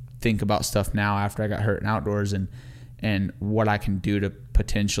think about stuff now after I got hurt in outdoors, and what I can do to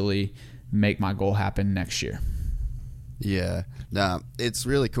potentially make my goal happen next year. Yeah. Nah, it's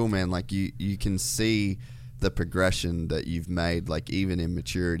really cool, man. Like, you can see the progression that you've made, like, even in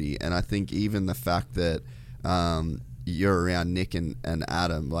maturity. And I think even the fact that you're around Nick and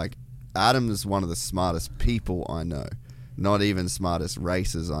Adam, like, Adam is one of the smartest people I know, not even smartest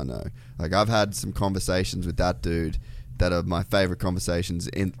racers I know. Like, I've had some conversations with that dude that are my favorite conversations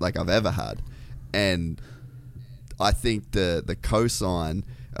I've ever had. And I think the cosign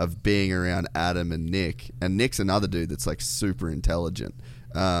of being around Adam and Nick's another dude that's like super intelligent.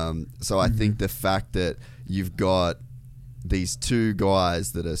 So I think the fact that you've got these 2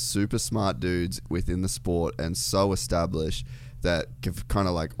 guys that are super smart dudes within the sport and so established that have kind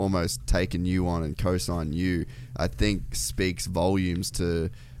of like almost taken you on and co-sign you, I think speaks volumes to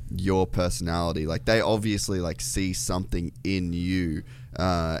your personality. Like, they obviously like see something in you,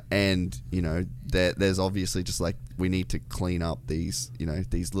 and, you know, there's obviously just like, we need to clean up these, you know,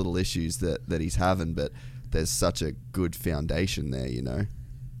 these little issues that he's having, but there's such a good foundation there, you know.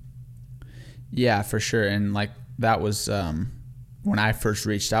 Yeah, for sure. And like, that was when I first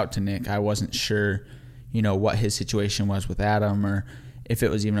reached out to Nick, I wasn't sure, you know, what his situation was with Adam, or if it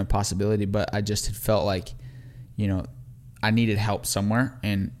was even a possibility, but I just had felt like, you know, I needed help somewhere.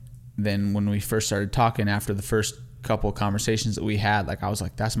 And then when we first started talking, after the first couple of conversations that we had, like, I was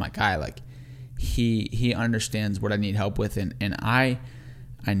like, that's my guy. Like, he understands what I need help with, and I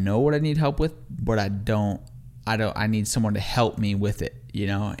know what I need help with, but I need someone to help me with it, you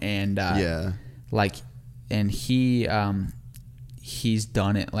know. And like, and he's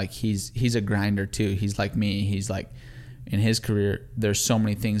done it. Like, he's a grinder too. He's like me. He's like in his career, there's so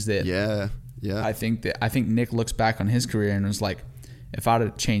many things that I think Nick looks back on his career and was like, if I'd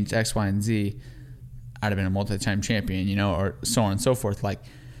have changed X, Y, and Z, I'd have been a multi-time champion, you know, or so on and so forth. Like,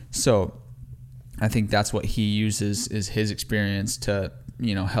 so I think that's what he uses is his experience to,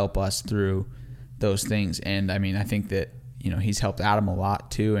 you know, help us through those things. And I mean, I think that, you know, he's helped Adam a lot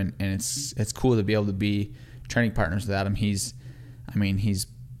too. And it's cool to be able to be training partners with Adam. He's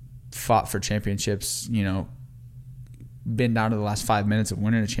fought for championships, you know, been down to the last 5 minutes of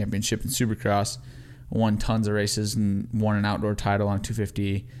winning a championship in Supercross, won tons of races and won an outdoor title on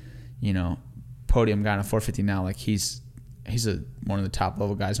 250, you know, podium guy on a 450 now. Like he's one of the top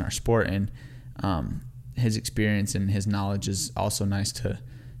level guys in our sport, and his experience and his knowledge is also nice to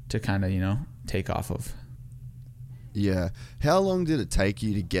kind of, you know, take off of. Yeah. How long did it take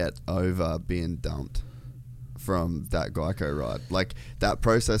you to get over being dumped from that Geico ride? Like that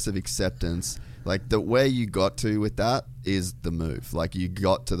process of acceptance, like where you got to with that is the move. Like you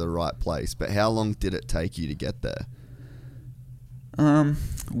got to the right place, but how long did it take you to get there?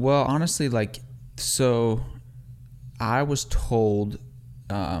 Well, honestly, like, so I was told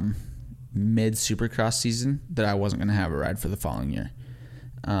mid Supercross season that I wasn't going to have a ride for the following year.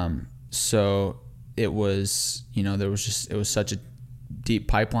 So it was, you know, it was such a deep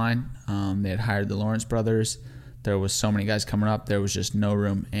pipeline. They had hired the Lawrence brothers. There was so many guys coming up. There was just no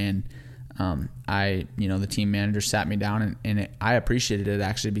room. And the team manager sat me down and I appreciated it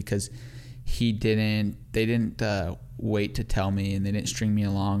actually, because they didn't wait to tell me, and they didn't string me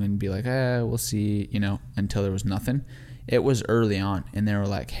along and be like, we'll see, you know, until there was nothing. It was early on, and they were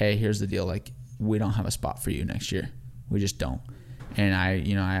like, hey, here's the deal. Like, we don't have a spot for you next year. We just don't. And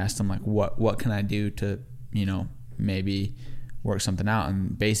I asked them, like, what can I do to, you know, maybe work something out?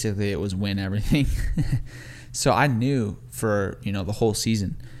 And basically it was win everything. So I knew for, you know, the whole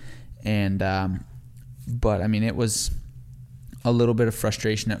season. And, but I mean, it was a little bit of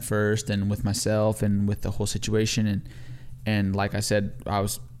frustration at first, and with myself and with the whole situation. And like I said,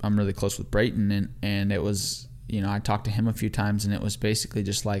 I'm really close with Brayton, and it was, you know, I talked to him a few times, and it was basically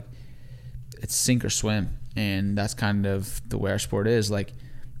just like, it's sink or swim. And that's kind of the way our sport is. Like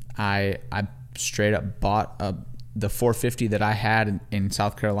I straight up bought the 450 that I had in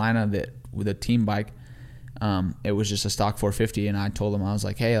South Carolina, that with a team bike. It was just a stock 450, and I told them, I was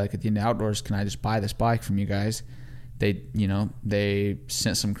like, hey, like at the end of outdoors, can I just buy this bike from you guys? They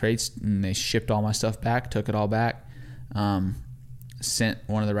sent some crates and they shipped all my stuff back, took it all back. Sent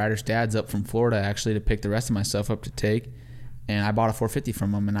one of the riders' dads up from Florida actually to pick the rest of my stuff up to take, and I bought a 450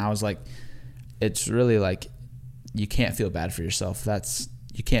 from him. And I was like, it's really like, you can't feel bad for yourself.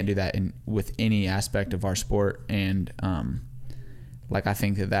 You can't do that with any aspect of our sport. And like, I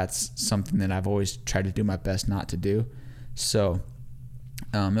think that's something that I've always tried to do my best not to do. So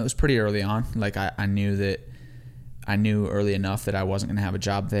it was pretty early on. Like I knew early enough that I wasn't going to have a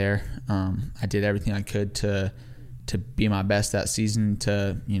job there. I did everything I could to be my best that season,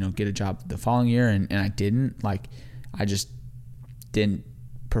 to, you know, get a job the following year. And I didn't. Like, I just didn't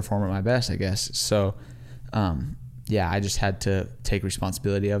perform at my best, I guess. So, I just had to take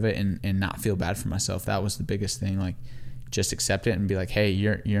responsibility of it and not feel bad for myself. That was the biggest thing. Like, just accept it and be like, hey,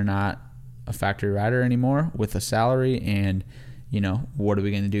 you're not a factory rider anymore with a salary, and, you know, what are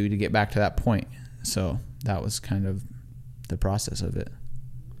we going to do to get back to that point? So that was kind of the process of it.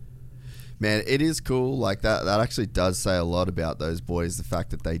 Man, it is cool. Like that actually does say a lot about those boys, the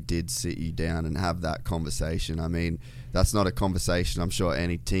fact that they did sit you down and have that conversation. I mean, that's not a conversation I'm sure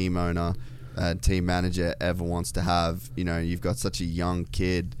any team owner, team manager ever wants to have. You know, you've got such a young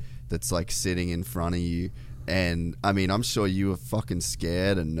kid that's like sitting in front of you. And I mean, I'm sure you were fucking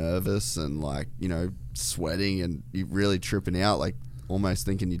scared and nervous and, like, you know, sweating and you really tripping out, like almost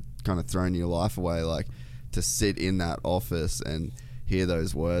thinking you'd kind of thrown your life away, like to sit in that office and hear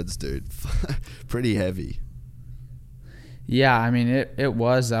those words, dude. Pretty heavy. Yeah, I mean, it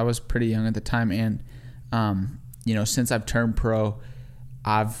was. I was pretty young at the time. And, you know, since I've turned pro,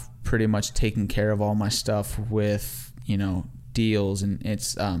 I've pretty much taken care of all my stuff with, you know, deals. And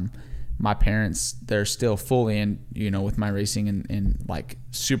it's, my parents, they're still fully in, you know, with my racing and like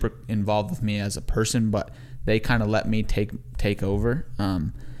super involved with me as a person, but they kind of let me take over.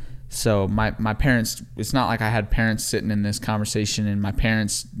 So my parents, it's not like I had parents sitting in this conversation and my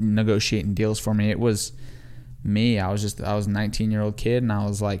parents negotiating deals for me. It was me. I was a 19-year-old kid, and I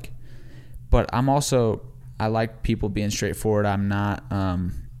was like, but I like people being straightforward. I'm not,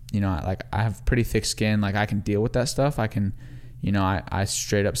 you know, like I have pretty thick skin. Like I can deal with that stuff. I can, you know, I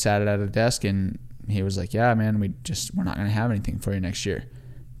straight up sat at a desk and he was like, yeah, man, we're not going to have anything for you next year.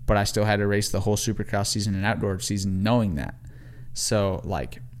 But I still had to race the whole Supercross season and outdoor season knowing that. So,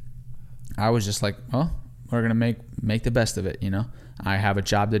 like, I was just like, well, we're gonna make the best of it. I have a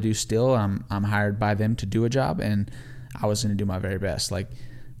job to do still. I'm hired by them to do a job, and I was gonna do my very best. Like,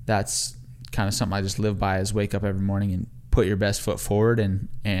 that's kind of something I just live by, is wake up every morning and put your best foot forward,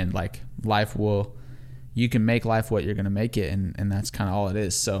 and like you can make life what you're gonna make it, and that's kind of all it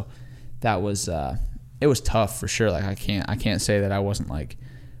is. So that was it was tough for sure. Like, I can't say that I wasn't like,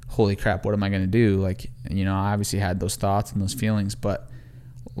 holy crap, what am I gonna do? Like, I obviously had those thoughts and those feelings, but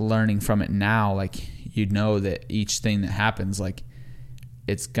learning from it now, like, that each thing that happens, like,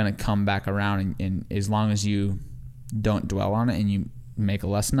 it's gonna come back around, and as long as you don't dwell on it and you make a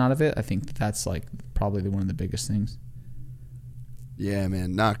lesson out of it, I think that's like probably one of the biggest things. Yeah,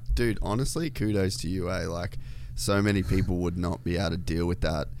 man. Nah, dude, honestly, kudos to you, eh? Like, so many people would not be able to deal with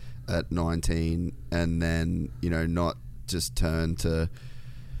that at 19, and then, not just turn to,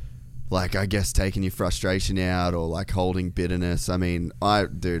 like, I guess taking your frustration out, or like holding bitterness. I mean, I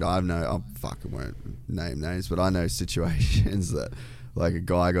fucking won't name names, but I know situations that, like, a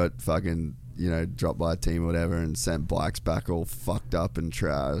guy got fucking, dropped by a team or whatever and sent bikes back all fucked up and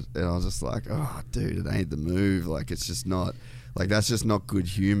trashed. And I was just like, oh, dude, it ain't the move. Like, it's just not, like, that's just not good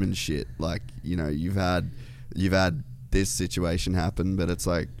human shit. Like, you've had this situation happen, but it's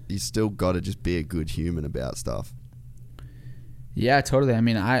like, you still got to just be a good human about stuff. Yeah, totally. I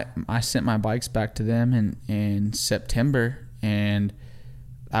mean, I sent my bikes back to them in September, and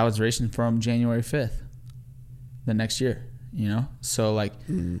I was racing for them January 5th the next year. So like,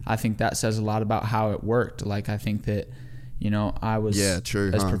 I think that says a lot about how it worked. Like, I think that, I was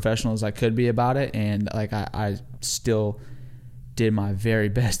as professional as I could be about it, and like, I still did my very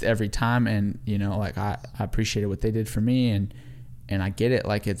best every time, and like, I appreciated what they did for me, and I get it.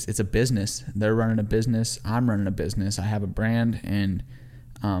 Like, it's a business. They're running a business. I'm running a business. I have a brand, and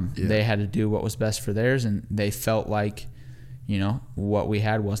they had to do what was best for theirs, and they felt like, what we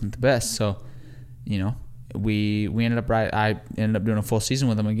had wasn't the best. So, we ended up I ended up doing a full season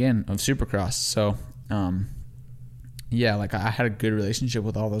with them again of Supercross. So, yeah, like, I had a good relationship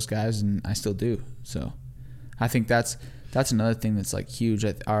with all those guys, and I still do. So, I think that's another thing that's like huge.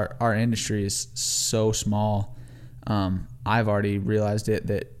 Our industry is so small. I've already realized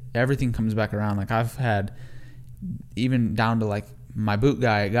that everything comes back around. Like, I've had, even down to like my boot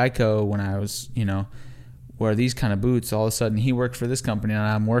guy at Geico, when I was, wear these kind of boots, all of a sudden he worked for this company and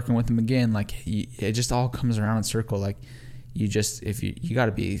I'm working with him again. Like, it just all comes around in circle. Like, you got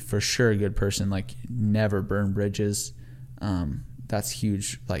to be for sure a good person. Like, never burn bridges. That's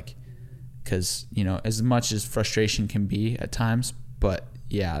huge. Like, cause as much as frustration can be at times, but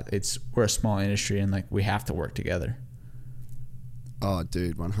yeah, we're a small industry, and like, we have to work together. Oh,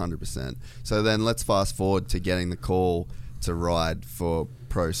 dude, 100%. So then let's fast forward to getting the call to ride for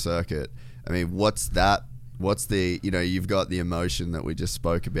Pro Circuit. I mean, what's the, you've got the emotion that we just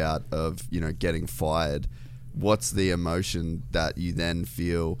spoke about of, getting fired. What's the emotion that you then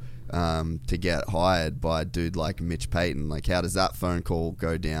feel to get hired by a dude like Mitch Payton? Like, how does that phone call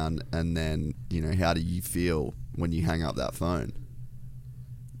go down? And then, how do you feel when you hang up that phone?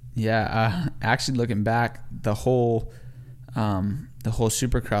 Yeah, actually looking back, the whole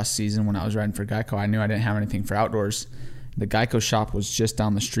Supercross season when I was riding for Geico, I knew I didn't have anything for outdoors. The Geico shop was just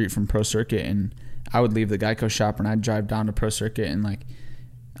down the street from Pro Circuit, and I would leave the Geico shop and I'd drive down to Pro Circuit, and like,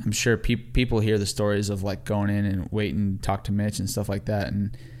 I'm sure people hear the stories of like going in and waiting to talk to Mitch and stuff like that,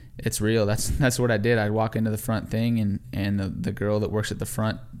 and it's real. That's what I did. I'd walk into the front thing, and the girl that works at the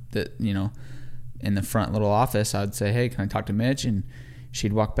front, that in the front little office, I'd say, hey, can I talk to Mitch? And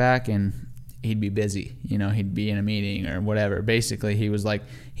she'd walk back, and he'd be busy, he'd be in a meeting or whatever. Basically, he was like,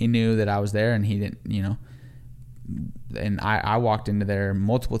 he knew that I was there, and he didn't, and I walked into there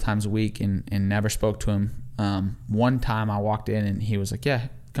multiple times a week and never spoke to him. One time I walked in and he was like, yeah,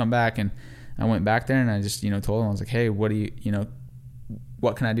 come back. And I went back there and I just, told him, I was like, hey, what do you,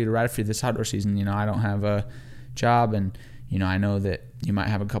 what can I do to ride for you this outdoor season? I don't have a job, and, I know that you might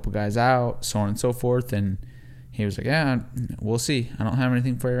have a couple guys out, so on and so forth. And he was like, yeah, we'll see. I don't have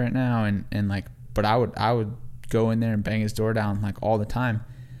anything for you right now. And like, but I would go in there and bang his door down like all the time.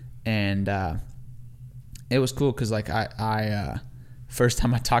 And, it was cool. Cause like I first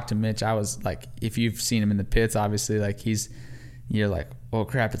time I talked to Mitch, I was like, if you've seen him in the pits, obviously, like, you're like, oh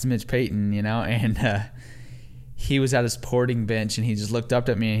crap, it's Mitch Payton, and, he was at his porting bench and he just looked up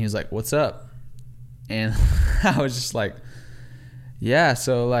at me and he was like, what's up? And I was just like, yeah.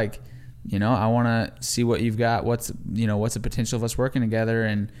 So like, I want to see what you've got. What's the potential of us working together?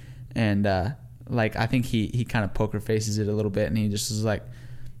 And like, I think he kind of poker faces it a little bit, and he just was like,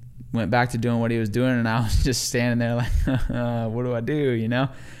 went back to doing what he was doing, and I was just standing there like, what do I do?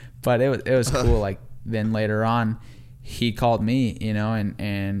 But it was cool. Like, then later on, he called me,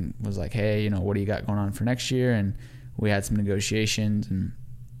 and was like, hey, what do you got going on for next year? And we had some negotiations,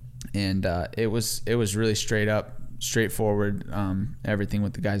 and it was really straightforward, everything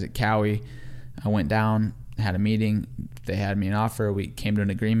with the guys at Cowie. I went down, had a meeting, they had me an offer, we came to an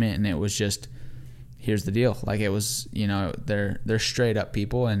agreement, and it was just, here's the deal. Like, it was, they're straight up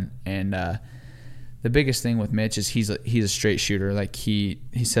people, and the biggest thing with Mitch is he's a straight shooter. Like, he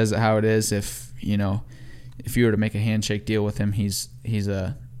says it how it is. If you were to make a handshake deal with him, he's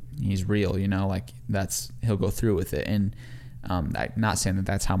real, like, he'll go through with it. And I'm not saying that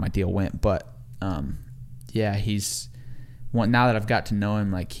that's how my deal went, but yeah, now that I've got to know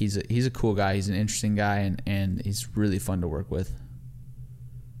him, like, he's a cool guy, he's an interesting guy, and he's really fun to work with.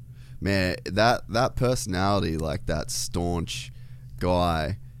 Man, that personality, like that staunch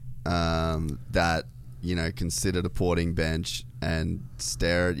guy that can sit at a porting bench and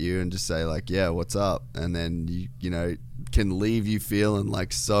stare at you and just say, like, yeah, what's up? And then you can leave you feeling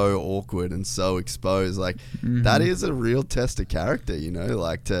like so awkward and so exposed. Like, that is a real test of character,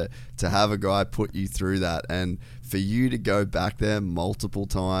 like to have a guy put you through that, and for you to go back there multiple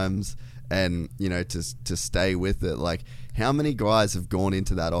times and to stay with it. Like, how many guys have gone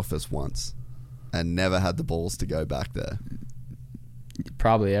into that office once and never had the balls to go back there?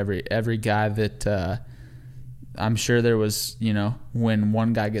 Probably every guy that I'm sure there was, when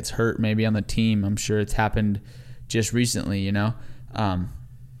one guy gets hurt maybe on the team, I'm sure it's happened just recently,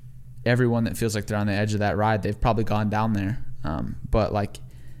 everyone that feels like they're on the edge of that ride, they've probably gone down there. But like,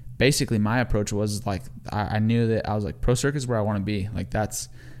 basically my approach was like, I knew that I was like, pro circuit is where I want to be. Like,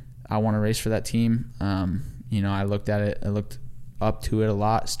 I want to race for that team. I looked at it, I looked up to it a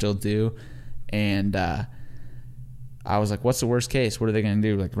lot, still do. And I was like, what's the worst case? What are they going to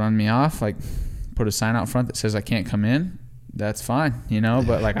do? Like, run me off? Like, put a sign out front that says I can't come in? That's fine,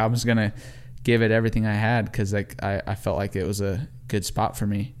 but like, I was going to give it everything I had, because like I felt like it was a good spot for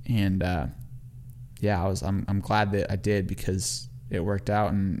me. And yeah, I'm glad that I did, because it worked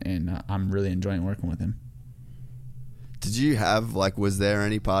out, and I'm really enjoying working with him. Did you have, like, was there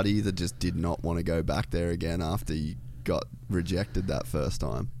any part of you that just did not want to go back there again after you got rejected that first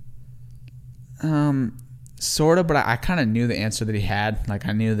time? Sort of, but I kind of knew the answer that he had. Like,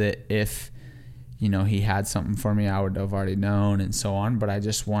 I knew that if, he had something for me, I would have already known, and so on. But I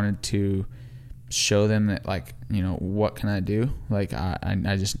just wanted to show them that, like, what can I do? Like, I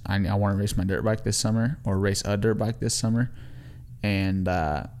want to race my dirt bike this summer, or race a dirt bike this summer. And,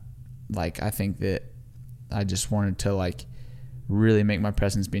 like, I think that I just wanted to, like, really make my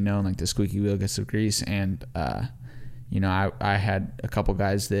presence be known, like the squeaky wheel gets the grease. And, I had a couple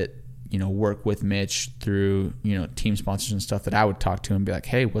guys that, work with Mitch through, team sponsors and stuff, that I would talk to and be like,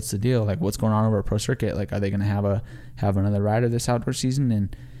 hey, what's the deal? Like, what's going on over at Pro Circuit? Like, are they going to have another rider this outdoor season?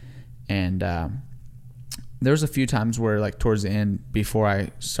 And there was a few times where, like, towards the end, before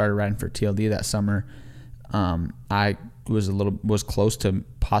I started riding for TLD that summer, I was close to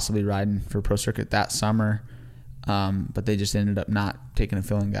possibly riding for Pro Circuit that summer, but they just ended up not taking a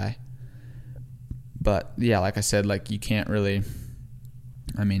filling guy. But yeah, like I said, like, you can't really,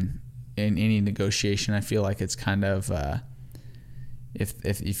 in any negotiation, I feel like it's kind of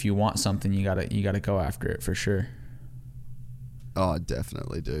if you want something, you gotta go after it for sure. Oh,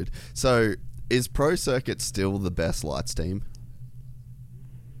 definitely, dude. So, is Pro Circuit still the best lights team?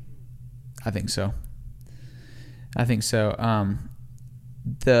 I think so.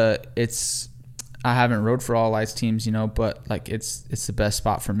 I haven't rode for all lights teams, but like, it's the best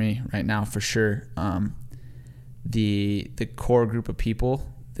spot for me right now for sure. The core group of people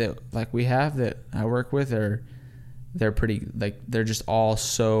that, like, we have that I work with they're pretty, like, they're just all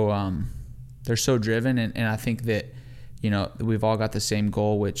so they're so driven, and I think that we've all got the same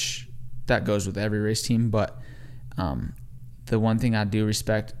goal, which that goes with every race team. But the one thing I do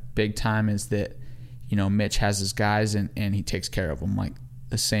respect big time is that Mitch has his guys, and he takes care of them, like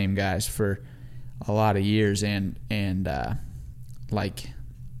the same guys for a lot of years, and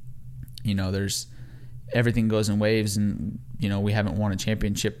there's everything goes in waves, and we haven't won a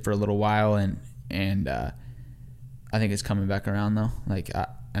championship for a little while, and I think it's coming back around though. Like,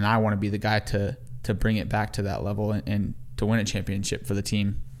 I want to be the guy to bring it back to that level, and to win a championship for the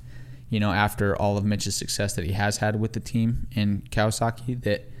team. After all of Mitch's success that he has had with the team in Kawasaki,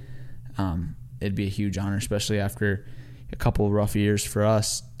 that it'd be a huge honor, especially after a couple of rough years for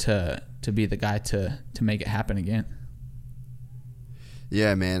us, to be the guy to make it happen again.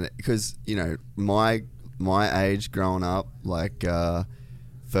 Yeah, man, because my age growing up, like, for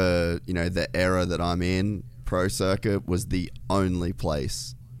the era that I'm in, Pro Circuit was the only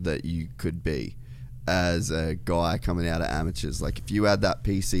place that you could be as a guy coming out of amateurs. Like, if you had that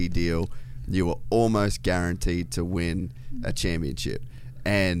PC deal you were almost guaranteed to win a championship.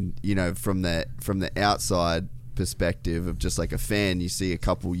 And, you know, from the outside perspective of just like a fan, you see a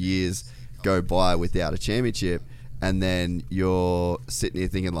couple years go by without a championship, and then you're sitting here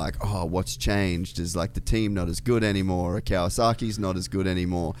thinking like, oh, what's changed? Is like the team not as good anymore, or Kawasaki's not as good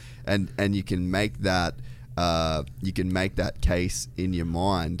anymore, and you can make that case in your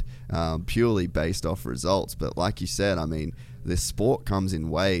mind purely based off results. But like you said, I mean, this sport comes in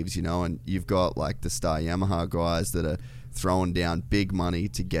waves, you know, and you've got like the Star Yamaha guys that are throwing down big money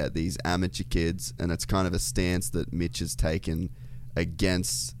to get these amateur kids, and it's kind of a stance that Mitch has taken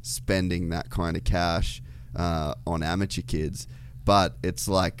against spending that kind of cash on amateur kids. But it's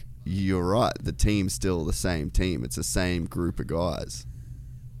like, you're right, the team's still the same team. It's the same group of guys.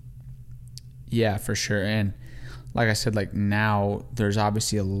 Yeah, for sure. And like I said, like now there's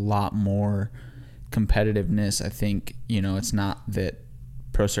obviously a lot more competitiveness. I think, you know, it's not that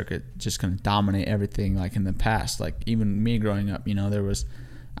Pro Circuit just going to dominate everything like in the past. Like even me growing up, you know,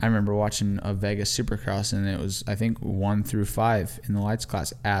 I remember watching a Vegas Supercross, and it was, I think, 1 through 5 in the lights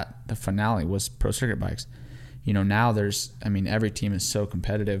class at the finale was Pro Circuit bikes. You know, now every team is so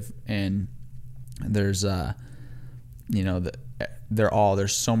competitive, and there's, you know,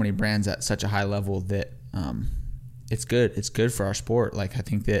 there's so many brands at such a high level that it's good. It's good for our sport. Like, I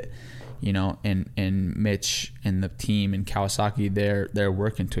think that, you know, and Mitch and the team and Kawasaki, they're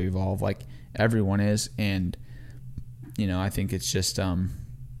working to evolve, like everyone is. And, you know, I think it's just,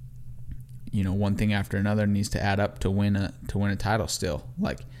 you know, one thing after another needs to add up to win a title still.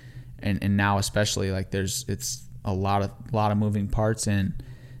 Like, and now especially, like it's a lot of moving parts, and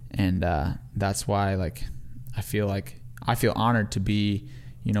that's why, like, I feel honored to be,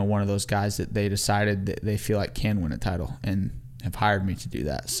 you know, one of those guys that they decided that they feel like can win a title and have hired me to do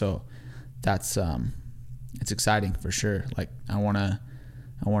that. So that's it's exciting for sure. Like I want to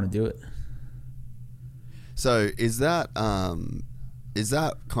do it. So is that kind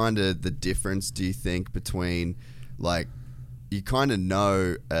of the difference, do you think, between, like, you kind of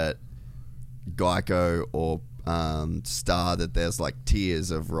know at Geico or Star that there's like tiers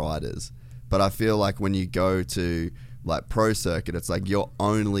of riders, but I feel like when you go to like Pro Circuit, it's like you're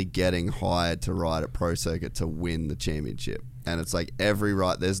only getting hired to ride at Pro Circuit to win the championship. And it's like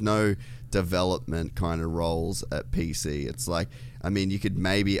there's no development kind of roles at PC. It's like, I mean, you could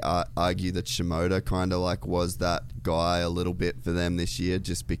maybe argue that Shimoda kind of like was that guy a little bit for them this year,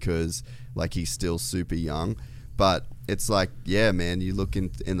 just because like he's still super young. But it's like, yeah, man, you look in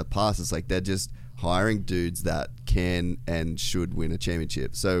the past, it's like they're just hiring dudes that can and should win a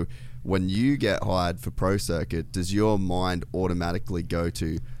championship. So when you get hired for Pro Circuit, does your mind automatically go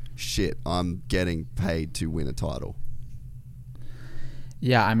to, shit, I'm getting paid to win a title?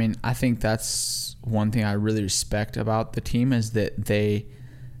 Yeah, I mean, I think that's one thing I really respect about the team, is that they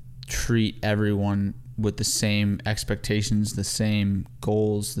treat everyone with the same expectations, the same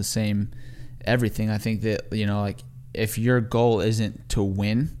goals, the same everything. I think that, you know, like if your goal isn't to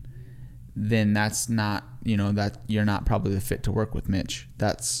win, then that's not, you know, that you're not probably the fit to work with Mitch.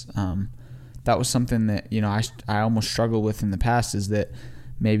 That's that was something that, you know, I almost struggled with in the past, is that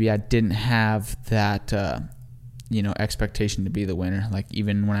maybe I didn't have that you know, expectation to be the winner. Like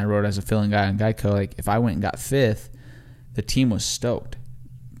even when I rode as a filling guy on Geico, like if I went and got 5th, the team was stoked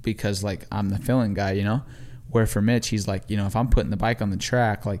because like I'm the filling guy, you know. Where for Mitch, he's like, you know, if I'm putting the bike on the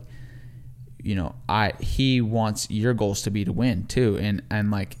track, like, you know, he wants your goals to be to win too, and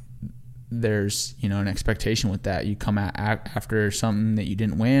like there's, you know, an expectation with that. You come out after something that you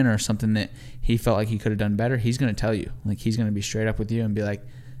didn't win or something that he felt like he could have done better, he's going to tell you. Like he's going to be straight up with you and be like,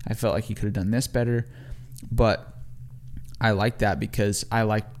 I felt like he could have done this better. But I like that because I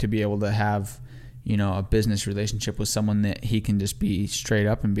like to be able to have, you know, a business relationship with someone that he can just be straight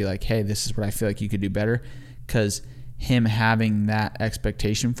up and be like, hey, this is what I feel like you could do better. Because him having that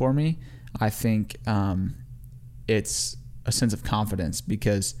expectation for me, I think it's a sense of confidence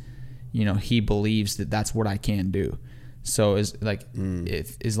because, you know, he believes that that's what I can do. So as like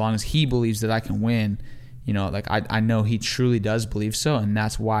if as long as he believes that I can win, you know, like I know he truly does believe so, and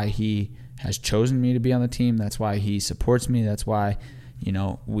that's why he has chosen me to be on the team. That's why he supports me. That's why, you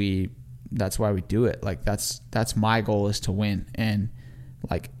know, that's why we do it. Like that's my goal, is to win. And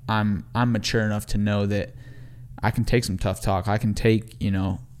like I'm mature enough to know that I can take some tough talk. I can take, you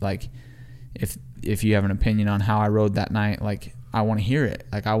know, like if you have an opinion on how I rode that night, like I want to hear it.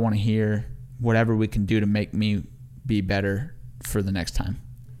 Like I want to hear whatever we can do to make me be better for the next time.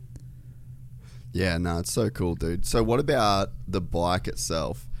 Yeah, no, it's so cool, dude. So what about the bike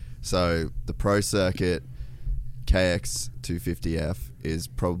itself? So the Pro Circuit KX 250F is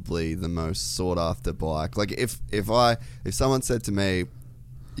probably the most sought after bike. Like if someone said to me,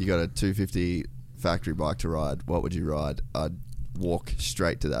 you got a 250 factory bike to ride, what would you ride? I'd walk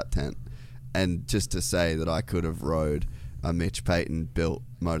straight to that tent. And just to say that I could have rode a Mitch Payton built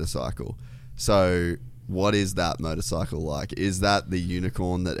motorcycle. So what is that motorcycle like? Is that the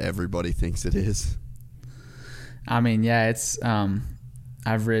unicorn that everybody thinks it is? I mean, yeah, it's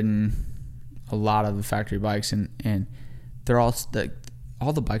I've ridden a lot of the factory bikes, and they're all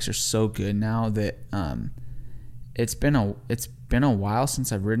the bikes are so good now that it's been a while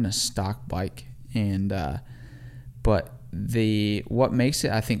since I've ridden a stock bike, and but what makes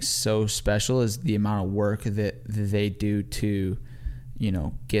it, I think, so special is the amount of work that they do to,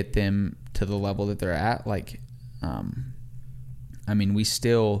 get them to the level that they're at. Like, I mean, we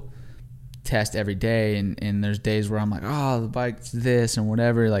still test every day, and there's days where I'm like, oh, the bike's this and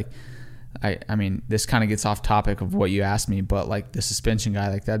whatever. Like, I mean, this kind of gets off topic of what you asked me, but like the suspension guy,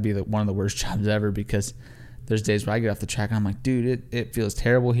 like that'd be one of the worst jobs ever, because there's days where I get off the track and I'm like, dude, it feels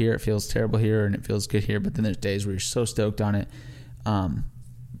terrible here, it feels terrible here, and it feels good here. But then there's days where you're so stoked on it.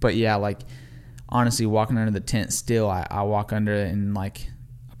 But yeah, like honestly, walking under the tent still, I walk under it, and like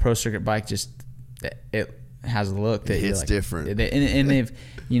a pro circuit bike, just it has a look that it's like, different. And they've,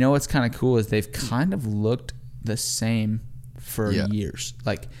 what's kind of cool is they've kind of looked the same for years.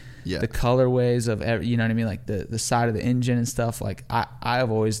 Like the colorways of you know what I mean, like the side of the engine and stuff. Like I've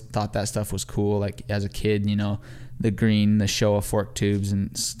always thought that stuff was cool. Like as a kid, the green, the Showa fork tubes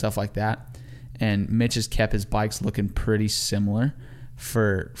and stuff like that. And Mitch has kept his bikes looking pretty similar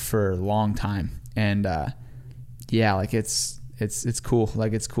for a long time. And yeah, like it's cool.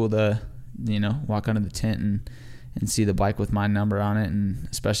 Like it's cool to walk under the tent and see the bike with my number on it, and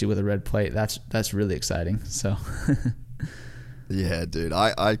especially with a red plate. That's really exciting. So. Yeah, dude.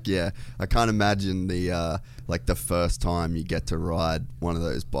 I can't imagine the like the first time you get to ride one of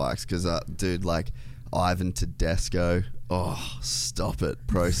those bikes, because dude, like Ivan Tedesco, oh, stop it,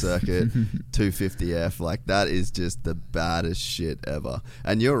 Pro Circuit 250F, like that is just the baddest shit ever.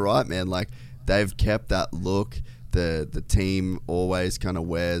 And you're right, man, like they've kept that look. The team always kind of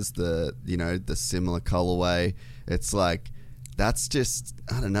wears the similar colorway. It's like, that's just,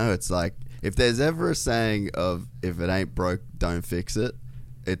 I don't know, it's like, if there's ever a saying of if it ain't broke, don't fix it,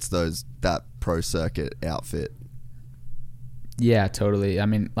 it's that Pro Circuit outfit. Yeah, totally. I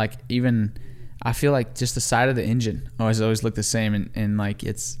mean, like even I feel like just the side of the engine always look the same, and like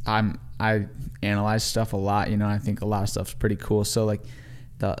I analyze stuff a lot. I think a lot of stuff's pretty cool. So like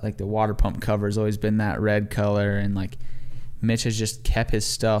the water pump cover has always been that red color, and like Mitch has just kept his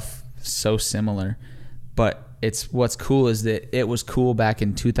stuff so similar. But what's cool is that it was cool back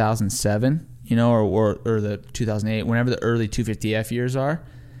in 2007, or the 2008, whenever the early 250F years are,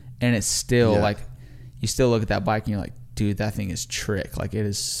 and it's still like, you still look at that bike and you're like, dude, that thing is trick. Like it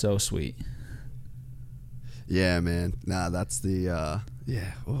is so sweet. Yeah, man. Nah, that's the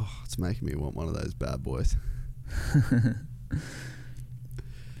it's making me want one of those bad boys.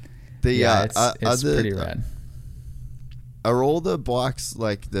 It's pretty rad. Are all the bikes,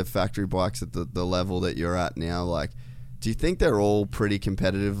 like the factory bikes at the level that you're at now, like, do you think they're all pretty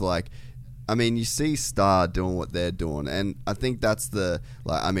competitive? Like, I mean, you see Star doing what they're doing, and I think that's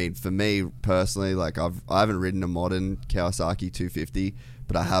for me personally, like I haven't ridden a modern Kawasaki 250,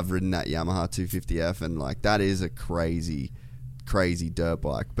 but I have ridden that Yamaha 250F, and like that is a crazy dirt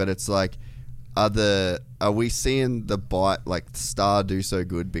bike. But it's like, are we seeing the bike, like Star, do so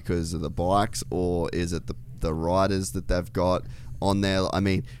good because of the bikes, or is it the riders that they've got on there? I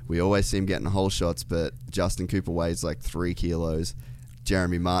mean, we always see him getting whole shots, but Justin Cooper weighs like 3 kilos.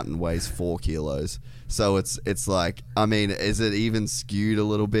 Jeremy Martin weighs 4 kilos. So it's like, I mean, is it even skewed a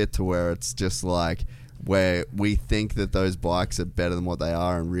little bit to where it's just like, where we think that those bikes are better than what they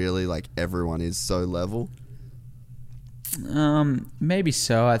are, and really like everyone is so level? Maybe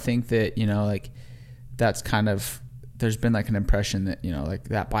so. I think that, like that's kind of, there's been like an impression that, like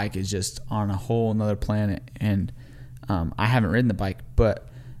that bike is just on a whole nother planet. And I haven't ridden the bike, but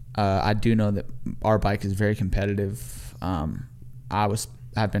I do know that our bike is very competitive.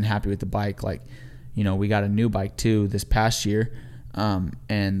 I've been happy with the bike. Like, we got a new bike too this past year.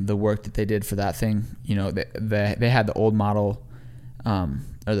 And the work that they did for that thing, they had the old model,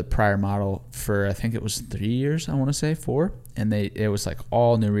 or the prior model for, I think it was 3 years, I want to say 4. And it was like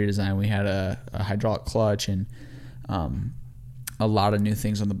all new redesign. We had a hydraulic clutch and a lot of new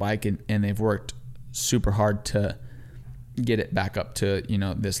things on the bike, and they've worked super hard to get it back up to,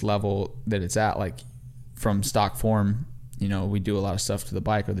 this level that it's at. Like from stock form, we do a lot of stuff to the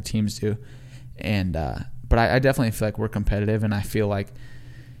bike, or the teams do. And, but I definitely feel like we're competitive, and I feel like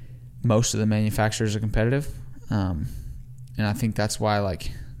most of the manufacturers are competitive. And I think that's why,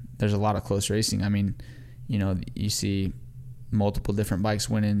 like, there's a lot of close racing. I mean, you see multiple different bikes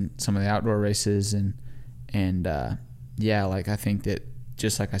winning some of the outdoor races, and yeah, like I think that,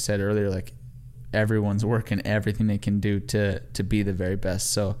 just like I said earlier, like everyone's working everything they can do to be the very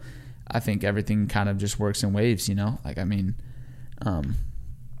best. So I think everything kind of just works in waves, you know? Like, I mean, and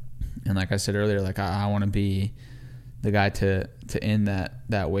like I said earlier, like I want to be the guy to end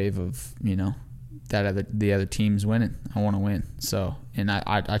that wave of, you know, the other teams winning. I want to win. So, and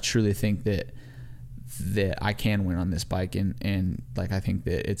I truly think that I can win on this bike, and like I think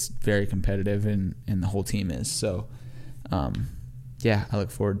that it's very competitive, and the whole team is. So yeah, I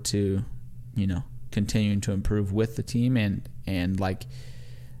look forward to, you know, continuing to improve with the team, and like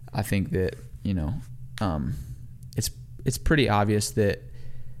I think that, you know, it's pretty obvious that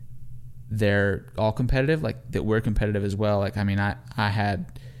they're all competitive, like that we're competitive as well. Like, I mean, I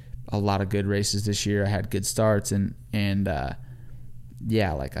had a lot of good races this year. I had good starts, and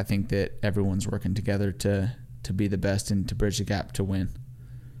yeah, like I think that everyone's working together to be the best and to bridge the gap to win.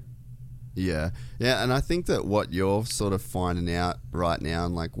 Yeah, and I think that what you're sort of finding out right now,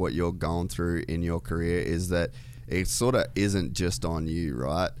 and like what you're going through in your career, is that it sort of isn't just on you,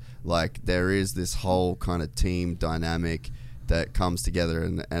 right? Like there is this whole kind of team dynamic that comes together,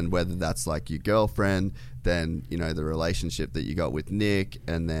 and whether that's like your girlfriend, then, you know, the relationship that you got with Nick,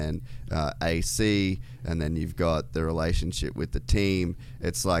 and then AC, and then you've got the relationship with the team.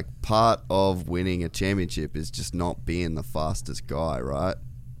 It's like part of winning a championship is just not being the fastest guy, right?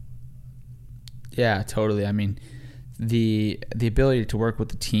 Yeah, totally. I mean, the ability to work with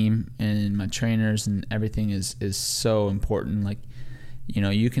the team and my trainers and everything is so important. Like, you know,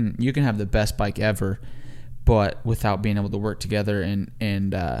 you can have the best bike ever, but without being able to work together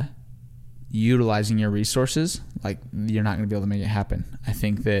and utilizing your resources, like, you're not going to be able to make it happen. I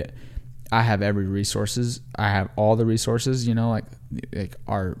think that I have every resources. I have all the resources, you know, like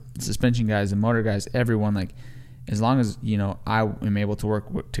our suspension guys, the motor guys, everyone. Like, as long as, you know, I am able to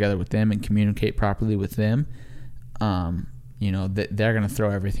work together with them and communicate properly with them, you know, they're going to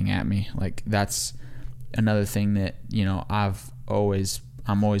throw everything at me. Like, that's another thing that, you know, I'm always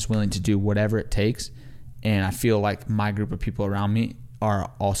willing to do whatever it takes. And I feel like my group of people around me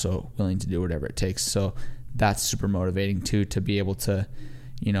are also willing to do whatever it takes. So that's super motivating too, to be able to,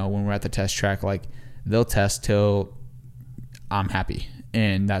 you know, when we're at the test track, like, they'll test till I'm happy.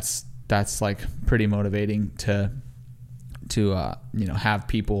 And that's like pretty motivating to you know, have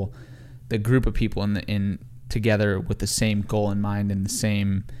people, the group of people in together with the same goal in mind and the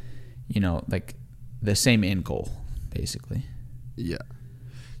same, you know, like the same end goal, basically. Yeah.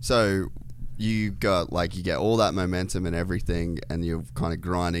 So you get all that momentum and everything, and you're kind of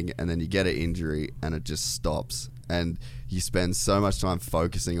grinding, and then you get an injury and it just stops, and you spend so much time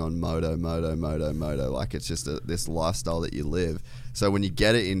focusing on moto. Like, it's just this lifestyle that you live. So when you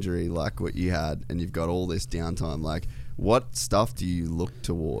get an injury like what you had, and you've got all this downtime, like, what stuff do you look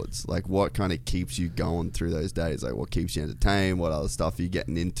towards? Like, what kind of keeps you going through those days? Like, what keeps you entertained? What other stuff are you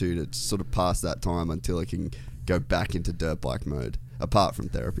getting into to sort of pass that time until it can go back into dirt bike mode, apart from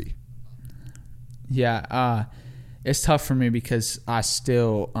therapy? Yeah, it's tough for me because I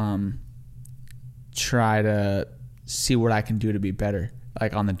still try to see what I can do to be better,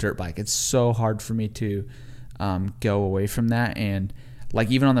 like on the dirt bike. It's so hard for me to go away from that, and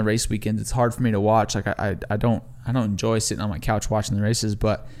like even on the race weekends, it's hard for me to watch. Like I don't enjoy sitting on my couch watching the races,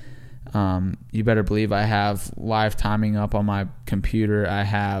 but you better believe I have live timing up on my computer. I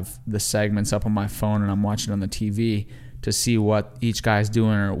have the segments up on my phone, and I'm watching on the TV to see what each guy's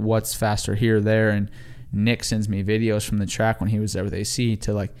doing or what's faster here or there. And Nick sends me videos from the track when he was there with AC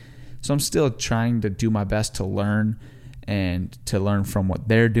to like, so I'm still trying to do my best to learn and to learn from what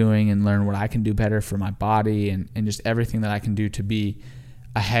they're doing and learn what I can do better for my body and just everything that I can do to be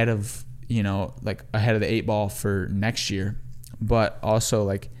ahead of, you know, like ahead of the 8 ball for next year. But also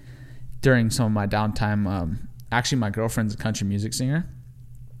like during some of my downtime, actually my girlfriend's a country music singer.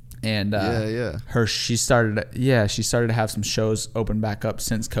 And she started to have some shows open back up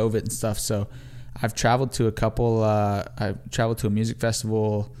since COVID and stuff. So I've traveled to a couple. I traveled to a music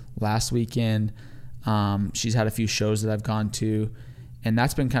festival last weekend. She's had a few shows that I've gone to, and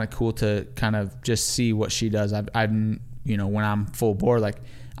that's been kind of cool to kind of just see what she does. I've you know, when I'm full bore, like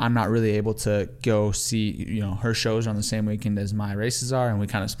I'm not really able to go see, you know, her shows on the same weekend as my races are, and we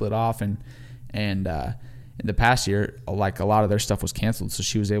kind of split off. And in the past year, like a lot of their stuff was canceled, so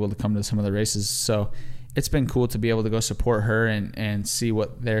she was able to come to some of the races. So it's been cool to be able to go support her and see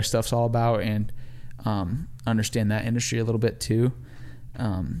what their stuff's all about, and understand that industry a little bit too,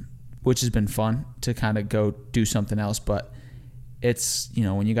 which has been fun to kind of go do something else. But it's, you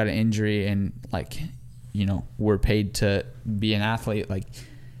know, when you got an injury and like, you know, we're paid to be an athlete, like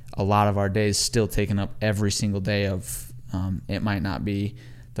a lot of our days still taken up every single day of It might not be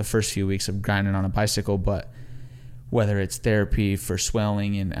the first few weeks of grinding on a bicycle, but whether it's therapy for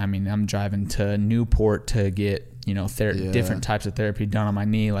swelling, and I mean, I'm driving to Newport to get, different types of therapy done on my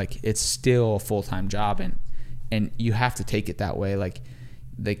knee. Like, it's still a full-time job, and you have to take it that way.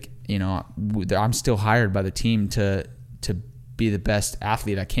 I'm still hired by the team to be the best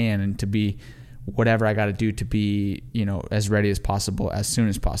athlete I can, and to be whatever I got to do to be, as ready as possible, as soon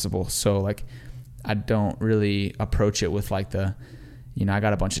as possible. So like, I don't really approach it with like I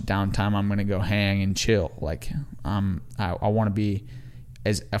got a bunch of downtime, I'm going to go hang and chill. Like, I want to be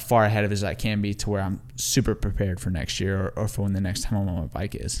as far ahead of as I can be to where I'm super prepared for next year or for when the next time I'm on my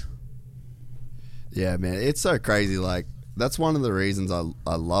bike is. Yeah, man, it's so crazy. Like, that's one of the reasons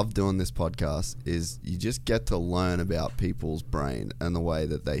I love doing this podcast, is you just get to learn about people's brain and the way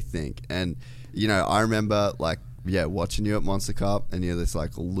that they think. And, I remember watching you at Monster Cup, and you're this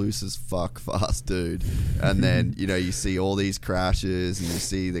like loose as fuck fast dude. And then, you see all these crashes, and you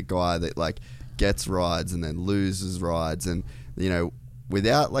see the guy that like gets rides and then loses rides. And,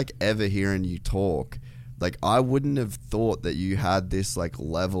 without like ever hearing you talk, like, I wouldn't have thought that you had this like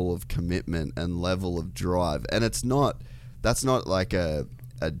level of commitment and level of drive. And that's not like a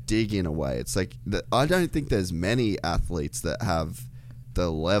dig in a way. It's like, I don't think there's many athletes that have the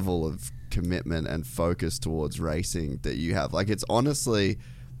level of commitment and focus towards racing that you have. Like, it's honestly,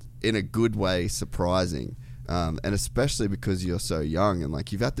 in a good way, surprising. And especially because you're so young, and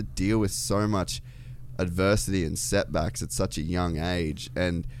like, you've had to deal with so much adversity and setbacks at such a young age.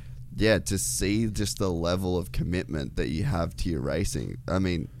 And yeah, to see just the level of commitment that you have to your racing, I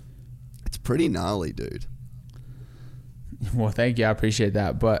mean, it's pretty gnarly, dude. Well, thank you. I appreciate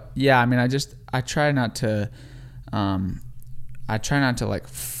that. But yeah, I mean, I try not to like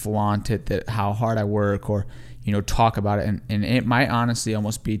flaunt it, that how hard I work, or, talk about it. And it might honestly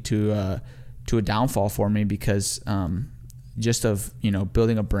almost be to a downfall for me, because just of,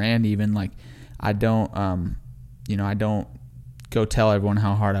 building a brand, even like, I don't go tell everyone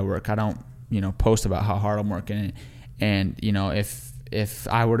how hard I work. I don't, post about how hard I'm working. And, if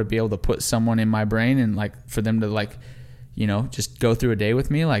I were to be able to put someone in my brain and like for them to like, just go through a day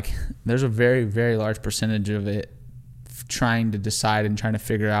with me, like, there's a very, very large percentage of it trying to decide and trying to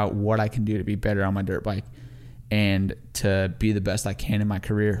figure out what I can do to be better on my dirt bike and to be the best I can in my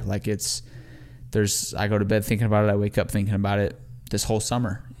career. Like, I go to bed thinking about it. I wake up thinking about it this whole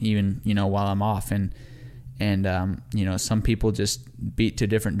summer, even, while I'm off. And some people just beat to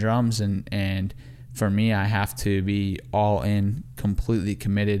different drums. And for me, I have to be all in, completely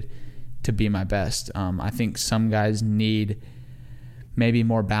committed to be my best. I think some guys need maybe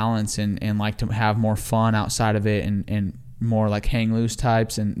more balance and like to have more fun outside of it, and more like hang loose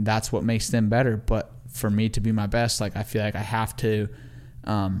types, and that's what makes them better. But for me to be my best, like, I feel like I have to,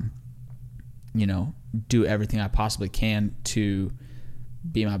 do everything I possibly can to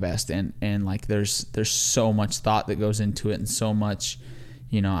be my best. And like, there's so much thought that goes into it, and so much,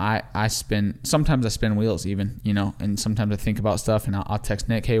 sometimes I spin wheels even, and sometimes I think about stuff, and I'll text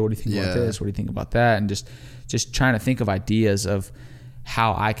Nick, hey, what do you think about this? What do you think about that? And just trying to think of ideas of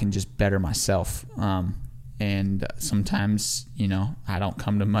how I can just better myself. And sometimes, I don't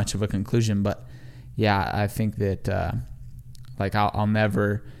come to much of a conclusion, but yeah, I think that, like, I'll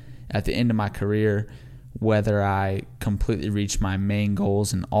never, at the end of my career, whether I completely reach my main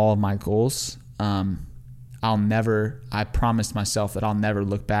goals and all of my goals, I promised myself that I'll never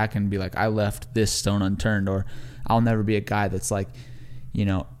look back and be like, I left this stone unturned, or I'll never be a guy that's like,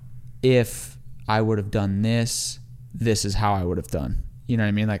 if I would have done this is how I would have done. You know what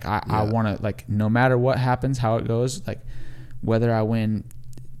I mean? Like, I want to, like, no matter what happens, how it goes, like, whether I win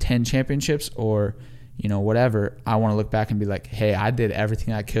 10 championships or, whatever, I want to look back and be like, hey, I did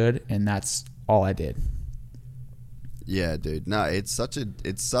everything I could, and that's all I did. Yeah, dude. No, it's such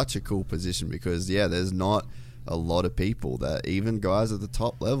a cool position, because there's not a lot of people that, even guys at the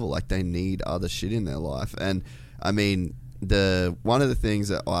top level, like, they need other shit in their life. And I mean, one of the things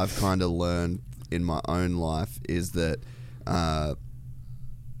that I've kind of learned in my own life is that, are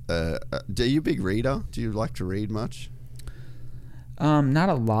you a big reader? Do you like to read much? Not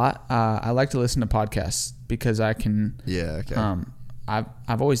a lot. I like to listen to podcasts because I can. Yeah. Okay.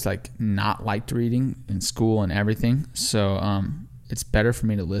 I've always like not liked reading in school and everything, so it's better for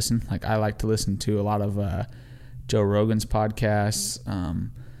me to listen. Like, I like to listen to a lot of Joe Rogan's podcasts,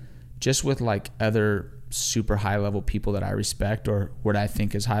 just with like other super high level people that I respect, or what I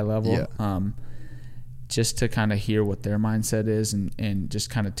think is high level. Yeah. Just to kind of hear what their mindset is, and just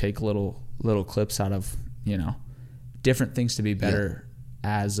kind of take little clips out of, different things to be better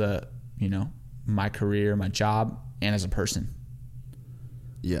as a, my career, my job, and as a person.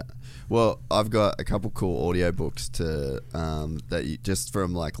 Yeah. Well, I've got a couple cool audiobooks to that you just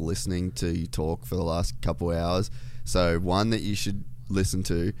from like listening to you talk for the last couple hours. So one that you should listen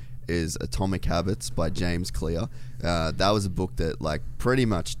to is Atomic Habits by James Clear. That was a book that like pretty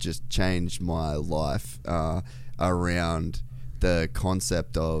much just changed my life around the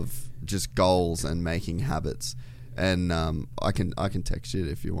concept of just goals and making habits. And I can text you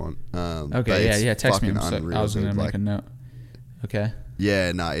if you want. Okay, yeah, text me. I was gonna make a note. Okay.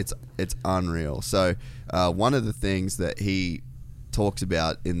 Yeah, no, it's unreal. So one of the things that he talks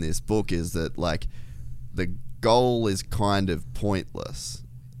about in this book is that like the goal is kind of pointless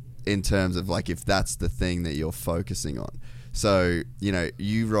in terms of like if that's the thing that you're focusing on. So, you know,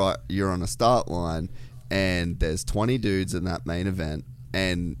 you're on a start line and there's 20 dudes in that main event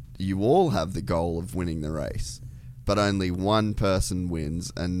and you all have the goal of winning the race, but only one person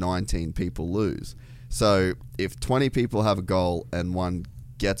wins and 19 people lose. So if 20 people have a goal and one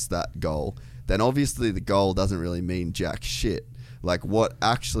gets that goal, then obviously the goal doesn't really mean jack shit. Like what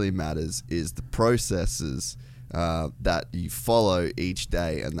actually matters is the processes that you follow each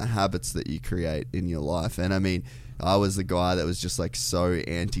day and the habits that you create in your life. And I mean, I was the guy that was just like so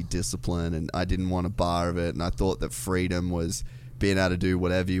anti-discipline and I didn't want a bar of it. And I thought that freedom was being able to do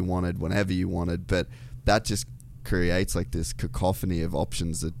whatever you wanted, whenever you wanted. But that just creates like this cacophony of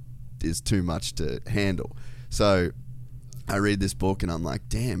options that is too much to handle. So I read this book and I'm like,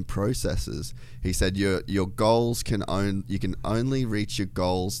 damn, processes. He said your goals you can only reach your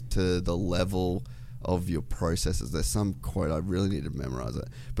goals to the level of your processes. There's some quote, I really need to memorize it,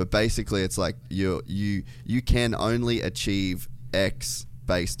 but basically it's like you can only achieve X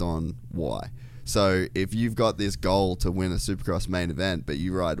based on Y. So if you've got this goal to win a Supercross main event, but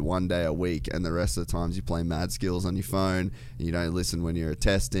you ride 1 day a week and the rest of the times you play mad skills on your phone, and you don't listen when you're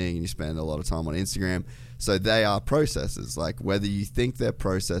testing, and you spend a lot of time on Instagram. So they are processes. Like whether you think they're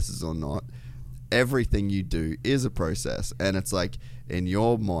processes or not, everything you do is a process. And it's like in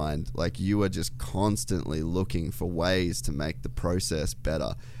your mind, like you are just constantly looking for ways to make the process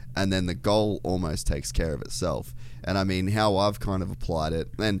better. And then the goal almost takes care of itself. And I mean, how I've kind of applied it,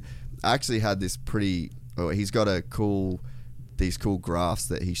 and I actually had this he's got these cool graphs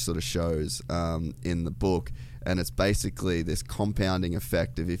that he sort of shows in the book, and it's basically this compounding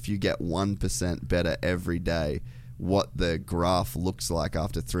effect of if you get 1% better every day, what the graph looks like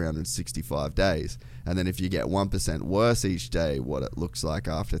after 365 days. And then if you get 1% worse each day, what it looks like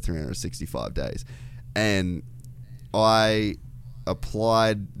after 365 days. And I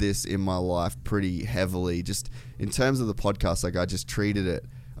applied this in my life pretty heavily, just in terms of the podcast. Like I just treated it,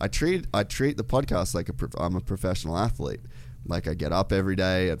 I treat the podcast like I'm a professional athlete. Like I get up every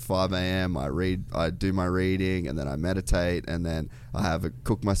day at 5 a.m. I do my reading, and then I meditate, and then I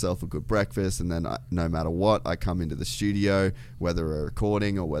cook myself a good breakfast, and then no matter what, I come into the studio, whether we're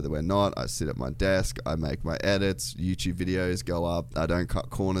recording or whether we're not. I sit at my desk, I make my edits, YouTube videos go up. I don't cut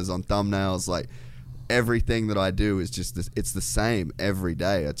corners on thumbnails. Like everything that I do is just this. It's the same every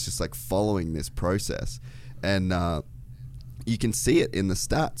day. It's just like following this process, and you can see it in the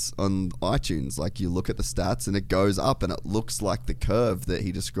stats on iTunes. Like you look at the stats and it goes up and it looks like the curve that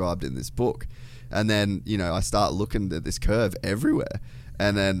he described in this book. And then, you know, I start looking at this curve everywhere.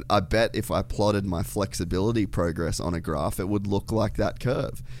 And then I bet if I plotted my flexibility progress on a graph, it would look like that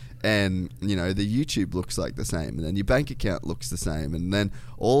curve. And, you know, the YouTube looks like the same. And then your bank account looks the same. And then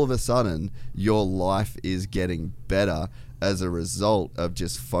all of a sudden, your life is getting better as a result of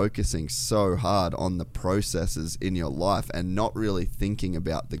just focusing so hard on the processes in your life and not really thinking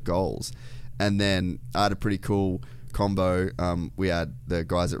about the goals. And then I had a pretty cool combo. We had the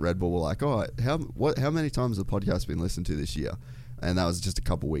guys at Red Bull were like, oh, how many times has the podcast been listened to this year? And that was just a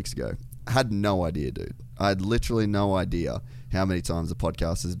couple weeks ago. I had no idea, dude. I had literally no idea how many times the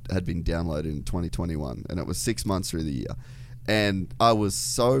podcast had been downloaded in 2021. And it was 6 months through the year. And I was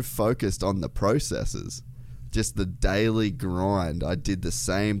so focused on the processes, just the daily grind. I did the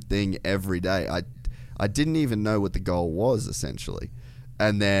same thing every day. I didn't even know what the goal was, essentially.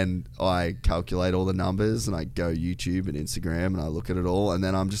 And then I calculate all the numbers and I go YouTube and Instagram and I look at it all, and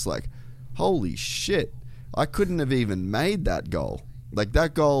then I'm just like, holy shit, I couldn't have even made that goal. Like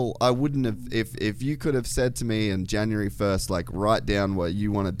that goal, I wouldn't have, if you could have said to me on January 1st, like write down where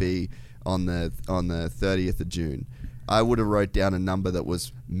you want to be on the 30th of June, I would have wrote down a number that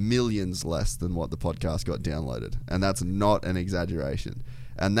was millions less than what the podcast got downloaded. And that's not an exaggeration.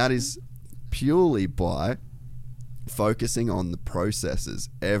 And that is purely by focusing on the processes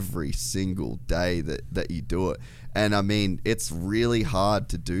every single day that you do it. And I mean, it's really hard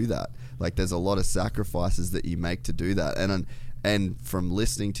to do that. Like there's a lot of sacrifices that you make to do that. And from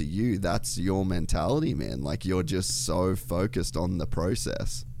listening to you, that's your mentality, man. Like, you're just so focused on the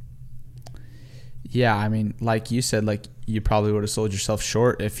process. Yeah, I mean, like you said, like, you probably would have sold yourself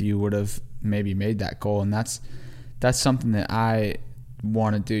short if you would have maybe made that goal. And that's something that I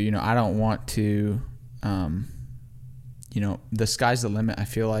want to do. You know, I don't want to, the sky's the limit, I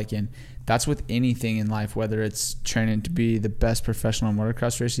feel like. And that's with anything in life, whether it's training to be the best professional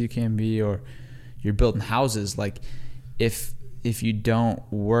motocross racer you can be, or you're building houses. Like, if you don't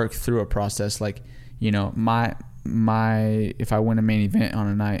work through a process, like, you know, if I win a main event on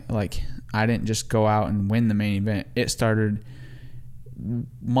a night, like, I didn't just go out and win the main event. It started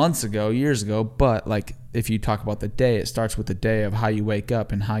months ago, years ago. But like, if you talk about the day, it starts with the day of how you wake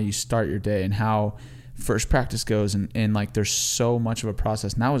up and how you start your day and how first practice goes. And like, there's so much of a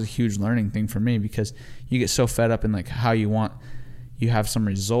process. And that was a huge learning thing for me, because you get so fed up in like how you have some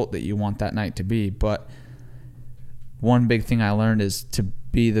result that you want that night to be. But one big thing I learned is to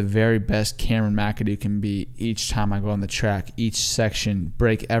be the very best Cameron Mcadoo can be each time I go on the track, each section,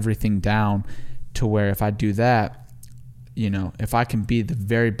 break everything down to where if I do that, you know, if I can be the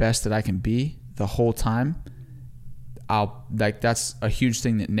very best that I can be the whole time, that's a huge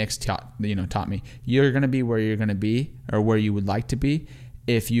thing that Nick's taught me. You're going to be where you're going to be, or where you would like to be,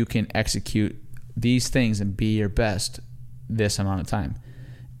 if you can execute these things and be your best this amount of time.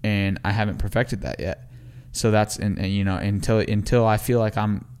 And I haven't perfected that yet. So that's, until I feel like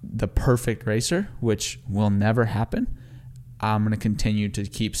I'm the perfect racer, which will never happen, I'm going to continue to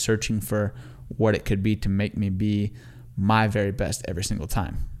keep searching for what it could be to make me be my very best every single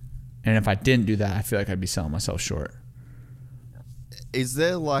time. And if I didn't do that, I feel like I'd be selling myself short. Is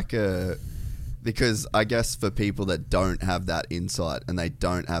there like because I guess for people that don't have that insight, and they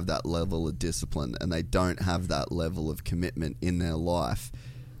don't have that level of discipline, and they don't have that level of commitment in their life,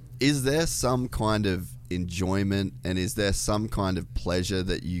 is there some kind of enjoyment, and is there some kind of pleasure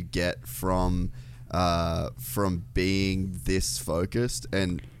that you get from being this focused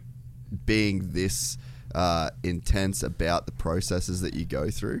and being this intense about the processes that you go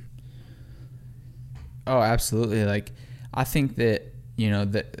through? Oh, absolutely. Like, I think that, you know,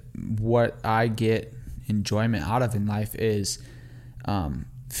 that what I get enjoyment out of in life is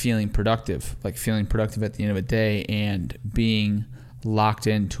feeling productive, like feeling productive at the end of a day, and being locked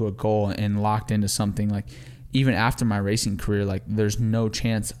into a goal and locked into something. Like, even after my racing career, like, there's no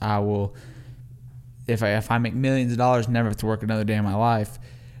chance I will, if I make millions of dollars, never have to work another day in my life,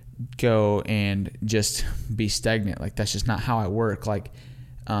 go and just be stagnant. Like, that's just not how I work. Like,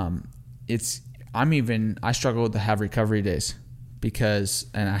 I struggle to have recovery days,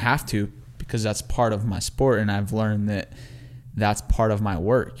 and I have to, because that's part of my sport, and I've learned that that's part of my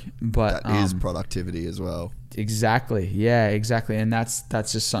work. But that is productivity as well. Exactly. Yeah, exactly. And that's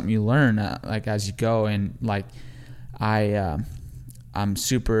just something you learn like as you go. And like, I'm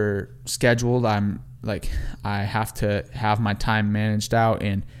super scheduled. I'm like, I have to have my time managed out,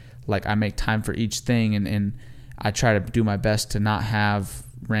 and like, I make time for each thing, and I try to do my best to not have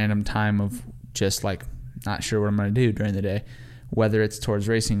random time of just like not sure what I'm going to do during the day, whether it's towards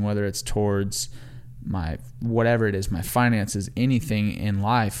racing, whether it's towards my, whatever it is, my finances, anything in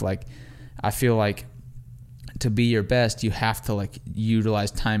life. Like, I feel like to be your best, you have to like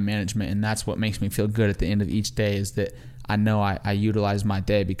utilize time management. And that's what makes me feel good at the end of each day, is that I know I utilize my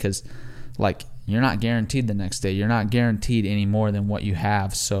day, because like, you're not guaranteed the next day. You're not guaranteed any more than what you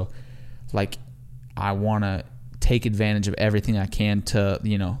have. So like, I want to take advantage of everything I can to,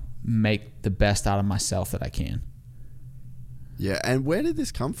 you know, make the best out of myself that I can. Yeah. And where did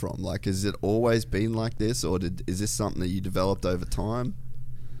this come from? Like, has it always been like this, or is this something that you developed over time?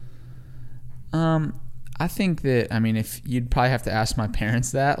 I think that, I mean, if you'd probably have to ask my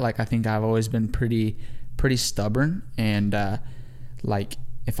parents that. Like, I think I've always been pretty stubborn, and like,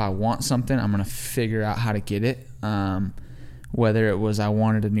 if I want something, I'm gonna figure out how to get it. Whether it was I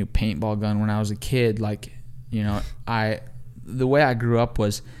wanted a new paintball gun when I was a kid, like, you know, the way I grew up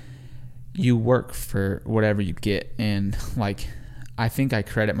was you work for whatever you get, and like, I think I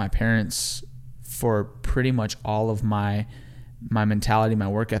credit my parents for pretty much all of my mentality, my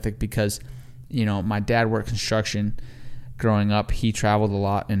work ethic, because, you know, my dad worked construction growing up. He traveled a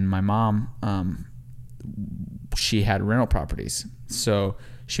lot, and my mom, she had rental properties. So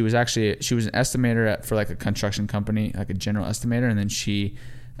she was an estimator for like a construction company, like a general estimator. And then she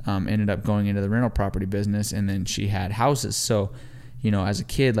ended up going into the rental property business, and then she had houses. So, you know, as a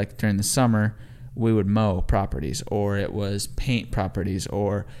kid, like during the summer, we would mow properties, or it was paint properties,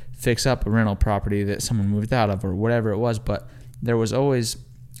 or fix up a rental property that someone moved out of, or whatever it was. But there was always,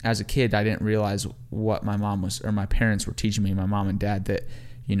 as a kid, I didn't realize what my parents were teaching me, my mom and dad, that,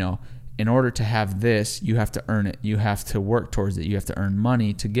 you know, in order to have this, you have to earn it. You have to work towards it. You have to earn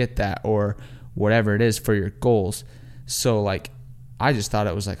money to get that, or whatever it is for your goals. So like, I just thought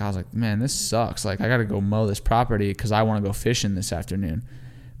it was like, I was like, man, this sucks. Like, I got to go mow this property because I want to go fishing this afternoon.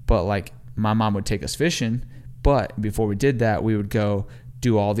 But like, my mom would take us fishing, but before we did that, we would go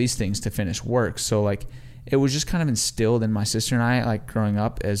do all these things to finish work. So like, it was just kind of instilled in my sister and I, like growing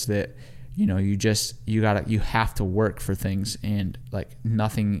up, as that, you know, you have to work for things, and like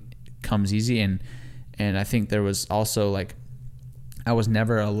nothing comes easy. And I think there was also like, I was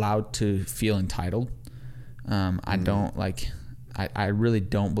never allowed to feel entitled. I don't like, I really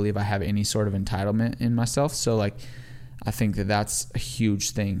don't believe I have any sort of entitlement in myself. So like, I think that that's a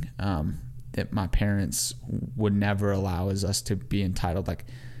huge thing, that my parents would never allow, is us to be entitled. Like,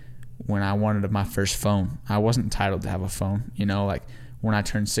 when I wanted my first phone, I wasn't entitled to have a phone. You know, like when I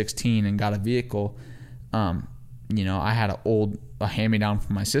turned 16 and got a vehicle, you know, I had a hand-me-down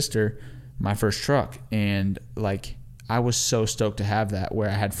from my sister, my first truck. And like, I was so stoked to have that, where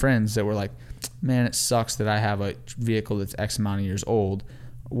I had friends that were like, man, it sucks that I have a vehicle that's X amount of years old,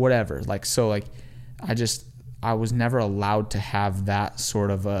 whatever. Like, so like, I was never allowed to have that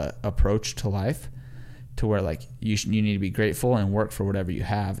sort of a approach to life, to where like, you need to be grateful and work for whatever you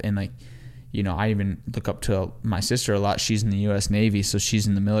have. And like, you know, I even look up to my sister a lot. She's in the U.S. Navy, so she's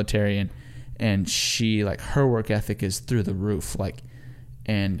in the military, and she, like, her work ethic is through the roof. Like,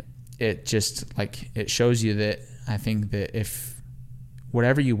 and it just, like, it shows you that, I think that if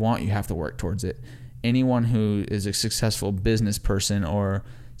whatever you want, you have to work towards it. Anyone who is a successful business person or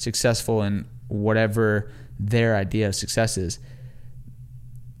successful in whatever their idea of success is,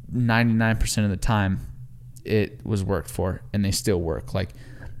 99% of the time it was worked for, and they still work. Like,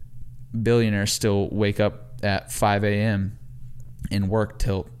 billionaires still wake up at 5 a.m. and work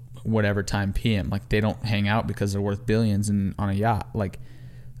till whatever time p.m. Like, they don't hang out because they're worth billions and on a yacht. Like,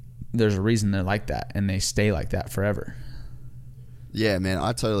 there's a reason they're like that, and they stay like that forever. Yeah, man,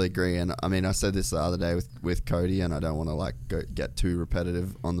 I totally agree. And I mean, I said this the other day with Cody, and I don't want to like get too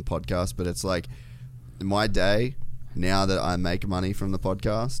repetitive on the podcast, but it's like, my day now that I make money from the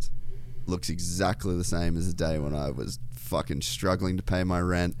podcast looks exactly the same as the day when I was fucking struggling to pay my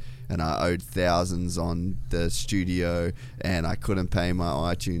rent, and I owed thousands on the studio, and I couldn't pay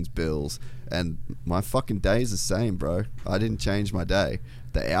my iTunes bills. And my fucking day is the same, bro. I didn't change my day.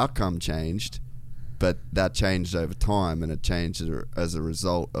 The outcome changed, but that changed over time, and it changed as a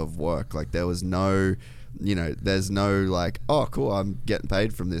result of work. Like, there was no, you know, there's no like, oh cool, I'm getting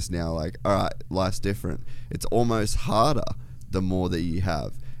paid from this now. Like, all right, life's different. It's almost harder the more that you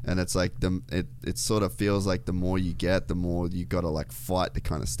have. And it's like, it sort of feels like the more you get, the more you got to like fight to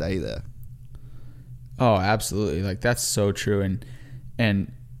kind of stay there. Oh, absolutely. Like, that's so true.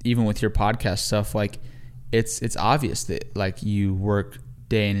 And even with your podcast stuff, like, it's obvious that like you work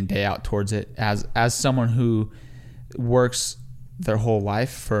day in and day out towards it. As someone who works their whole life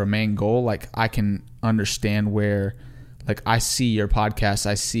for a main goal, like, I can understand where, like, I see your podcast,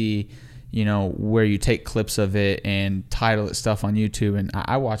 I see, you know, where you take clips of it and title it stuff on YouTube, and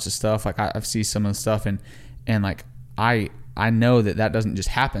I watch the stuff. Like, I see some of the stuff, and like, I know that doesn't just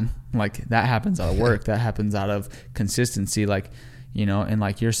happen. Like, that happens out of work. That happens out of consistency. Like, you know, and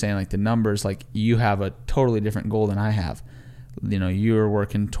like you're saying, like, the numbers, like, you have a totally different goal than I have. You know, you're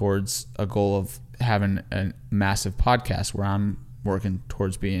working towards a goal of having a massive podcast, where I'm working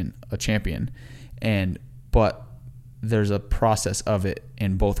towards being a champion. But there's a process of it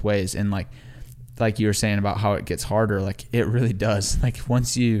in both ways. And like you were saying about how it gets harder, like, it really does. Like,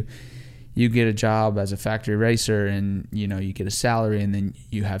 once you get a job as a factory racer, and, you know, you get a salary, and then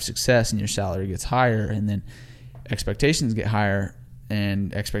you have success and your salary gets higher, and then expectations get higher,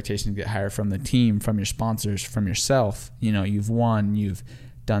 and expectations get higher from the team, from your sponsors, from yourself. You know, you've won, you've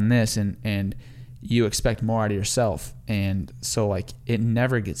done this, and you expect more out of yourself. And so, like, it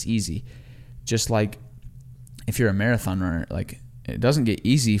never gets easy. Just like if you're a marathon runner, like, it doesn't get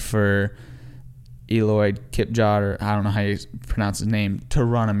easy for Eloy Kipjot, or I don't know how you pronounce his name, to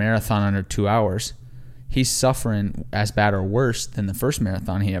run a marathon under 2 hours. He's suffering as bad or worse than the first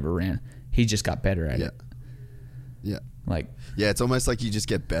marathon he ever ran. He just got better at it. Yeah. Like, yeah, it's almost like you just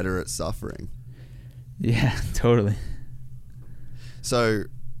get better at suffering. Yeah, totally. So,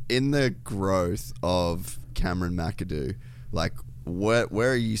 in the growth of Cameron Mcadoo, like, where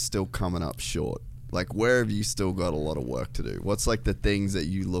are you still coming up short? Like, where have you still got a lot of work to do? What's like the things that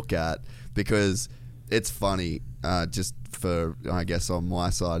you look at? Because it's funny, just for, I guess, on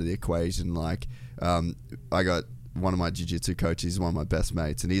my side of the equation, like, I got one of my jiu-jitsu coaches, one of my best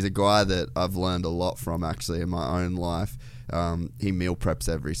mates, and he's a guy that I've learned a lot from, actually, in my own life. He meal preps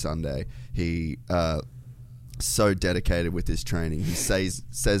every Sunday. He so dedicated with his training. He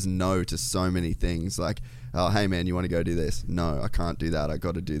says no to so many things, like, oh, hey man, you want to go do this? No, I can't do that. I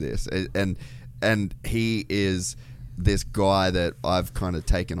got to do this. And he is this guy that I've kind of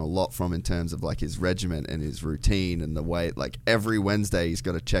taken a lot from in terms of like his regiment and his routine and the way, like every Wednesday he's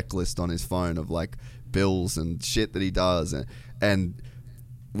got a checklist on his phone of like bills and shit that he does. And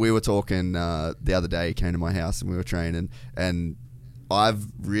we were talking the other day, he came to my house and we were training, and I've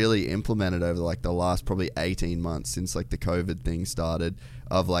really implemented over like the last probably 18 months since like the COVID thing started,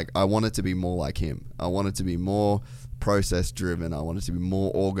 of like, I want it to be more like him. I want it to be more process driven. I want it to be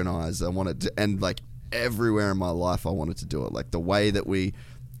more organized. I want it to, and like everywhere in my life I wanted to do it. Like the way that we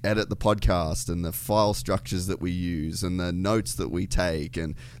edit the podcast and the file structures that we use and the notes that we take,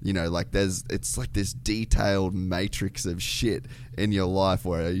 and you know, like it's like this detailed matrix of shit in your life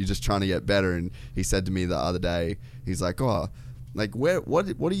where you're just trying to get better. And he said to me the other day, he's like, oh, like what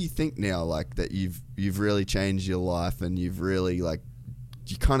do you think now, like that you've really changed your life and you've really like,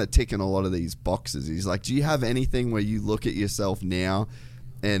 you kind of ticking a lot of these boxes. He's like, do you have anything where you look at yourself now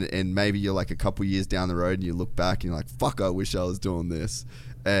and maybe you're like a couple years down the road and you look back and you're like, fuck, I wish I was doing this.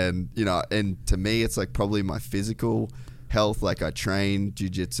 And you know, and to me it's like probably my physical health. Like I train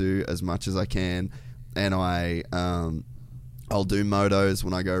jiu-jitsu as much as I can, and I'll do motos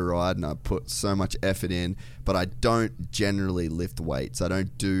when I go ride, and I put so much effort in, but I don't generally lift weights. I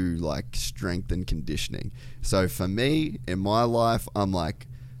don't do like strength and conditioning. So for me, in my life, I'm like,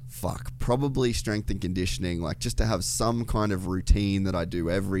 fuck, probably strength and conditioning, like just to have some kind of routine that I do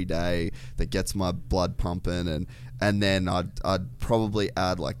every day that gets my blood pumping, and then I'd probably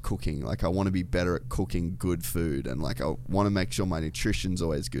add like cooking. Like I want to be better at cooking good food, and like I want to make sure my nutrition's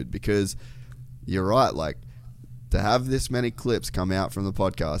always good, because you're right, like to have this many clips come out from the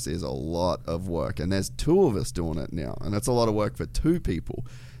podcast is a lot of work, and there's 2 of us doing it now, and that's a lot of work for 2 people.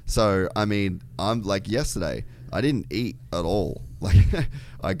 So I mean, I'm like, yesterday I didn't eat at all. Like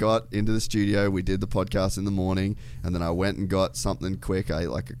I got into the studio, we did the podcast in the morning, and then I went and got something quick. I ate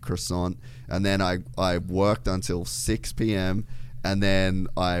like a croissant, and then I worked until 6 p.m. and then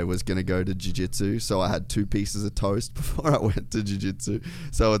I was going to go to jiu-jitsu, so I had 2 pieces of toast before I went to jiu-jitsu.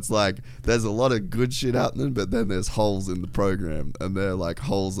 So it's like there's a lot of good shit happening, but then there's holes in the program, and they're like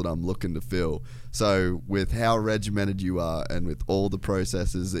holes that I'm looking to fill. So with how regimented you are and with all the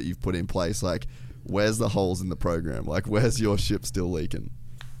processes that you've put in place, like where's the holes in the program? Like where's your ship still leaking?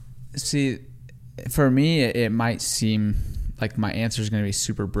 See, for me, it might seem like my answer is going to be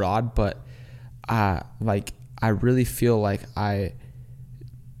super broad, but like I really feel like I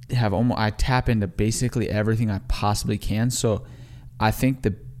tap into basically everything I possibly can. So I think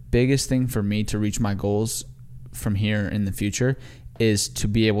the biggest thing for me to reach my goals from here in the future is to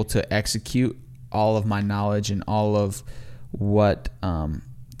be able to execute all of my knowledge and all of what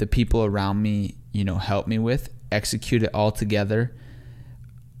the people around me, you know, help me with, execute it all together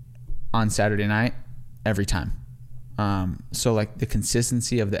on Saturday night every time. So like the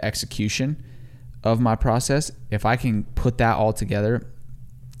consistency of the execution of my process, if I can put that all together,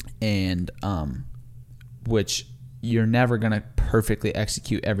 and which you're never going to perfectly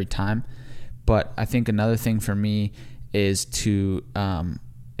execute every time, but I think another thing for me is to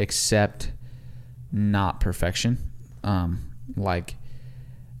accept not perfection. Like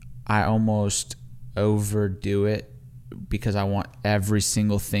I almost overdo it because I want every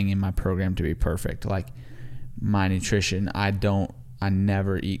single thing in my program to be perfect. Like my nutrition, I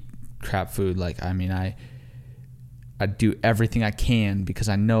never eat crap food. Like, I mean, I do everything I can because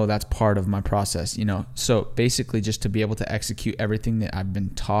I know that's part of my process, you know? So basically just to be able to execute everything that I've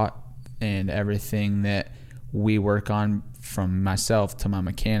been taught and everything that we work on, from myself to my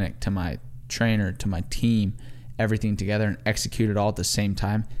mechanic to my trainer to my team, everything together, and execute it all at the same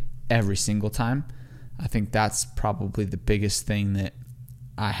time every single time. I think that's probably the biggest thing that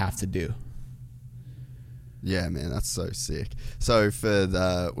I have to do. Yeah, man, that's so sick. So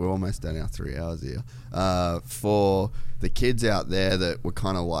we're almost done our 3 hours here. For the kids out there that were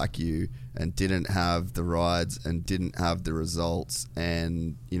kind of like you and didn't have the rides and didn't have the results,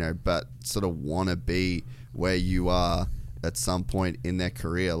 and you know, but sort of want to be where you are at some point in their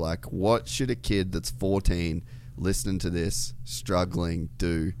career, like what should a kid that's 14 listening to this, struggling,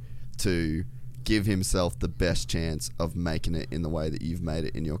 do to give himself the best chance of making it in the way that you've made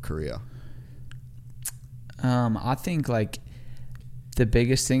it in your career? I think like the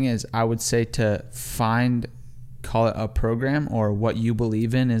biggest thing is, I would say to call it a program, or what you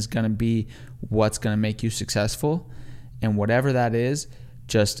believe in is going to be what's going to make you successful. And whatever that is,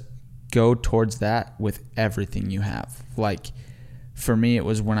 just go towards that with everything you have. Like for me, it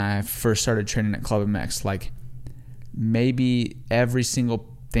was when I first started training at Club MX, like maybe every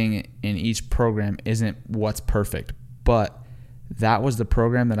single thing in each program isn't what's perfect, but that was the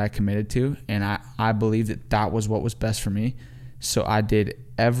program that I committed to, and I believe that was what was best for me. So I did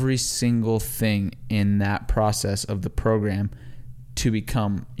every single thing in that process of the program to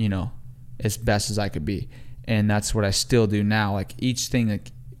become, as best as I could be. And that's what I still do now. Like each thing,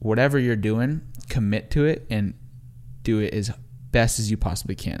 like whatever you're doing, commit to it and do it as best as you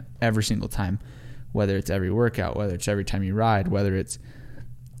possibly can every single time, whether it's every workout, whether it's every time you ride, whether it's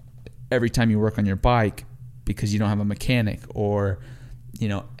every time you work on your bike because you don't have a mechanic, or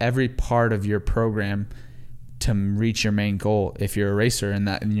every part of your program to reach your main goal. If you're a racer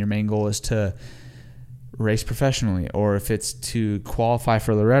and your main goal is to race professionally, or if it's to qualify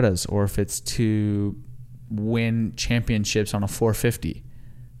for Loretta's, or if it's to win championships on a 450,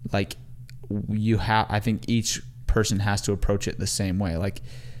 like I think each person has to approach it the same way. Like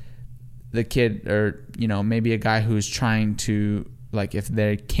the kid, or maybe a guy who's trying to, like, if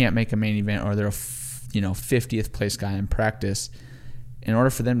they can't make a main event, or they're a 50th place guy in practice, in order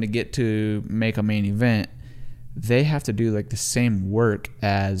for them to get to make a main event, they have to do like the same work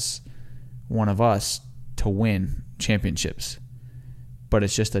as one of us to win championships. But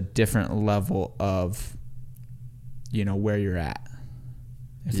it's just a different level of where you're at,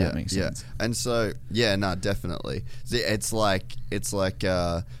 if that makes sense. And so definitely. It's like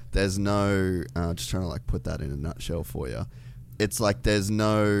there's no just trying to like put that in a nutshell for you. It's like there's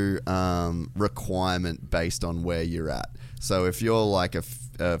no requirement based on where you're at. So if you're like a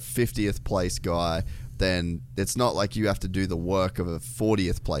 50th place guy, then it's not like you have to do the work of a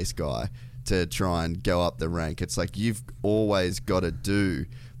 40th place guy to try and go up the rank. It's like you've always got to do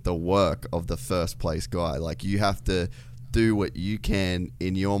the work of the first place guy. Like you have to do what you can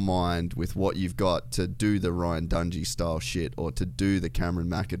in your mind with what you've got to do the Ryan Dungey style shit, or to do the Cameron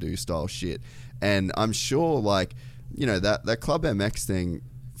Mcadoo style shit. And I'm sure like, that Club MX thing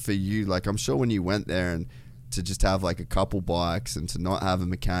for you, like I'm sure when you went there and to just have like a couple bikes and to not have a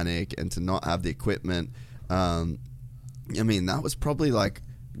mechanic and to not have the equipment, that was probably like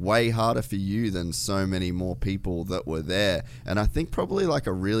way harder for you than so many more people that were there. And I think probably like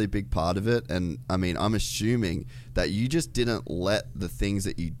a really big part of it, and I'm assuming that you just didn't let the things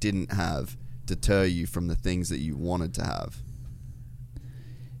that you didn't have deter you from the things that you wanted to have.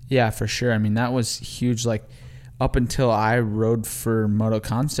 Yeah, for sure. That was huge. Like up until I rode for Moto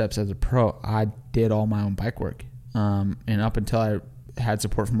Concepts as a pro, I did all my own bike work. And up until I had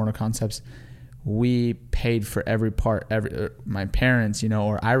support from Moto Concepts, we paid for every part. My parents,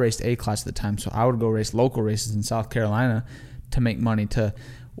 or I raced A class at the time, so I would go race local races in South Carolina to make money to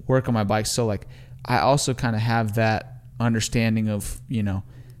work on my bike. So like I also kind of have that understanding of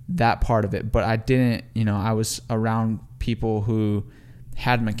that part of it, but I didn't. I was around people who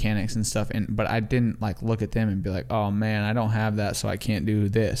had mechanics and stuff, but I didn't like look at them and be like, oh man, I don't have that, so I can't do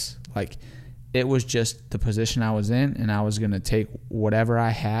this. Like it was just the position I was in, and I was going to take whatever I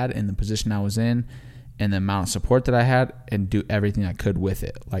had in the position I was in and the amount of support that I had and do everything I could with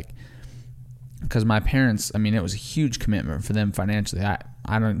it. Like, because my parents, it was a huge commitment for them financially. I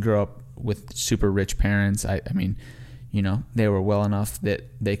didn't grow up with super rich parents. They were well enough that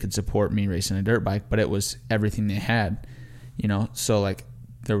they could support me racing a dirt bike, but it was everything they had. So like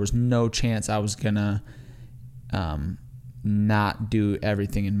there was no chance I was gonna not do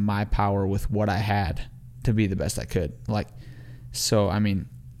everything in my power with what I had to be the best I could. Like, so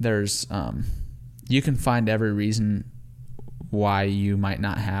there's you can find every reason why you might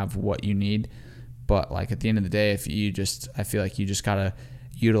not have what you need, but like at the end of the day, I feel like you just gotta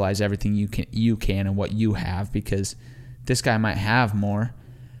utilize everything you can and what you have, because this guy might have more.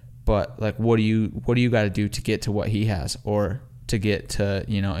 But like, what do you got to do to get to what he has, or to get to,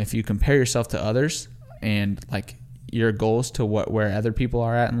 if you compare yourself to others and like your goals to where other people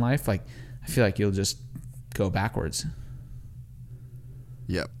are at in life, like I feel like you'll just go backwards.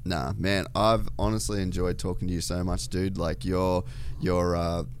 Yep. Nah, man, I've honestly enjoyed talking to you so much, dude. Like your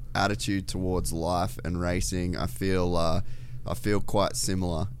attitude towards life and racing, I feel quite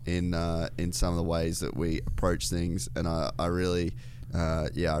similar in some of the ways that we approach things, and I really.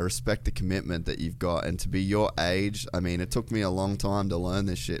 I respect the commitment that you've got, and to be your age, it took me a long time to learn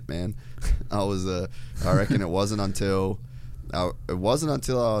this shit, man. I reckon it wasn't until I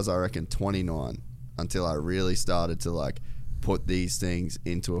was, I reckon, 29 until I really started to like put these things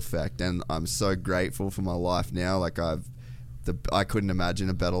into effect, and I'm so grateful for my life now. Like I couldn't imagine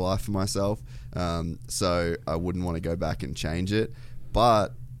a better life for myself, so I wouldn't want to go back and change it,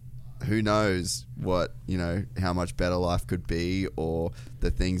 but who knows what, how much better life could be, or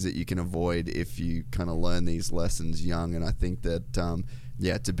the things that you can avoid if you kind of learn these lessons young. And I think that,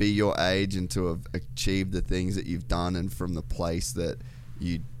 to be your age and to have achieved the things that you've done, and from the place that,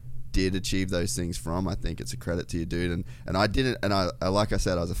 you did achieve those things from. I think it's a credit to you, dude. And I didn't, and I like I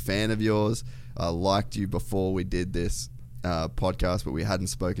said, I was a fan of yours. I liked you before we did this podcast, but we hadn't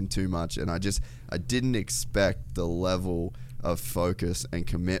spoken too much, and I didn't expect the level of focus and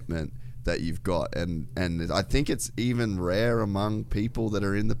commitment that you've got, and I think it's even rare among people that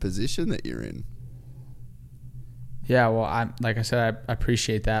are in the position that you're in. Yeah, well, like I said, I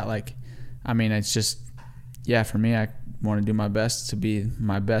appreciate that. Like, I mean, it's just, yeah, for me, I want to do my best to be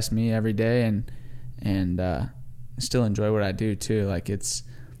my best me every day, and still enjoy what I do too. Like, it's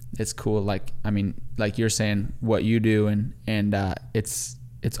cool. Like, I mean, like you're saying, what you do, and it's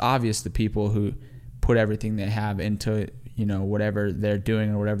obvious the people who put everything they have into, you know, whatever they're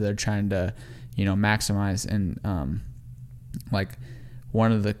doing or whatever they're trying to, you know, maximize. And like,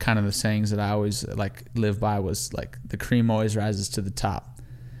 one of the kind of the sayings that I always like live by was like, the cream always rises to the top,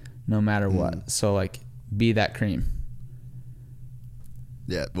 no matter what. So like, be that cream.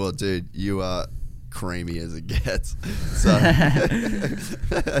 Yeah, well, dude, you are creamy as it gets. So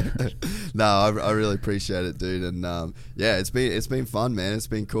no, I really appreciate it, dude. And yeah, it's been fun, man. It's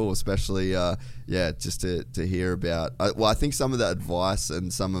been cool, especially just to hear about. I think some of the advice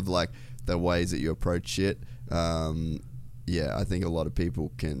and some of like the ways that you approach shit. I think a lot of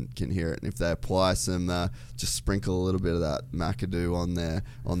people can hear it, and if they apply some, just sprinkle a little bit of that Mcadoo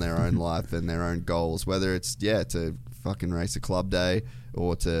on their own life and their own goals, whether it's to fucking race a club day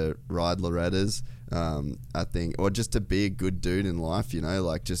or to ride Loretta's, I think, or just to be a good dude in life, you know,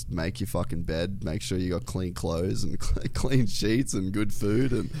 like just make your fucking bed, make sure you got clean clothes and clean sheets and good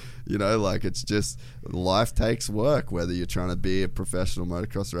food, and you know, like, it's just, life takes work, whether you're trying to be a professional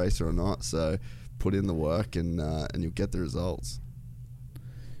motocross racer or not. So put in the work, and you'll get the results.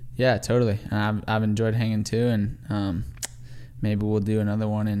 Yeah, totally. I've enjoyed hanging too, and maybe we'll do another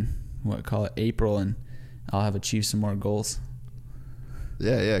one in April, and I'll have achieved some more goals.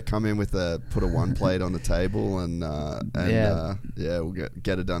 Yeah. Come in with put a one plate on the table, and we'll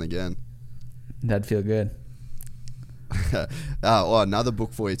get it done again. That'd feel good. Another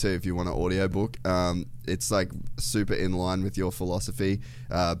book for you too, if you want an audio book. It's like super in line with your philosophy,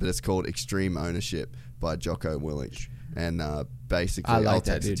 but it's called Extreme Ownership by Jocko Willink, and basically I'll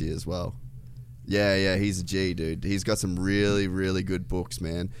text it to you as well. Yeah, he's a G, dude. He's got some really, really good books,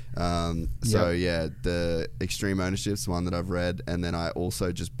 man. The Extreme Ownership's one that I've read, and then I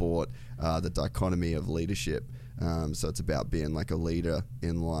also just bought The Dichotomy of Leadership. So it's about being like a leader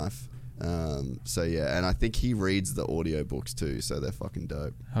in life. And I think he reads the audio books too, so they're fucking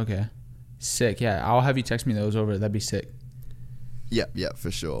dope. Okay, sick. Yeah, I'll have you text me those over. That'd be sick. Yeah,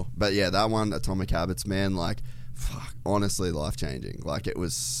 for sure. But yeah, that one, Atomic Habits, man, like, fuck, honestly, life-changing. Like, it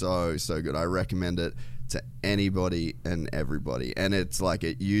was so good. I recommend it to anybody and everybody, and it's like,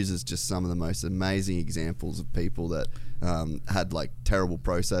 it uses just some of the most amazing examples of people that had like terrible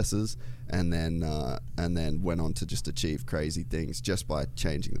processes, and then went on to just achieve crazy things just by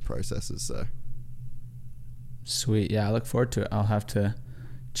changing the processes. So sweet. Yeah, I look forward to it. I'll have to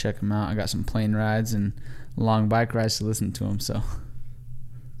check them out. I got some plane rides and long bike rides to listen to them, so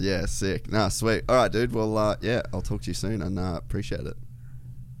yeah, sick. Nah, sweet. All right, dude. Well, I'll talk to you soon, and appreciate it.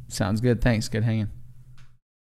 Sounds good. Thanks. Good hanging.